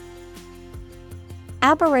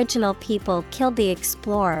 Aboriginal people killed the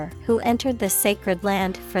explorer who entered the sacred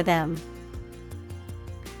land for them.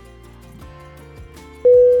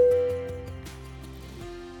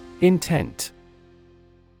 Intent.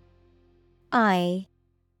 I-N-T-E-N-T.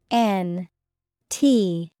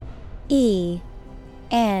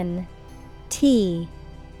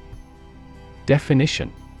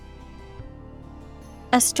 Definition.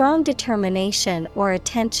 A strong determination or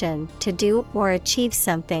attention to do or achieve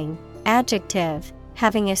something. Adjective,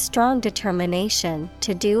 having a strong determination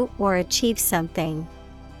to do or achieve something.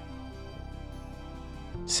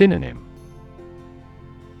 Synonym.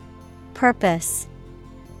 Purpose,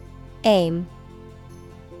 aim,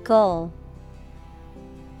 goal.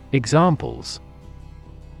 Examples.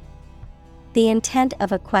 The intent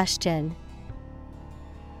of a question.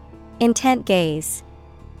 Intent gaze.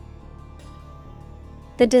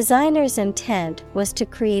 The designer's intent was to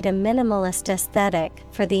create a minimalist aesthetic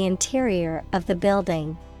for the interior of the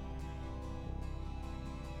building.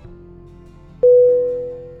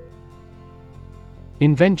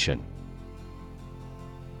 Invention.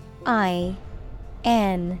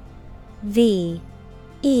 I-N-V-E-N-T-I-O-N.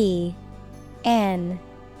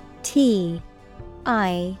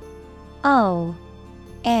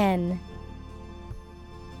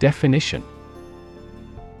 Definition.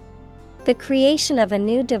 The creation of a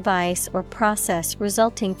new device or process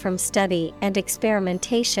resulting from study and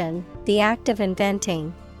experimentation, the act of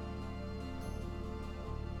inventing.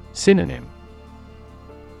 Synonym.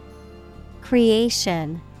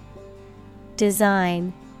 Creation,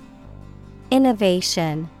 design,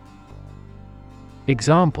 innovation.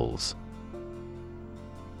 Examples.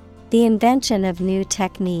 The invention of new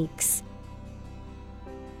techniques.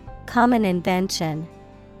 Common invention.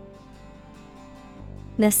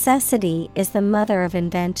 Necessity is the mother of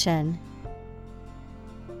invention.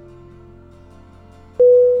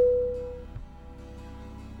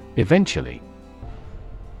 Eventually.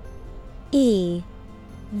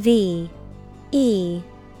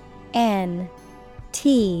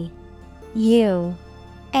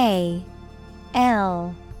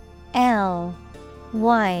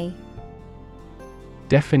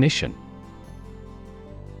 Definition.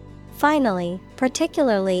 Finally,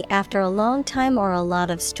 particularly after a long time or a lot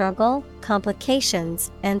of struggle, complications,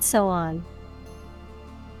 and so on.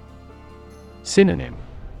 Synonym.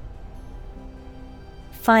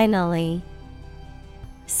 Finally,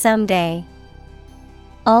 someday,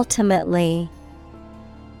 ultimately.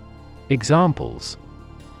 Examples.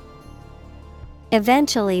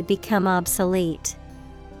 Eventually become obsolete.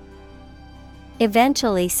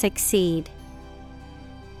 Eventually succeed.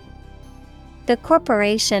 The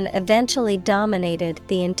corporation eventually dominated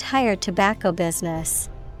the entire tobacco business.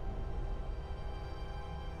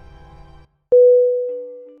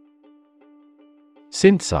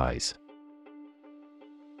 Synthesize.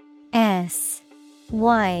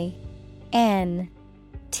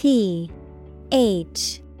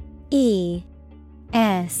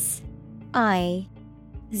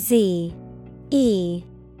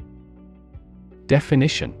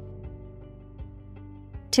 Definition.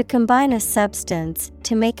 To combine a substance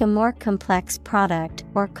to make a more complex product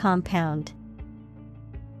or compound.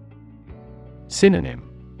 Synonym.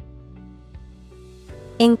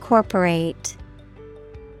 Incorporate,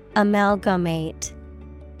 amalgamate.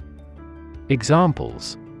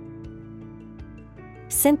 Examples.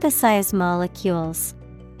 Synthesize molecules.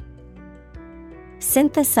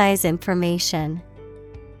 Synthesize information.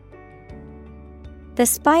 The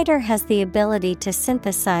spider has the ability to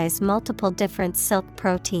synthesize multiple different silk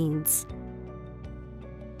proteins.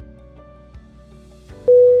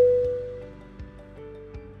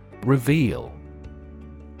 Reveal.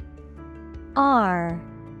 R-E-V-E-A-L.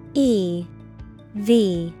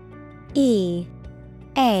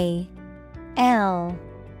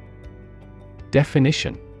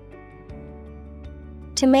 Definition.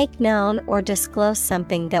 To make known or disclose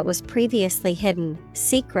something that was previously hidden,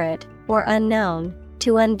 secret, or unknown.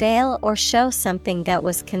 To unveil or show something that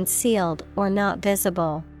was concealed or not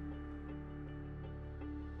visible.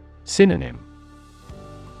 Synonym.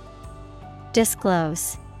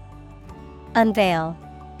 Disclose, unveil,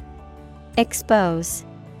 expose.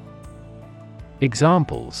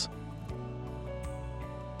 Examples.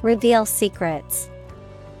 Reveal secrets.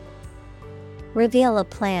 Reveal a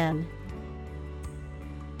plan.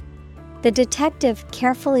 The detective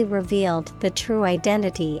carefully revealed the true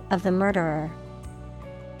identity of the murderer.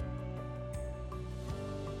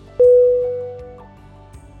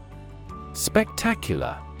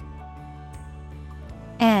 Spectacular.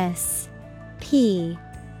 S-P-E-C-T-A-C-U-L-A-R.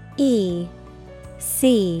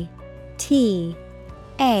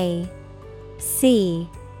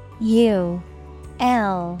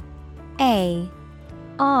 L A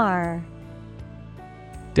R.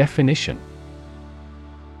 Definition: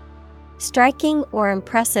 striking or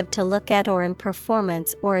impressive to look at or in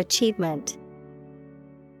performance or achievement.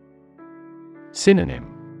 Synonym: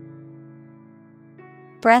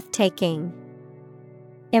 Breathtaking,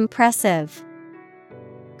 impressive,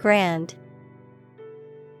 grand.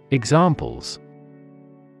 Examples: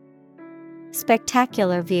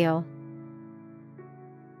 spectacular view,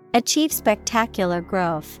 achieve spectacular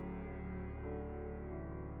growth.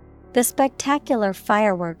 The spectacular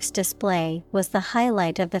fireworks display was the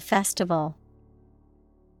highlight of the festival.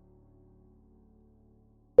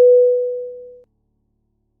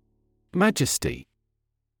 Majesty.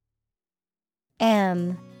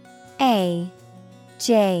 M-A-J-E-S-T-Y.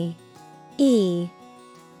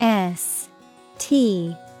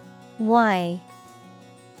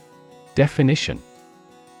 Definition: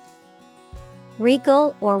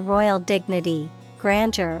 regal or royal dignity,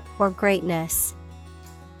 grandeur or greatness.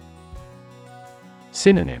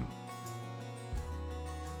 Synonym: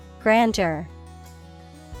 grandeur,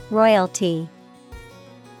 royalty,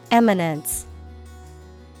 eminence.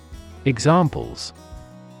 Examples: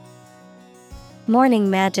 morning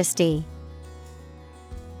majesty,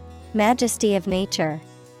 majesty of nature.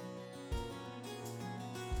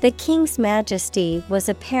 The king's majesty was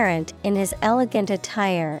apparent in his elegant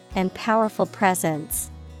attire and powerful presence.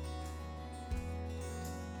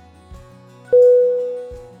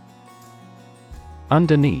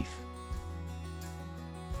 Underneath.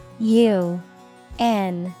 U-N-D-E-R-N-E-A-T.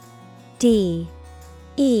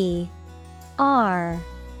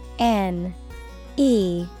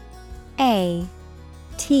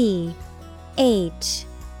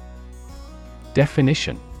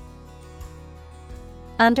 Definition: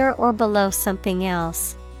 under or below something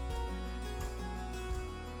else.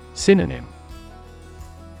 Synonym: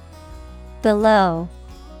 below,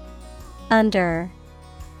 under,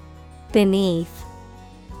 beneath.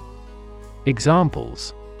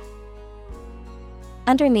 Examples: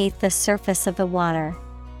 underneath the surface of the water,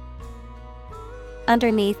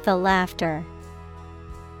 underneath the laughter.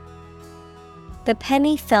 The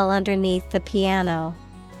penny fell underneath the piano.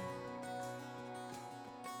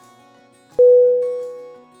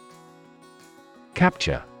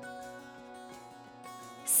 Capture.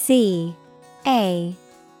 C-A-P-T-U-R-E.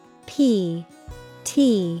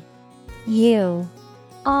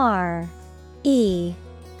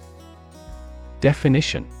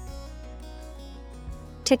 Definition: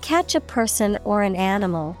 to catch a person or an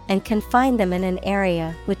animal and confine them in an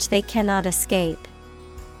area which they cannot escape.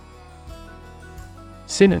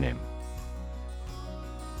 Synonym: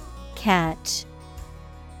 catch,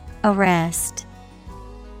 arrest,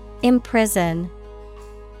 imprison.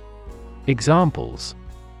 Examples: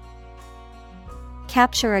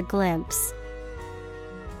 capture a glimpse,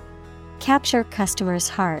 capture customers'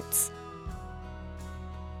 hearts.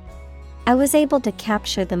 I was able to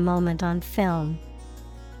capture the moment on film.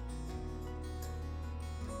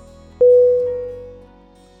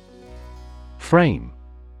 Frame.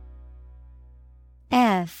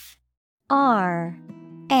 F-R-A-M-E.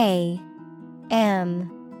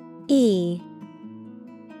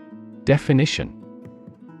 Definition: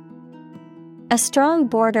 a strong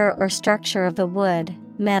border or structure of the wood,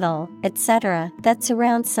 metal, etc. that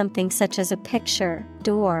surrounds something such as a picture,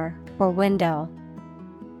 door, or window.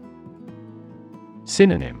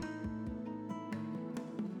 Synonym: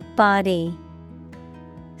 body,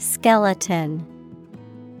 skeleton,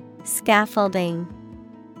 scaffolding.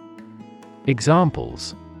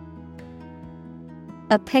 Examples: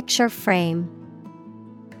 a picture frame,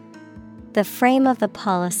 the frame of the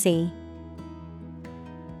policy.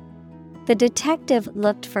 The detective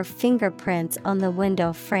looked for fingerprints on the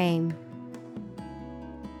window frame.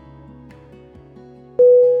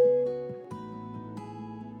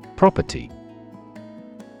 Property.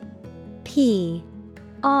 P-R-O-P-E-R-T-Y.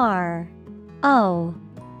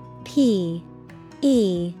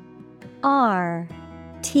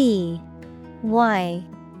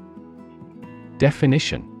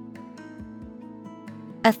 Definition: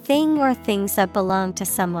 a thing or things that belong to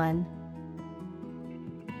someone.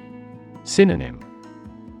 Synonym: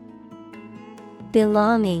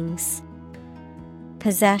 belongings,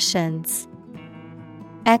 possessions,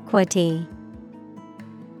 equity.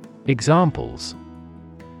 Examples: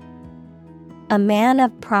 a man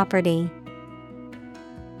of property,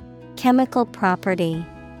 chemical property.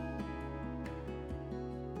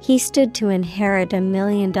 He stood to inherit $1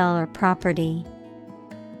 million property.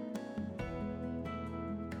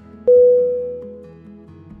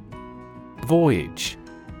 Voyage.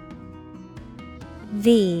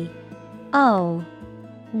 V-O-Y-A-G-E.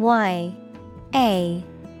 A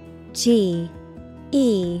G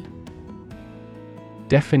E.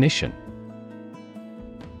 Definition: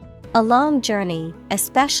 A long journey,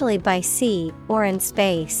 especially by sea or in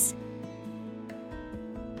space.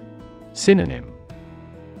 Synonym: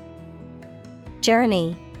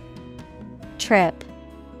 Journey, trip,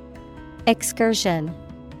 excursion.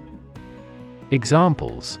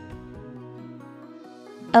 Examples: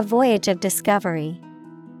 A voyage of discovery.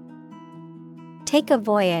 Take a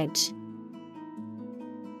voyage.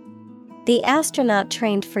 The astronaut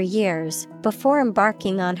trained for years before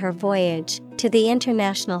embarking on her voyage to the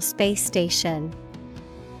International Space Station.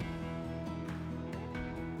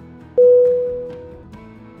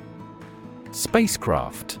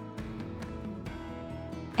 Spacecraft.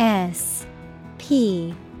 S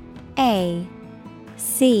P A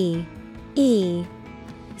C E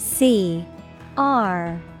C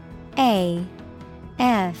R A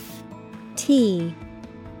F T.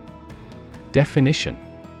 Definition: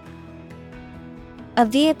 A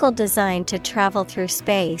vehicle designed to travel through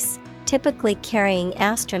space, typically carrying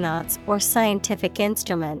astronauts or scientific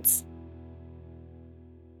instruments.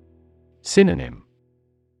 Synonym: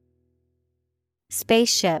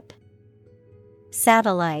 Spaceship,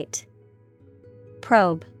 satellite,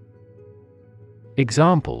 probe.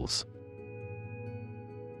 Examples: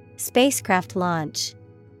 Spacecraft launch.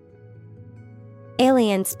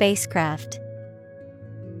 Alien spacecraft.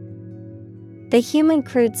 The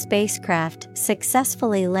human-crewed spacecraft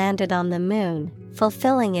successfully landed on the Moon,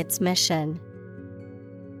 fulfilling its mission.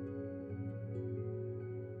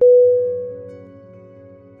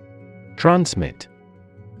 Transmit.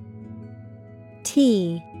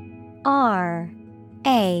 T R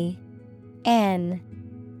A N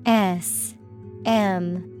S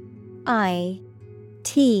M I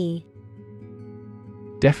T.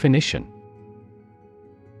 Definition: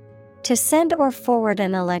 To send or forward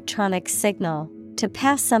an electronic signal, to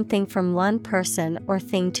pass something from one person or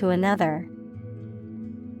thing to another.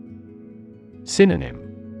 Synonym: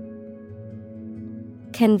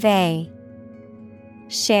 Convey,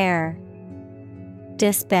 share,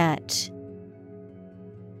 dispatch.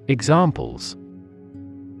 Examples: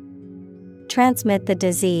 Transmit the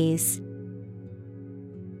disease.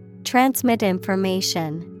 Transmit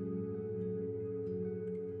information.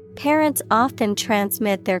 Parents often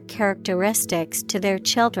transmit their characteristics to their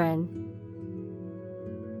children.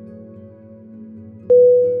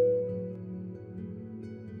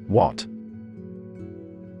 What?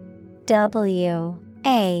 W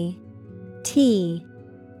A T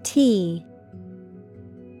T.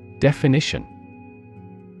 Definition: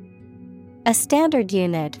 A standard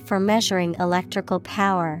unit for measuring electrical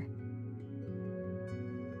power.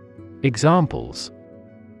 Examples: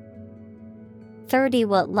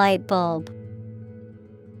 30-watt light bulb.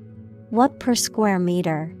 Watt per square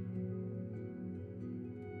meter.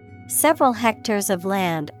 Several hectares of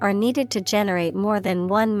land are needed to generate more than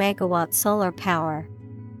 1 megawatt solar power.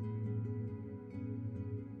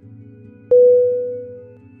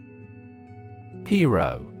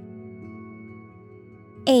 Hero.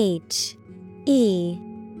 H E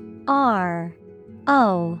R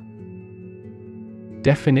O.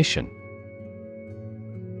 Definition: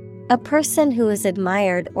 A person who is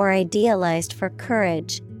admired or idealized for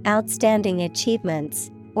courage, outstanding achievements,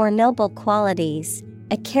 or noble qualities,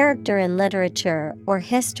 a character in literature or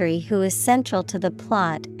history who is central to the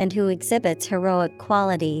plot and who exhibits heroic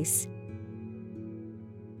qualities.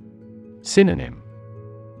 Synonym: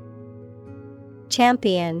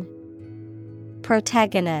 Champion,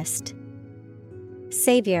 protagonist,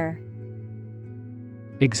 savior.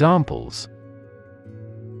 Examples: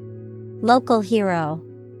 Local hero,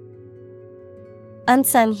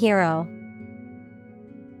 unsung hero.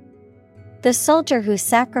 The soldier who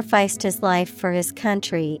sacrificed his life for his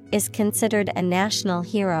country is considered a national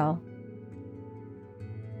hero.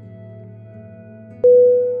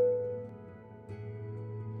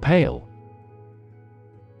 Pale.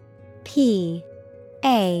 P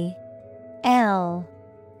A L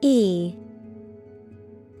E.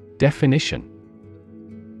 Definition: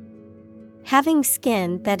 Having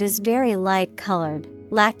skin that is very light colored,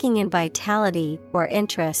 lacking in vitality or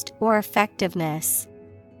interest or effectiveness.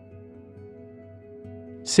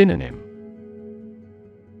 Synonym: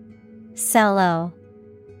 Sallow,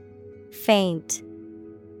 faint,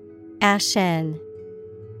 ashen.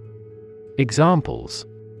 Examples: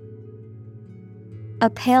 A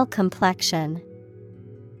pale complexion,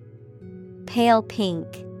 pale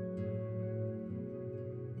pink.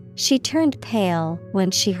 She turned pale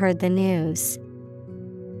when she heard the news.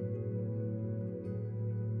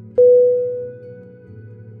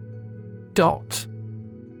 Dot.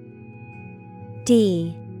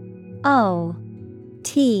 D O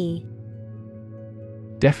T.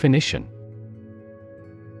 Definition: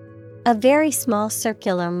 A very small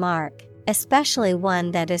circular mark, especially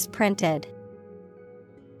one that is printed.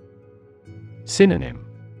 Synonym: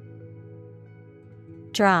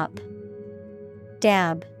 Drop,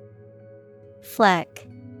 dab, fleck.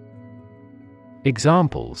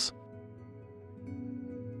 Examples: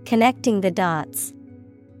 Connecting the dots.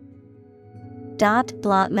 Dot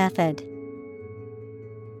blot method.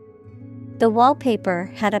 The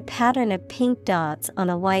wallpaper had a pattern of pink dots on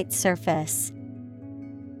a white surface.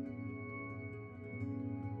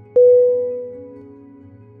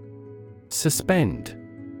 Suspend.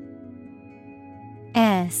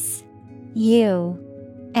 S U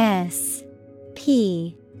S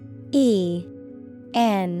P E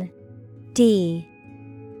N D.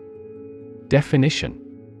 Definition: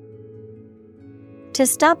 To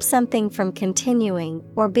stop something from continuing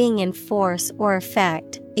or being in force or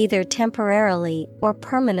effect, either temporarily or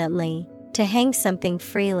permanently, to hang something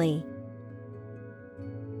freely.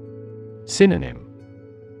 Synonym: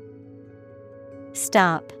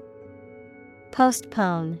 Stop,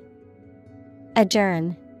 postpone,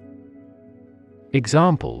 adjourn.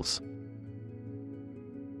 Examples: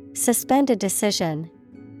 Suspend a decision.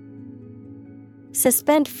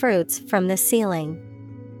 Suspend fruits from the ceiling.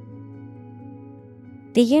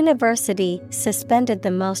 The university suspended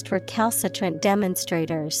the most recalcitrant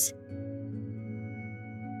demonstrators.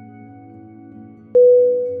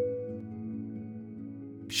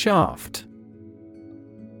 Shaft.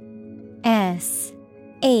 S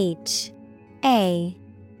H A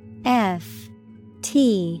F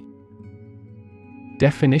T.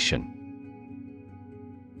 Definition: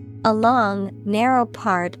 A long, narrow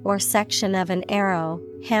part or section of an arrow,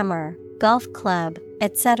 hammer, golf club,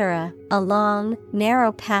 etc. A long,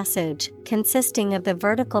 narrow passage consisting of the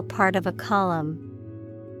vertical part of a column.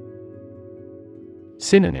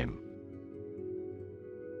 Synonym: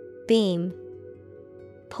 Beam,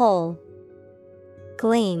 pole,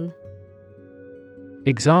 gleam.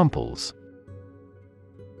 Examples: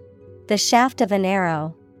 The shaft of an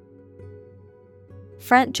arrow.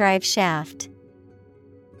 Front drive shaft.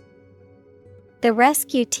 The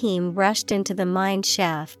rescue team rushed into the mine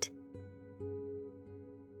shaft.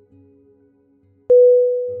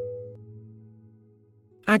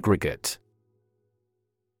 Aggregate.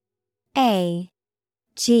 A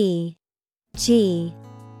G G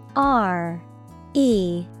R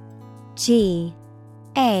E G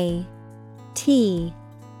A T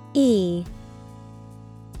E.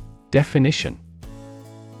 Definition: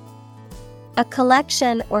 A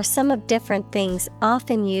collection or sum of different things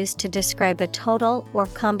often used to describe a total or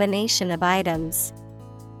combination of items.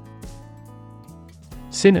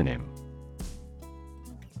 Synonym: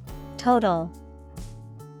 Total,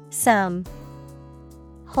 sum,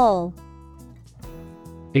 whole.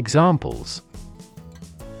 Examples: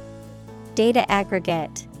 Data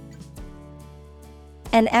aggregate.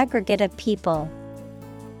 An aggregate of people.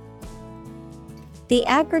 The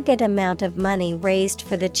aggregate amount of money raised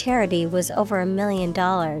for the charity was over $1 million.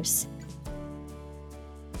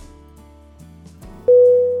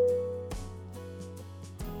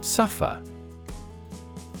 Suffer.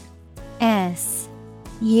 S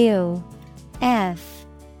U F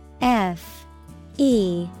F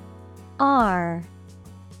E R.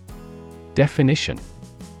 Definition: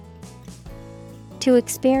 To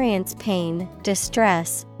experience pain,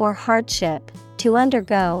 distress, or hardship, to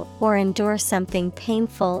undergo or endure something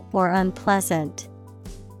painful or unpleasant.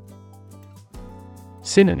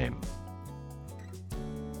 Synonym: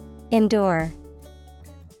 Endure,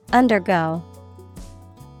 undergo,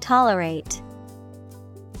 tolerate.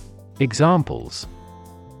 Examples: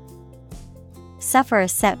 Suffer a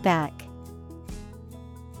setback.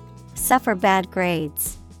 Suffer bad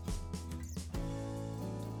grades.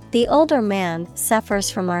 The older man suffers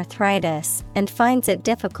from arthritis and finds it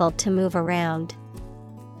difficult to move around.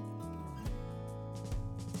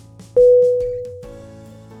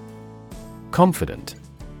 Confident.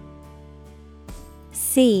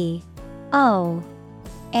 C O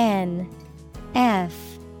N F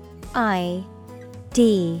I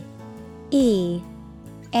D E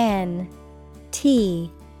N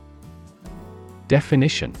T.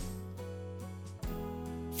 Definition: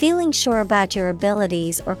 Feeling sure about your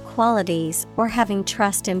abilities or qualities, or having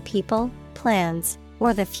trust in people, plans,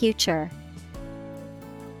 or the future.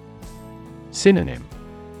 Synonym: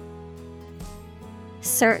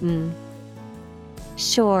 Certain,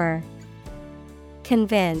 sure,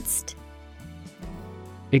 convinced.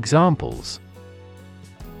 Examples: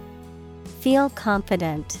 Feel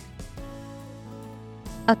confident.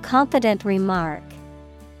 A confident remark.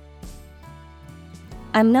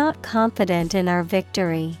 I'm not confident in our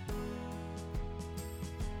victory.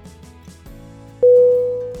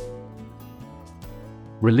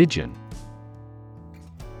 Religion.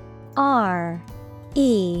 R-E-L-I-G-I-O-N.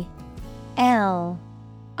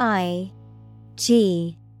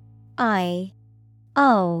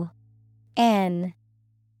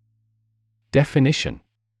 Definition.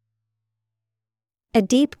 A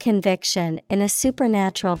deep conviction in a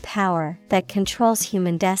supernatural power that controls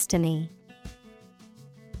human destiny.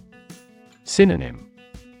 Synonym.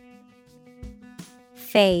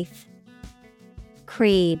 Faith,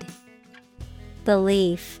 creed,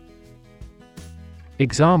 belief.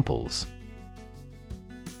 Examples.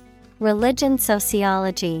 Religion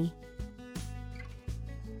sociology.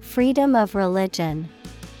 Freedom of religion.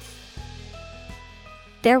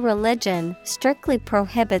 Their religion strictly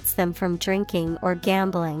prohibits them from drinking or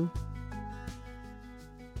gambling.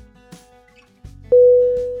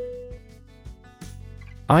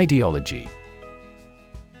 Ideology.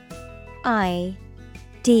 I-D-E-O-L-O-G-Y.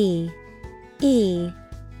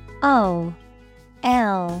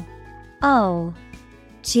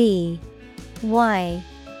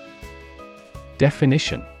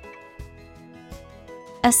 Definition.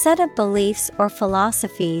 A set of beliefs or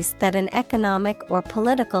philosophies that an economic or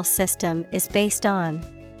political system is based on.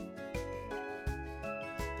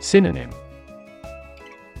 Synonym.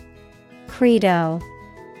 Credo,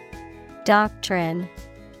 doctrine,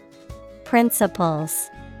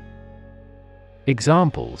 principles.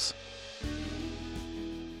 Examples.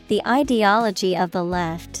 The ideology of the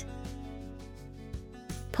left.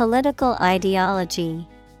 Political ideology.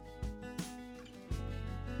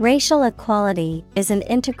 Racial equality is an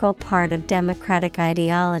integral part of democratic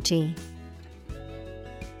ideology.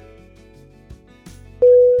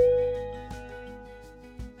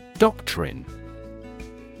 Doctrine.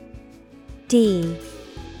 D-O-C-T-R-I-N-E.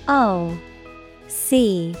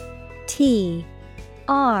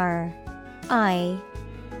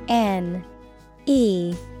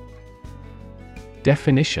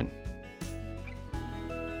 Definition.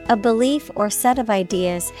 A belief or set of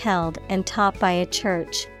ideas held and taught by a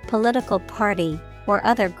church, political party, or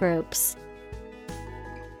other groups.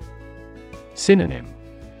 Synonym.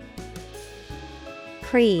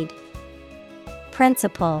 Creed,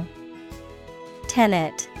 principle,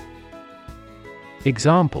 tenet.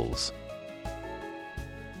 Examples.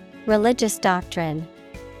 Religious doctrine.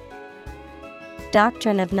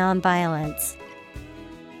 Doctrine of nonviolence.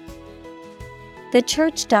 The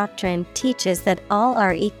church doctrine teaches that all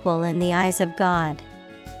are equal in the eyes of God.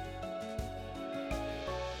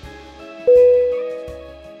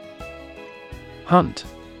 Hunt.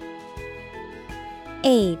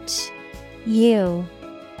 H-U-N-T.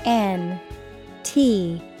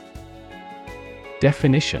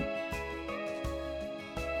 Definition.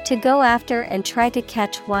 To go after and try to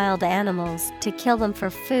catch wild animals to kill them for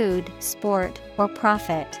food, sport, or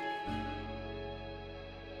profit.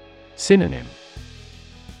 Synonym.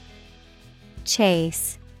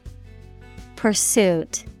 Chase,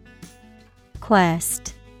 pursuit,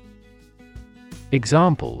 quest.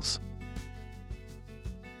 Examples.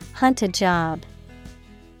 Hunt a job.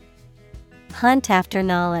 Hunt after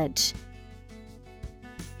knowledge.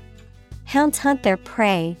 Hounds hunt their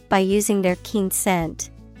prey by using their keen scent.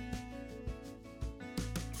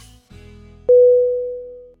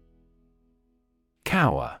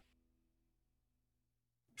 Cower.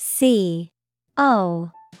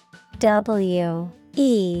 C-O-W-E-R.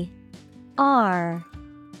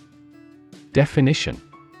 Definition.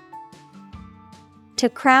 To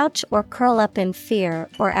crouch or curl up in fear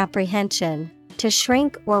or apprehension, to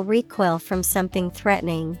shrink or recoil from something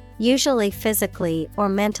threatening, usually physically or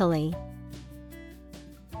mentally.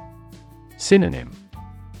 Synonym.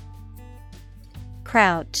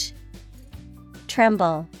 Crouch,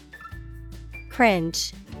 tremble,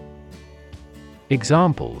 cringe.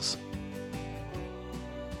 Examples.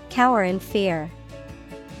 Cower in fear.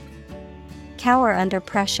 Cower under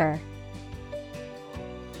pressure.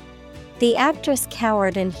 The actress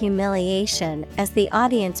cowered in humiliation as the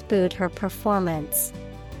audience booed her performance.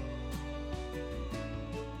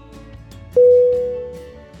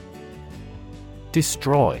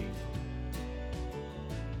 Destroy.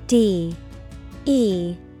 D-E-S-T-R-O-Y.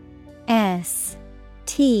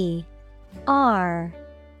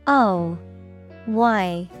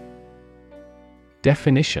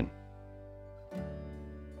 Definition.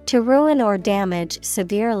 To ruin or damage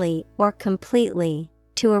severely or completely,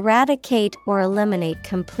 to eradicate or eliminate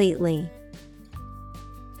completely.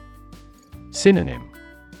 Synonym.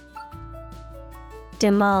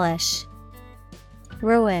 Demolish,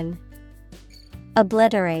 ruin,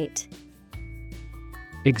 obliterate.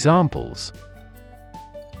 Examples.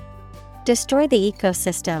 Destroy the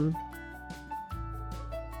ecosystem.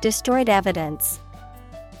 Destroyed evidence.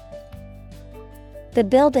 The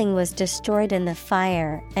building was destroyed in the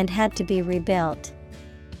fire and had to be rebuilt.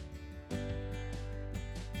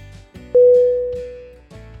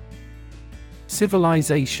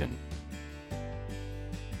 Civilization.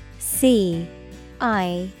 Civilization.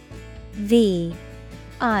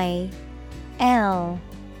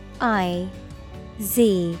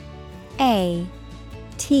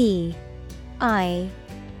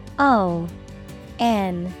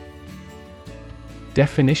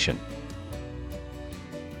 Definition.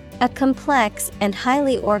 A complex and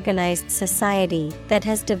highly organized society that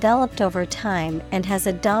has developed over time and has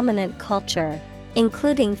a dominant culture,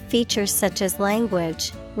 including features such as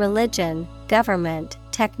language, religion, government,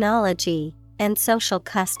 technology, and social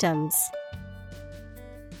customs.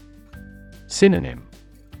 Synonym.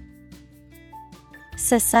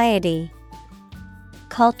 Society,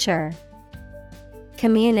 culture,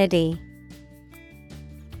 community.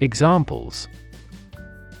 Examples.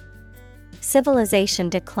 Civilization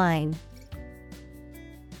decline.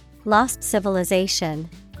 Lost civilization.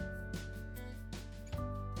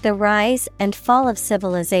 The rise and fall of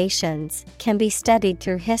civilizations can be studied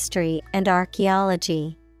through history and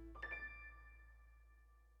archaeology.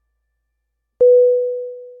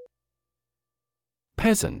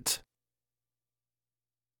 Peasant.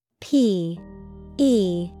 Peasant.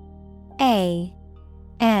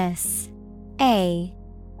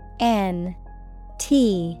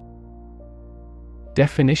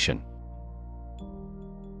 Definition.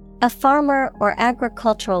 A farmer or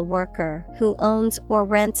agricultural worker who owns or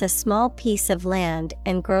rents a small piece of land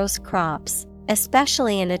and grows crops,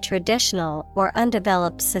 especially in a traditional or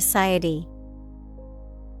undeveloped society.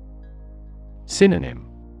 Synonym.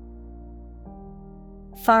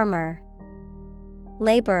 Farmer,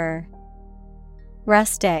 laborer,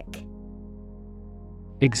 rustic.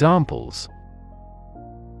 Examples.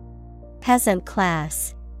 Peasant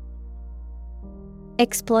class.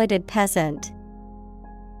 Exploited peasant.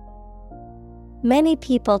 Many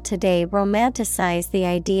people today romanticize the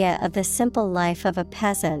idea of the simple life of a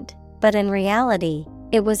peasant, but in reality,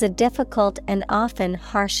 it was a difficult and often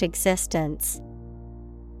harsh existence.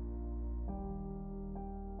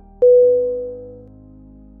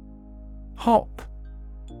 Hop.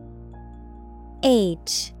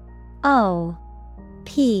 H-O-P.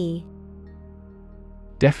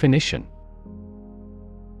 Definition.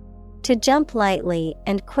 To jump lightly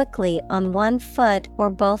and quickly on one foot or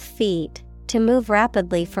both feet, to move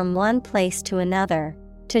rapidly from one place to another,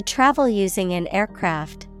 to travel using an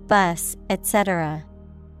aircraft, bus, etc.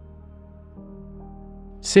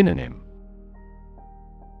 Synonym.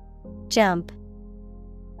 Jump,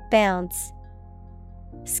 bounce,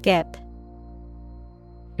 skip.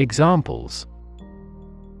 Examples.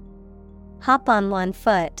 Hop on one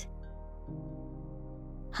foot.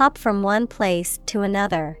 Hop from one place to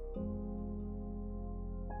another.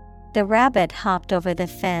 The rabbit hopped over the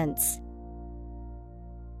fence.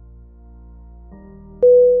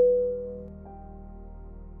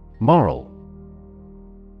 Moral.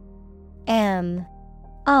 M-O-R-A-L.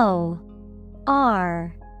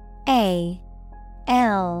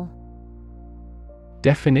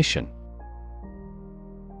 Definition.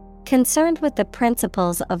 Concerned with the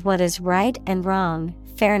principles of what is right and wrong,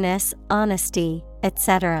 fairness, honesty,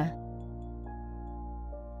 etc.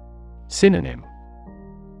 Synonym.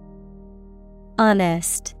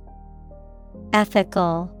 Honest,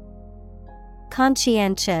 ethical,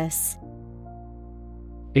 conscientious.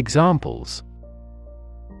 Examples.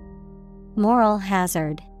 Moral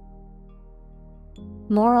hazard.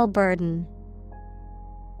 Moral burden.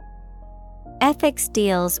 Ethics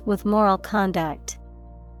deals with moral conduct.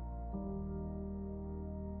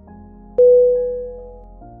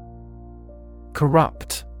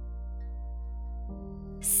 Corrupt.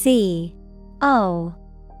 C-O-R-R-U-P-T.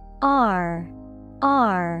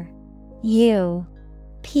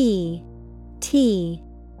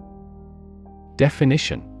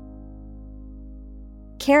 Definition.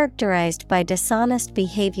 Characterized by dishonest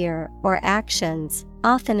behavior or actions,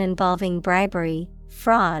 often involving bribery,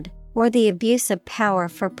 fraud, or the abuse of power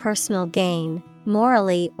for personal gain,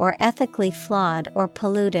 morally or ethically flawed or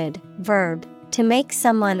polluted. Verb, to make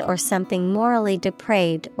someone or something morally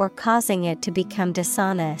depraved or causing it to become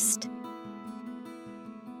dishonest.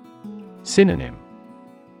 Synonym.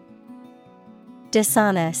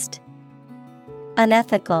 Dishonest,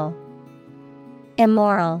 unethical,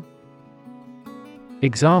 immoral.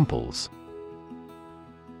 Examples.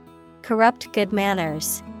 Corrupt good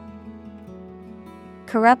manners.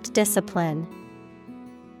 Corrupt discipline.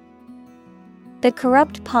 The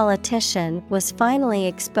corrupt politician was finally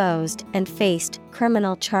exposed and faced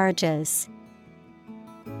criminal charges.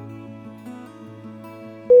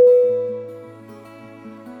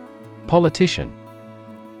 Politician.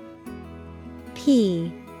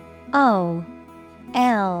 Politician.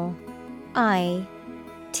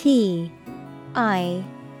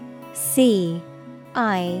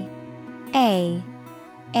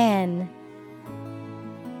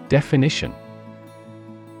 Definition.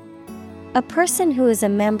 A person who is a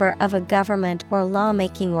member of a government or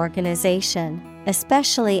lawmaking organization,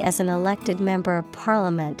 especially as an elected member of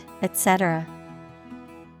parliament, etc.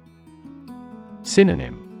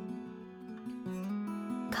 Synonym.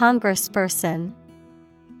 Congressperson,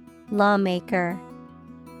 lawmaker,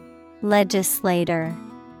 legislator.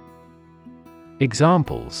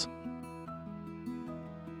 Examples.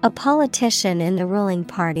 A politician in the ruling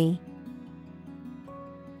party.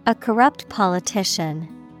 A corrupt politician.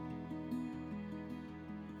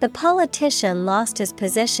 The politician lost his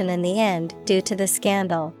position in the end due to the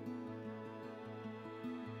scandal.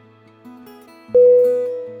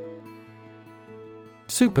 Superstar.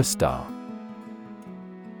 SUPERSTAR.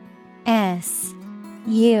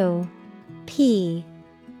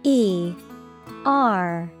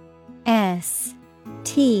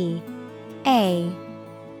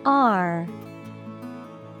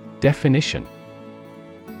 Definition.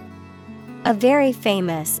 A very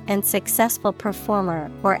famous and successful performer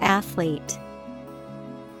or athlete.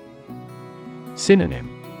 Synonym.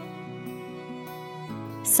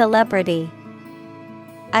 Celebrity,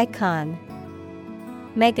 icon,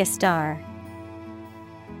 megastar.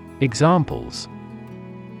 Examples.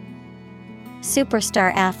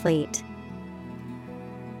 Superstar athlete,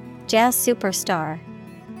 jazz superstar.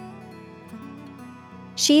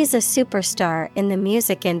 She is a superstar in the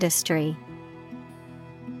music industry.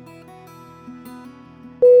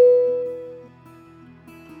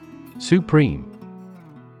 Supreme.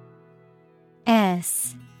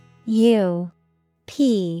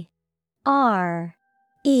 SUPREME.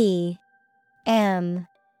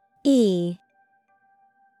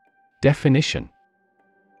 Definition.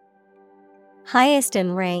 Highest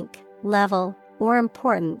in rank, level, or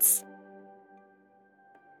importance.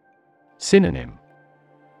 Synonym.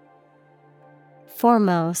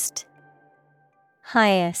 Foremost,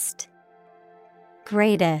 highest,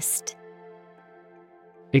 greatest.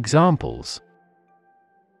 Examples.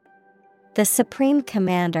 The Supreme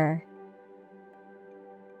Commander,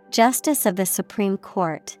 Justice of the Supreme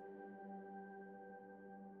Court.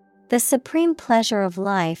 The supreme pleasure of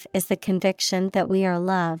life is the conviction that we are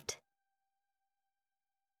loved.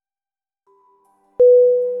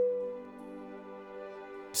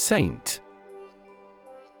 Saint.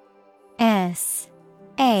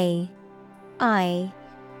 SAINT.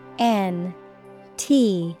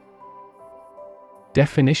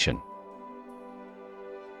 Definition.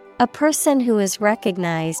 A person who is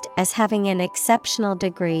recognized as having an exceptional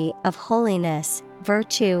degree of holiness,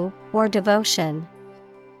 virtue, or devotion.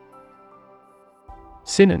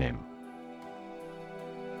 Synonym.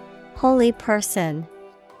 Holy person,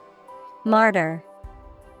 martyr,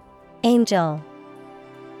 angel.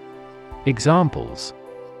 Examples.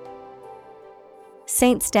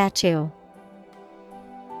 Saint statue.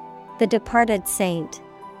 The departed saint.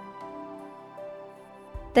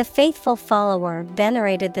 The faithful follower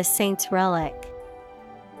venerated the saint's relic.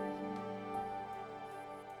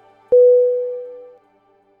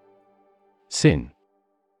 Sin.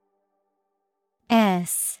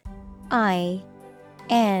 SIN.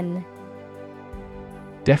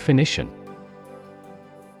 Definition.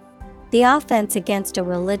 The offense against a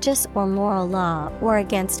religious or moral law or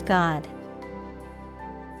against God.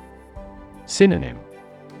 Synonym.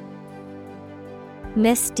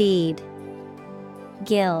 Misdeed,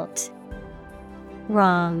 guilt,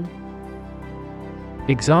 wrong.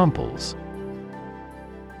 Examples.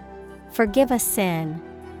 Forgive a sin.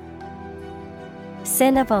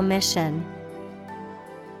 Sin of omission.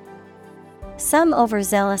 Some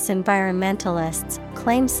overzealous environmentalists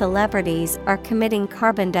claim celebrities are committing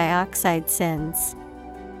carbon dioxide sins.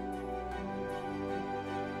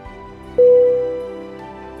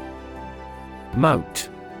 Moat.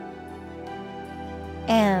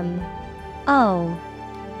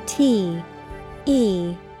 MOTE.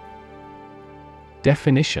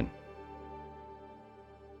 Definition.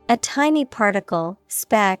 A tiny particle,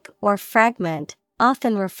 speck, or fragment,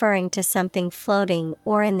 often referring to something floating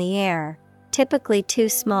or in the air, typically too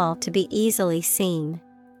small to be easily seen.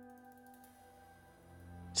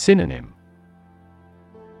 Synonym.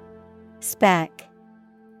 Speck,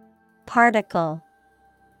 particle,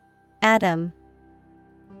 atom.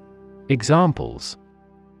 Examples.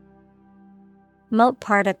 Mote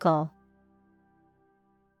particle.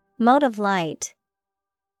 Mote of light.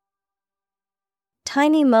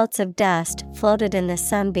 Tiny motes of dust floated in the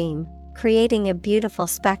sunbeam, creating a beautiful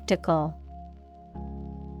spectacle.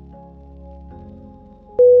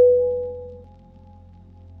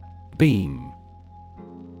 Beam.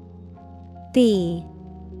 B-E-A-M.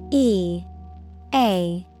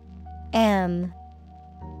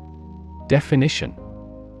 Definition.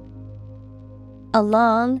 A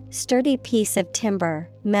long, sturdy piece of timber,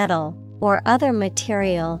 metal, or other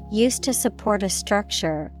material used to support a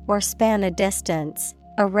structure or span a distance,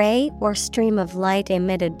 a ray or stream of light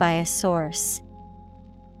emitted by a source.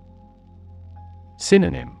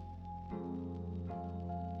 Synonym.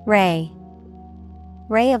 Ray.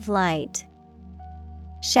 Ray of light.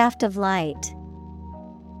 Shaft of light.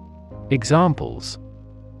 Examples.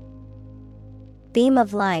 Beam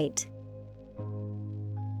of light.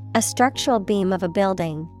 A structural beam of a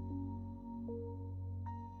building.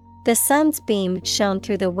 The sun's beam shone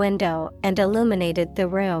through the window and illuminated the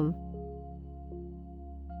room.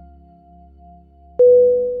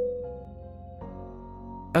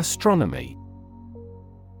 Astronomy.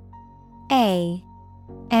 A-S-T-R-O-N-O-M-Y.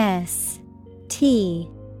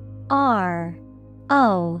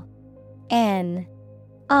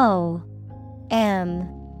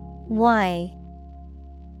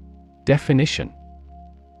 Definition.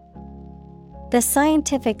 The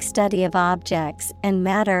scientific study of objects and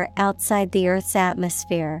matter outside the Earth's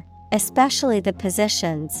atmosphere, especially the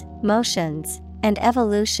positions, motions, and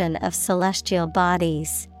evolution of celestial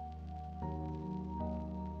bodies.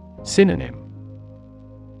 Synonym.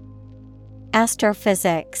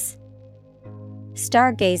 Astrophysics,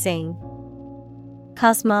 stargazing,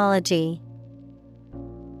 cosmology.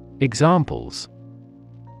 Examples.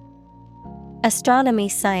 Astronomy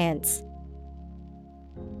science.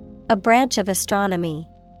 A branch of astronomy.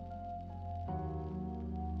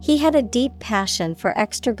 He had a deep passion for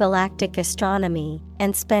extragalactic astronomy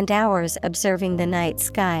and spent hours observing the night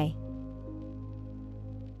sky.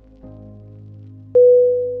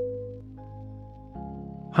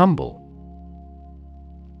 Humble.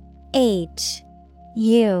 H-U-M-B-L-E.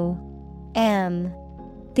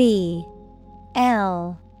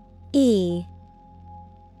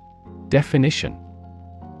 Definition.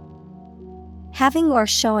 Having or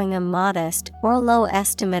showing a modest or low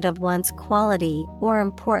estimate of one's quality or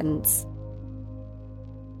importance.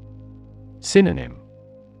 Synonym.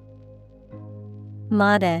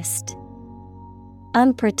 Modest,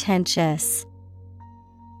 unpretentious,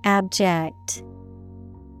 abject.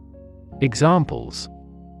 Examples.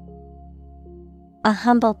 A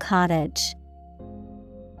humble cottage.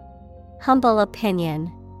 Humble opinion.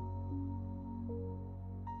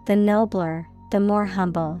 The nobler, the more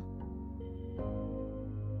humble.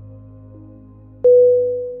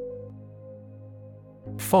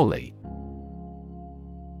 Folly.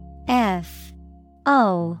 F-O-L-L-Y.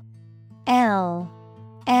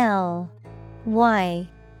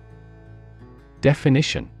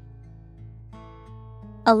 Definition.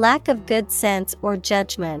 A lack of good sense or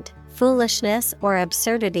judgment, foolishness or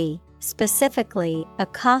absurdity, specifically a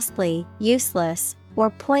costly, useless,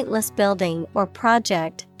 or pointless building or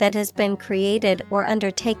project that has been created or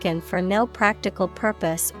undertaken for no practical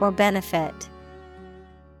purpose or benefit.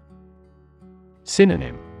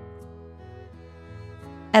 Synonym.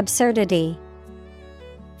 Absurdity,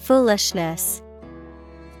 foolishness,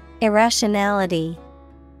 irrationality.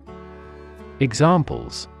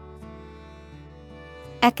 Examples.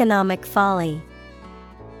 Economic folly.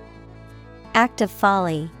 Act of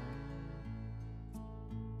folly.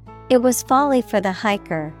 It was folly for the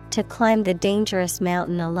hiker to climb the dangerous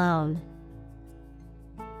mountain alone.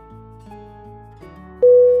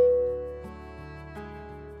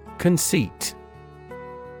 Conceit.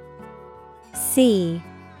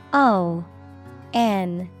 C-O-N-C-E-I-T.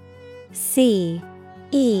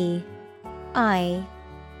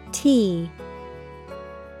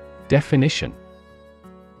 Definition.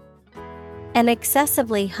 An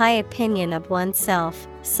excessively high opinion of oneself,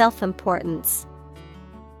 self-importance.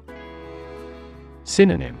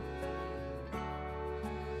 Synonym.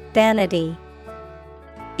 Vanity,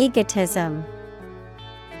 egotism,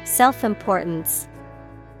 self-importance.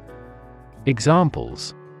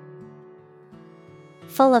 Examples.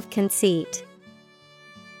 Full of conceit.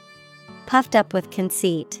 Puffed up with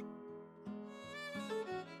conceit.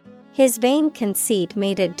 His vain conceit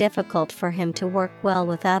made it difficult for him to work well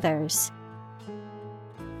with others.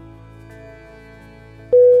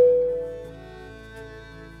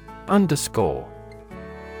 Underscore.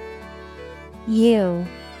 U-N-D-E-R-S-C-O-R-E.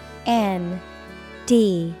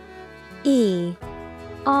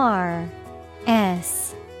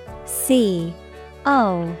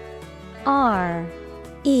 O R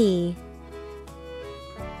E.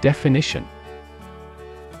 Definition: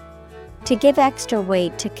 To give extra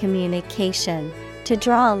weight to communication, to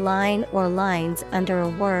draw a line or lines under a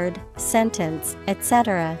word, sentence,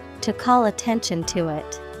 etc., to call attention to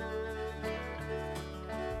it.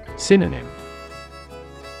 Synonym: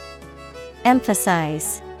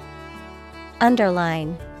 Emphasize,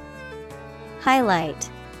 underline, highlight.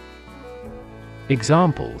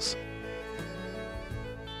 Examples: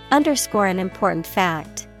 Underscore an important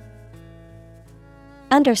fact.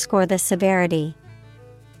 Underscore the severity.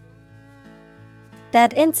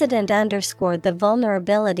 That incident underscored the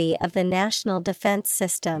vulnerability of the national defense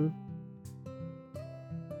system.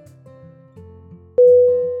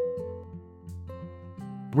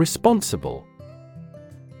 Responsible.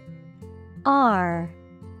 R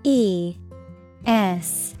E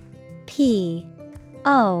S P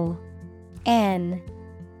O N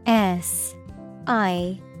S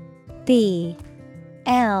I B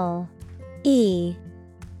L E.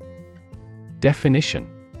 Definition: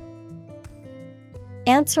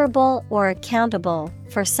 Answerable or accountable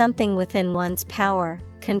for something within one's power,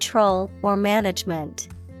 control, or management.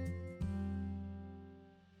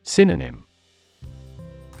 Synonym: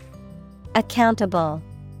 Accountable,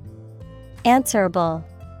 answerable,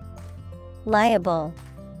 liable.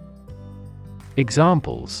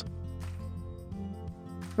 Examples: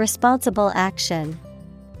 Responsible action.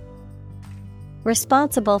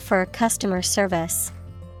 Responsible for customer service.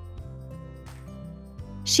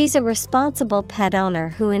 She's a responsible pet owner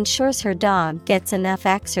who ensures her dog gets enough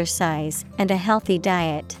exercise and a healthy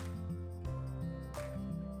diet.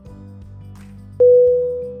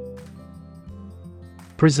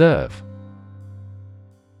 Preserve.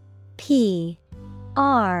 P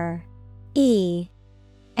R E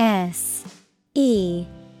S E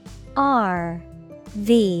R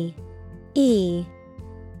V E.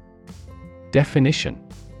 Definition: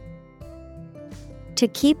 To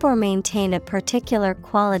keep or maintain a particular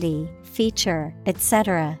quality, feature,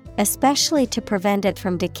 etc., especially to prevent it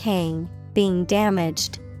from decaying, being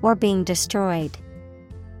damaged, or being destroyed.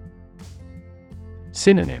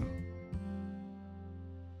 Synonym: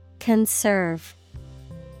 Conserve,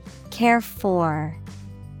 care for,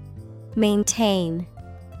 maintain.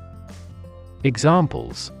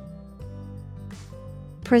 Examples: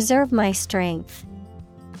 Preserve my strength.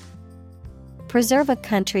 Preserve a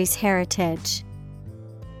country's heritage.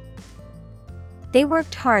 They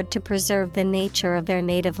worked hard to preserve the nature of their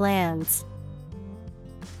native lands.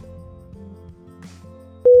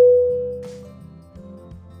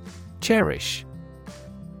 Cherish.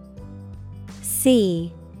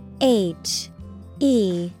 C H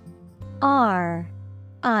E R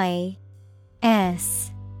I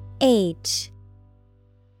S H.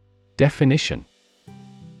 Definition: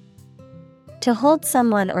 To hold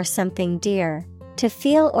someone or something dear, to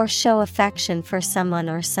feel or show affection for someone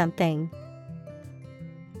or something.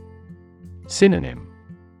 Synonym: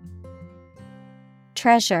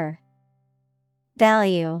 Treasure,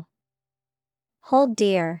 value, hold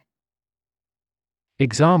dear.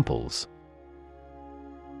 Examples: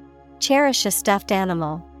 Cherish a stuffed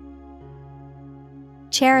animal.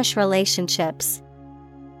 Cherish relationships.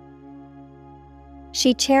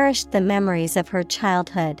 She cherished the memories of her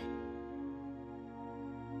childhood.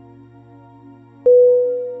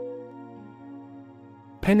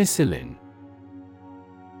 Penicillin.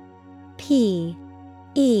 P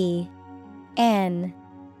E N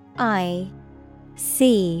I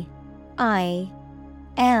C I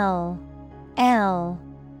L L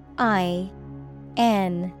I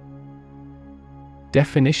N.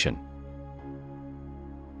 Definition: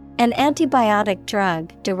 An antibiotic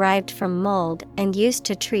drug derived from mold and used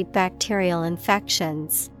to treat bacterial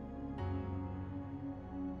infections.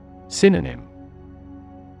 Synonym: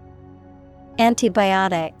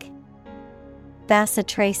 Antibiotic,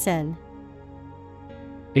 bacitracin.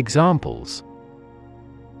 Examples: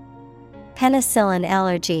 Penicillin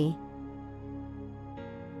allergy.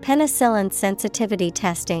 Penicillin sensitivity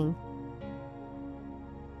testing.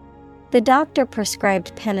 The doctor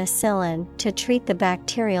prescribed penicillin to treat the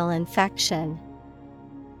bacterial infection.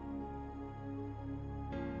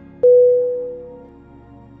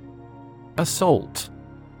 Assault.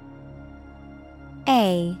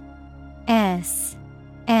 A S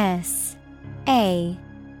S A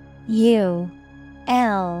U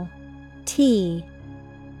L T.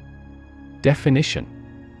 Definition: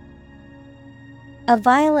 A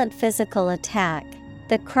violent physical attack,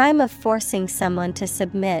 the crime of forcing someone to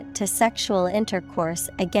submit to sexual intercourse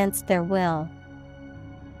against their will.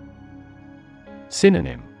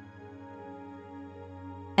 Synonym: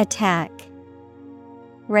 Attack,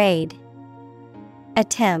 raid,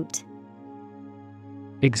 Attempt.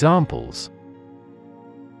 Examples: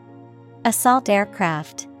 Assault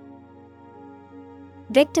aircraft.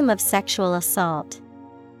 Victim of sexual assault.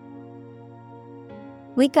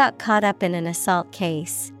 We got caught up in an assault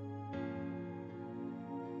case.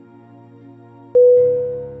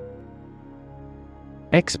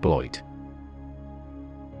 Exploit.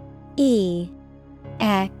 E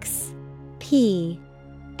X P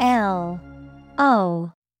L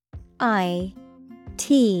O I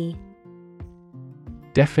T.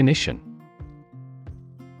 Definition: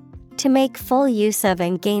 To make full use of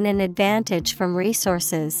and gain an advantage from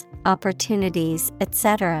resources, opportunities,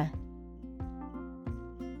 etc.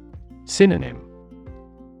 Synonym: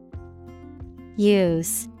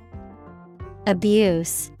 Use,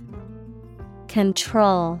 abuse,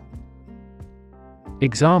 control.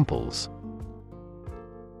 Examples: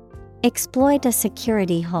 Exploit a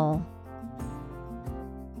security hole.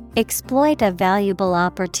 Exploit a valuable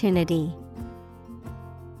opportunity.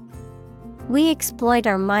 We exploit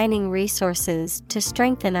our mining resources to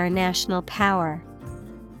strengthen our national power.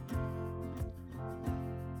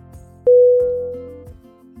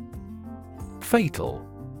 Fatal.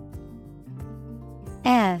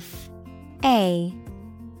 F A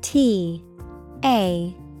T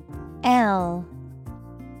A L.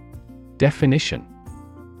 Definition: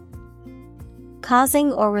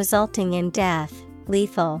 Causing or resulting in death,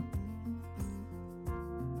 lethal.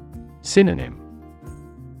 Synonym: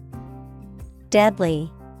 Deadly,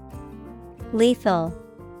 lethal,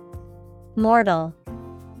 mortal.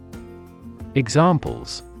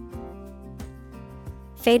 Examples: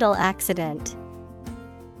 Fatal accident.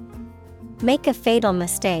 Make a fatal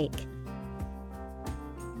mistake.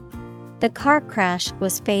 The car crash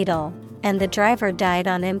was fatal, and the driver died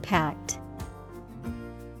on impact.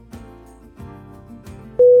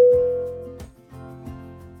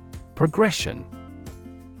 Progression.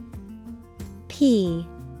 P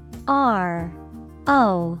R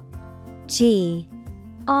O G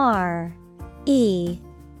R E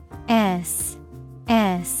S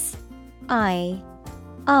S I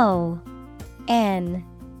O N.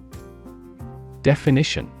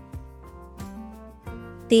 Definition: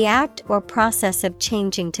 The act or process of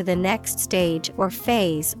changing to the next stage or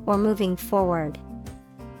phase or moving forward.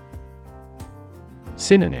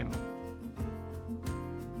 Synonym: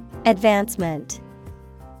 Advancement,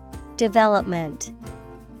 development,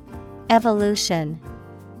 evolution.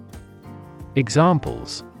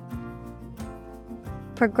 Examples: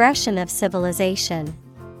 Progression of civilization.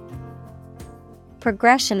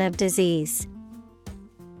 Progression of disease.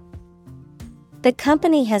 The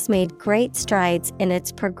company has made great strides in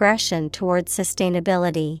its progression towards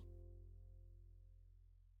sustainability.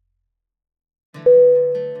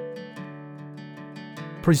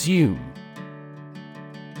 Presume.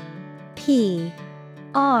 P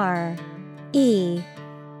R E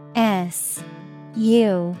S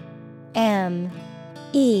U M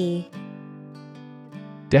E.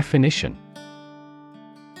 Definition: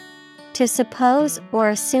 To suppose or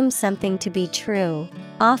assume something to be true,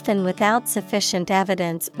 often without sufficient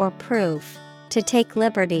evidence or proof, to take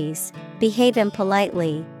liberties, behave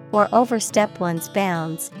impolitely, or overstep one's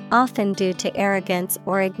bounds, often due to arrogance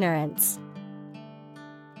or ignorance.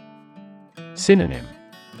 Synonym: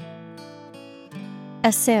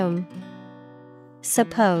 Assume,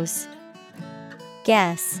 suppose,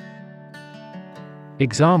 guess.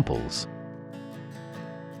 Examples: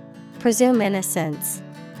 Presume innocence.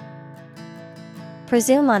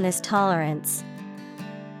 Presume on his tolerance.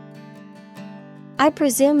 I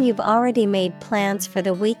presume you've already made plans for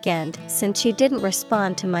the weekend since you didn't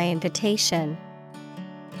respond to my invitation.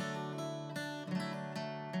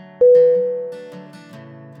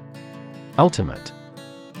 Ultimate.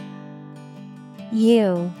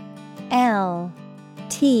 U L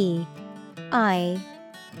T I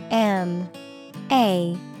M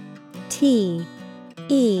A T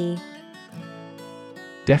E.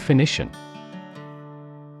 Definition: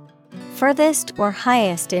 Furthest or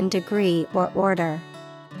highest in degree or order.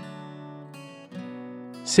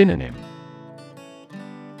 Synonym: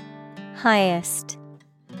 Highest,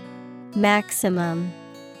 maximum,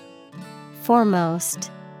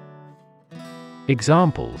 foremost.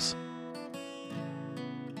 Examples: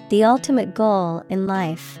 The ultimate goal in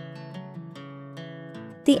life.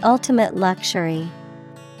 The ultimate luxury.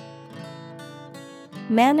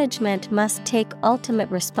 Management must take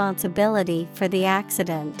ultimate responsibility for the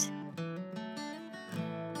accident.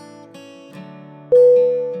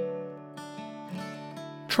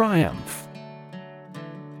 Triumph.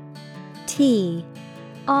 T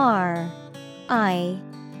R I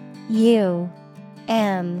U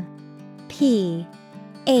M P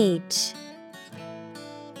H.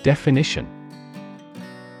 Definition: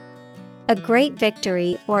 a great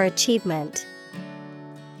victory or achievement.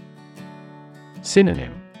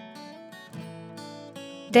 Synonym: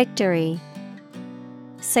 Victory,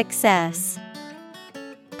 success,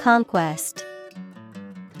 conquest.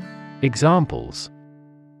 Examples: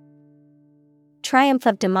 Triumph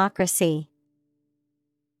of democracy.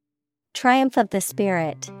 Triumph of the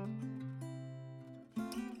spirit.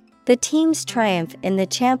 The team's triumph in the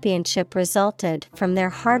championship resulted from their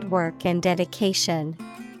hard work and dedication.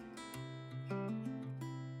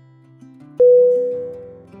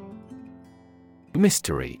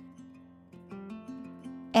 Mystery.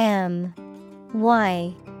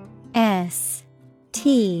 MYSTERY.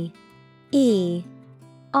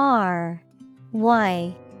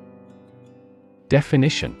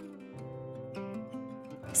 Definition: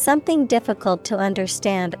 Something difficult to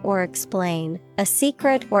understand or explain, a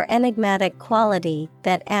secret or enigmatic quality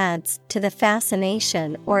that adds to the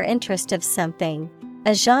fascination or interest of something.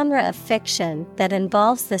 A genre of fiction that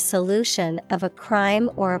involves the solution of a crime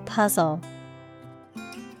or a puzzle.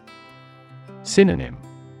 Synonym: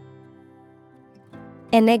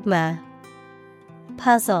 Enigma,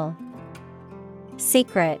 puzzle,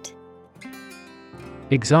 secret.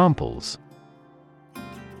 Examples: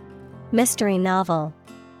 Mystery novel.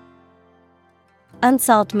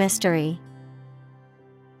 Unsolved mystery.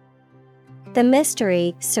 The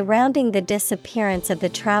mystery surrounding the disappearance of the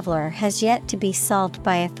traveler has yet to be solved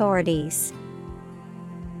by authorities.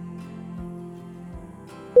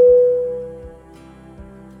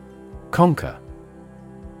 Conquer.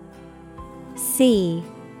 CONQUER.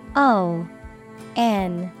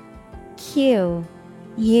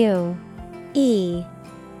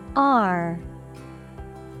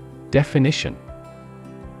 Definition: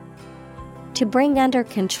 To bring under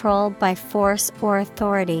control by force or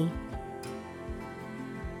authority.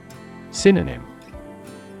 Synonym: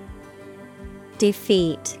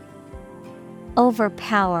 Defeat,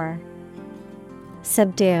 overpower,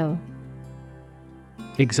 subdue.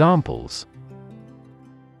 Examples: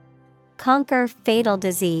 Conquer fatal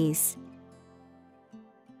disease.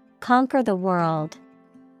 Conquer the world.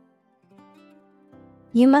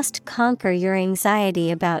 You must conquer your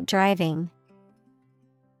anxiety about driving.